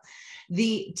up.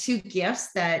 The 2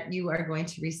 gifts that you are going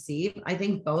to receive, I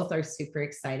think both are super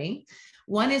exciting.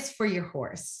 One is for your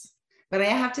horse, but I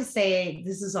have to say,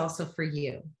 this is also for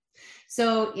you.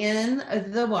 So in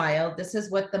the wild, this is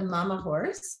what the mama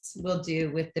horse will do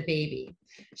with the baby.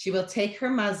 She will take her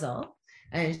muzzle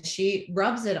and she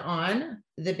rubs it on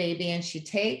the baby, and she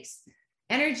takes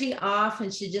energy off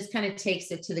and she just kind of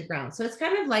takes it to the ground. So it's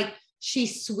kind of like she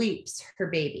sweeps her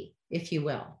baby, if you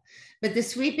will. But the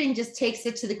sweeping just takes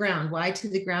it to the ground. Why to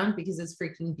the ground? Because it's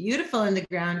freaking beautiful in the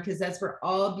ground, because that's where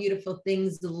all beautiful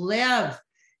things live.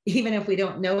 Even if we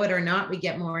don't know it or not, we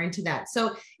get more into that.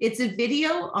 So it's a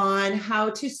video on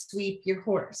how to sweep your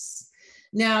horse.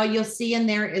 Now you'll see in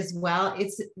there as well,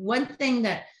 it's one thing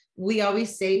that we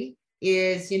always say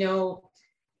is, you know,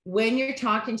 when you're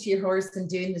talking to your horse and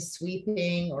doing the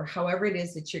sweeping or however it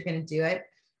is that you're going to do it,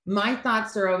 my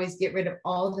thoughts are always get rid of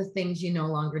all the things you no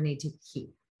longer need to keep.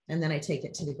 And then I take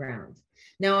it to the ground.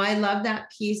 Now, I love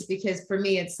that piece because for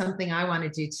me, it's something I want to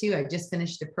do too. I just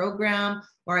finished a program,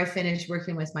 or I finished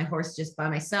working with my horse just by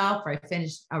myself, or I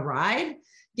finished a ride.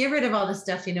 Get rid of all the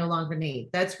stuff you no longer need.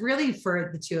 That's really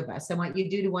for the two of us. And what you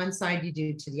do to one side, you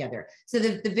do to the other. So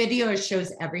the video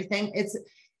shows everything.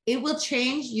 It will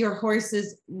change your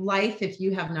horse's life if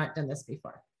you have not done this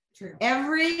before. True.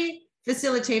 Every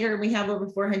facilitator, and we have over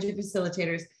 400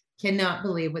 facilitators, cannot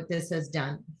believe what this has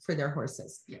done for their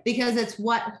horses, because it's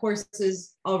what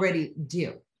horses already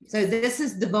do. So this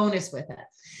is the bonus with it.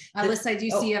 Alyssa, I do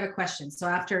see you have a question. So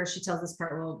after she tells this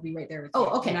part, we'll be right there with you.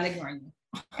 Oh, okay. I'm not ignoring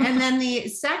you. And then the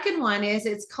second one is,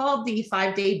 it's called the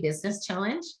 5-day business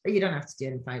challenge, but you don't have to do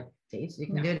it in 5 days. You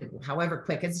can do it however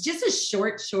quick. It's just a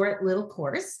short little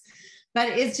course, but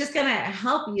it's just going to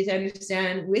help you to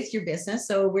understand with your business.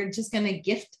 So we're just going to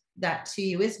gift that to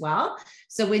you as well.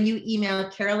 So when you email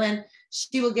Carolyn,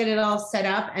 she will get it all set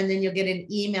up, and then you'll get an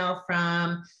email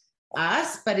from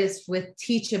us, but it's with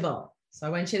Teachable. So I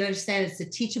want you to understand it's a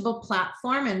Teachable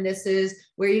platform, and this is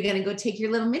where you're going to go take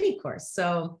your little mini course.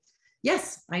 So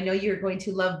yes, I know you're going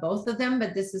to love both of them,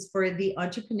 but this is for the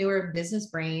entrepreneur business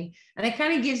brain. And it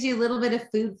kind of gives you a little bit of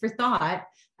food for thought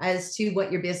as to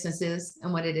what your business is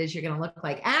and what it is you're going to look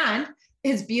like. And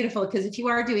it's beautiful because if you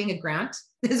are doing a grant,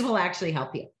 this will actually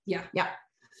help you. Yeah. Yeah.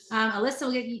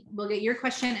 Alyssa, we'll get your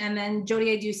question. And then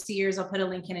Jody, I do see yours. I'll put a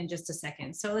link in just a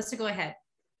second. So Alyssa, go ahead.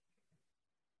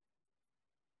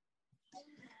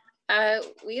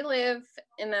 We live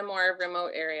in a more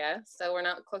remote area, so we're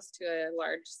not close to a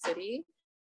large city.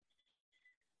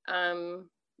 And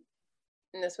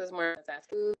this was more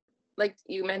like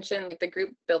you mentioned, like the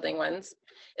group building ones.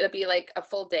 It'll be like a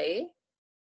full day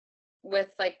with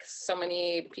like so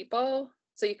many people,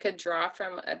 so you could draw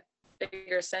from a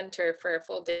bigger center for a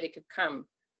full day could come.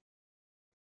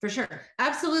 For sure.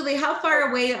 Absolutely. How far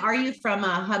away are you from a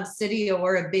hub city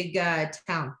or a big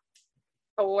town?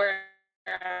 4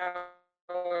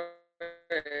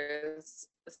 hours.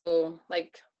 So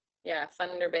like, yeah,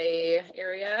 Thunder Bay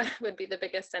area would be the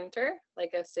biggest center,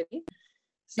 like a city.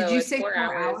 So did you say 4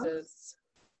 hours is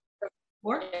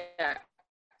 4? Yeah.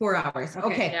 4 hours.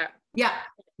 Okay. Yeah. Yeah.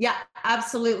 Yeah,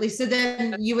 absolutely. So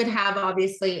then you would have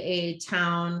obviously a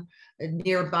town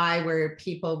nearby where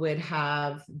people would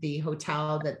have the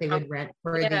hotel that they would rent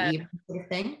for the evening sort of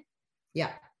thing.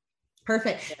 Yeah.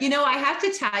 Perfect. You know, I have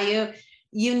to tell you,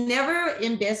 you never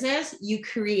in business, you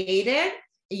create it,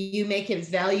 you make it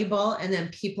valuable, and then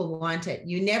people want it.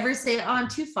 You never say, oh, I'm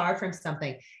too far from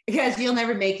something, because you'll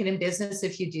never make it in business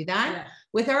if you do that. Yeah.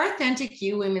 With our Authentic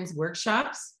You women's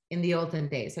workshops in the olden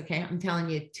days, okay, I'm telling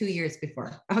you 2 years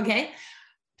before, okay,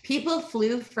 people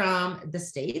flew from the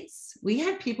States. We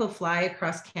had people fly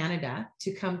across Canada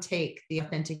to come take the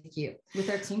Authentic You. With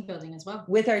our team building as well.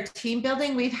 With our team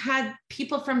building, we've had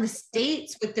people from the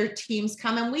States with their teams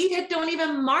come, and we don't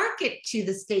even market to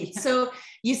the States. Yeah. So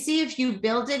you see, if you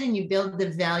build it and you build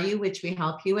the value, which we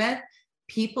help you with,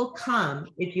 people come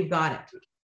if you've got it.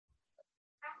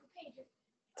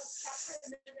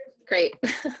 Great.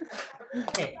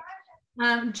 Okay.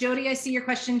 Jody, I see your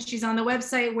question. She's on the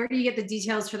website. Where do you get the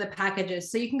details for the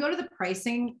packages? So you can go to the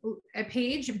pricing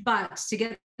page, but to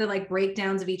get the like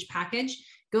breakdowns of each package,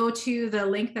 go to the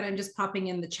link that I'm just popping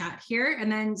in the chat here,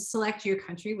 and then select your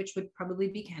country, which would probably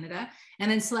be Canada, and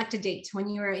then select a date. When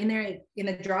you are in there in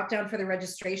the drop down for the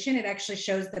registration, it actually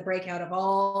shows the breakout of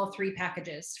all 3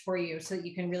 packages for you, so that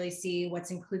you can really see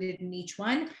what's included in each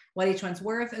one, what each one's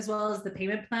worth, as well as the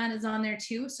payment plan is on there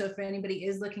too. So if anybody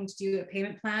is looking to do a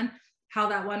payment plan, how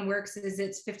that one works is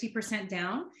it's 50%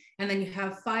 down, and then you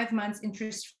have 5 months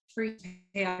interest free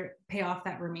to pay off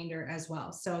that remainder as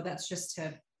well. So that's just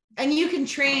to. And you can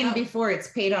train before it's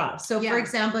paid off. So for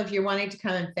example, if you're wanting to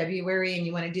come in February and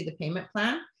you want to do the payment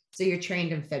plan, so you're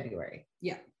trained in February.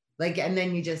 Yeah. Like, and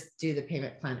then you just do the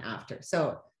payment plan after.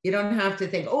 So you don't have to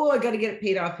think, oh, I got to get it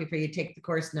paid off before you take the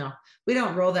course. No, we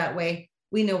don't roll that way.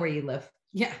 We know where you live.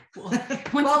 Yeah. Well,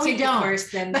 Well, we don't.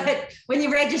 Course, then but when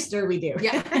you register, we do.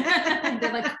 Yeah.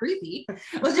 They're like creepy.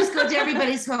 We'll just go to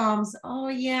everybody's homes. Oh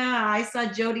yeah, I saw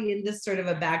Jody in this sort of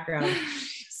a background.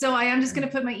 So I am just going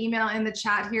to put my email in the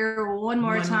chat here one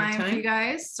more time for you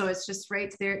guys. So it's just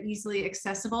right there, easily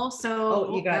accessible.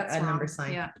 So you got a number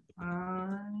sign. Yeah.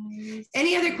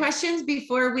 Any other questions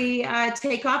before we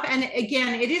take off? And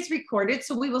again, it is recorded,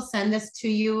 so we will send this to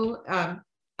you out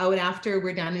after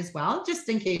we're done as well, just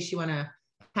in case you want to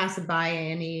pass it by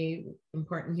any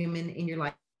important human in your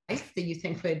life that you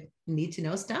think would need to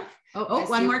know stuff.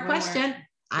 One more question.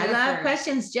 I love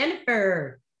questions.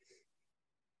 Jennifer.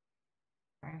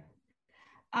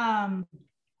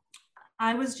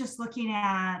 I was just looking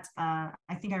at,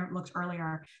 I think I looked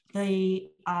earlier, the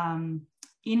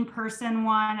in-person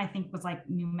one, I think was like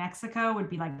New Mexico would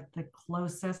be like the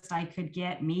closest I could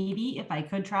get, maybe if I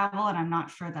could travel, and I'm not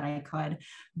sure that I could,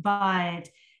 but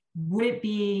would it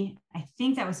be, I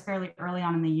think that was fairly early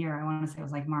on in the year. I want to say it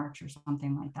was like March or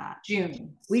something like that.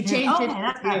 June. We changed it.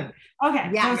 That's good. Okay.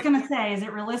 Yeah. So I was going to say, is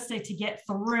it realistic to get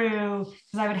through?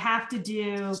 Because I would have to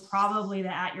do probably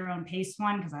the at your own pace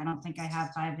one, because I don't think I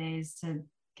have 5 days to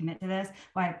commit to this.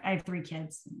 Well, I have 3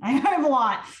 kids. I have a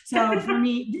lot. So for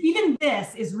me, even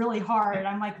this is really hard.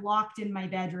 I'm like locked in my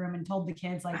bedroom and told the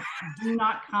kids, like, do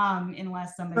not come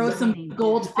unless somebody throw some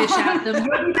goldfish at them.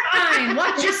 You'll be fine.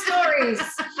 Watch your stories.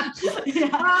 Yeah.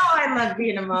 Oh, I love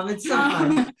being a mom. It's so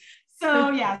fun.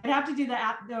 So yeah, I'd have to do the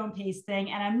at their own pace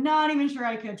thing. And I'm not even sure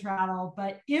I could travel,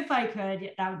 but if I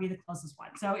could, that would be the closest one.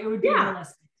 So it would be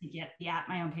realistic to get the at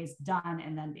my own pace done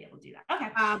and then be able to do that.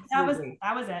 Okay. Absolutely.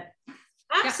 That was it.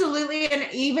 Absolutely. And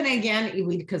even again,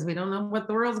 because we don't know what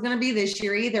the world's going to be this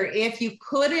year either. If you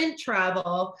couldn't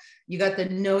travel, you got the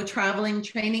no traveling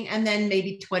training, and then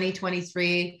maybe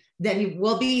 2023, then you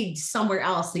will be somewhere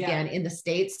else again in the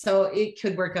States. So it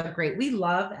could work out great. We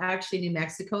love actually New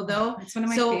Mexico though. It's one of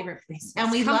my favorite places.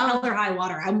 And we love hell or high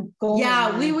water. I'm going.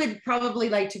 Yeah, we would probably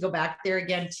like to go back there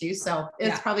again too. So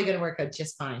it's probably going to work out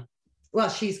just fine. Well,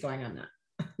 she's going on that.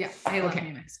 Yeah. I love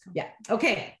New Mexico. Yeah.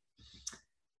 Okay.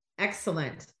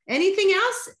 Excellent. Anything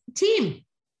else, team?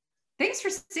 Thanks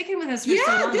for sticking with us for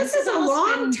so long. This is a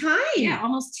long time. Yeah,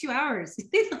 almost 2 hours.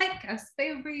 They like us.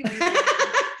 They breathe.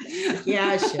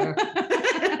 Yeah, sure.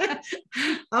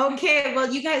 Okay,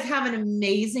 well, you guys have an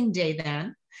amazing day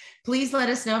then. Please let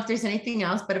us know if there's anything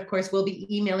else, but of course we'll be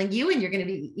emailing you and you're going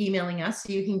to be emailing us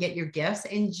so you can get your gifts.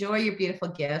 Enjoy your beautiful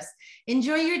gifts.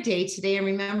 Enjoy your day today. And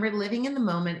remember, living in the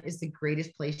moment is the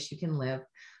greatest place you can live.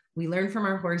 We learn from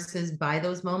our horses by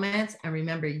those moments. And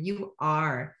remember, you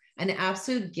are an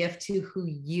absolute gift to who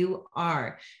you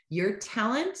are. Your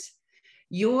talent,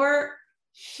 your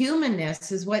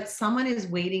humanness is what someone is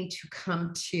waiting to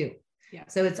come to. Yeah.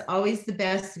 So it's always the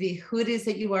best to be who it is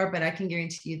that you are. But I can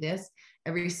guarantee you this,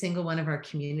 every single one of our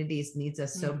communities needs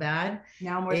us so bad.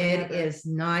 Now more than it ever. is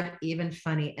not even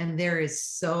funny. And there is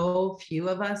so few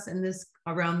of us in this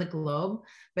around the globe,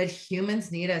 but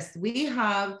humans need us. We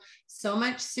have so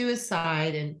much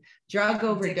suicide and drug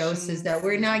overdoses that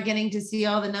we're not getting to see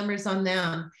all the numbers on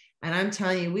them. And I'm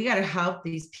telling you, we got to help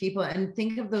these people. And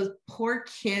think of those poor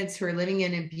kids who are living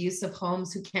in abusive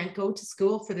homes who can't go to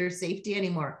school for their safety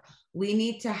anymore. We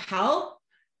need to help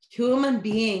human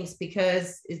beings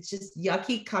because it's just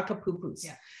yucky caca-poo-poos.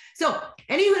 Yeah. So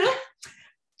anyway,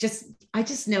 I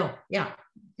just know. Yeah.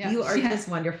 You are just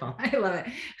wonderful. I love it.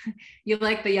 You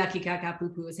like the yucky caca poo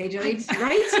poos, hey Jody?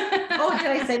 Right? Oh, did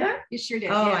I say that? You sure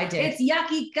did. Oh, yeah. I did. It's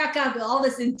yucky caca, all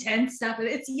this intense stuff.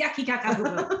 It's yucky caca poo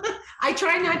poo. I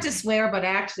try not to swear, but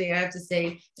actually I have to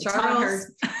say,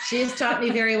 Charles, she has taught me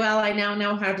very well. I now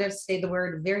know how to say the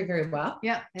word very, very well.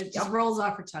 Yeah. It just rolls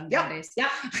off her tongue nowadays.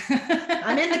 Yeah.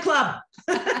 I'm in the club.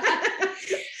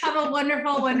 Have a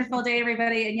wonderful, wonderful day,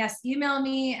 everybody. And yes, email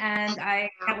me, and I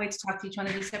can't wait to talk to each one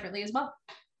of you separately as well.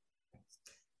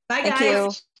 Bye, guys. Thank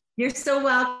you. You're so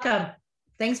welcome.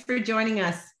 Thanks for joining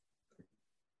us.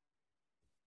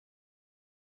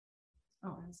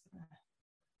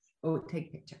 Oh, take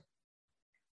a picture.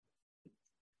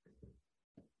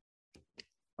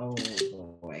 Oh,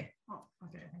 boy. Oh,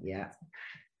 okay. Yeah.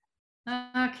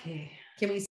 Okay. Can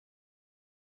we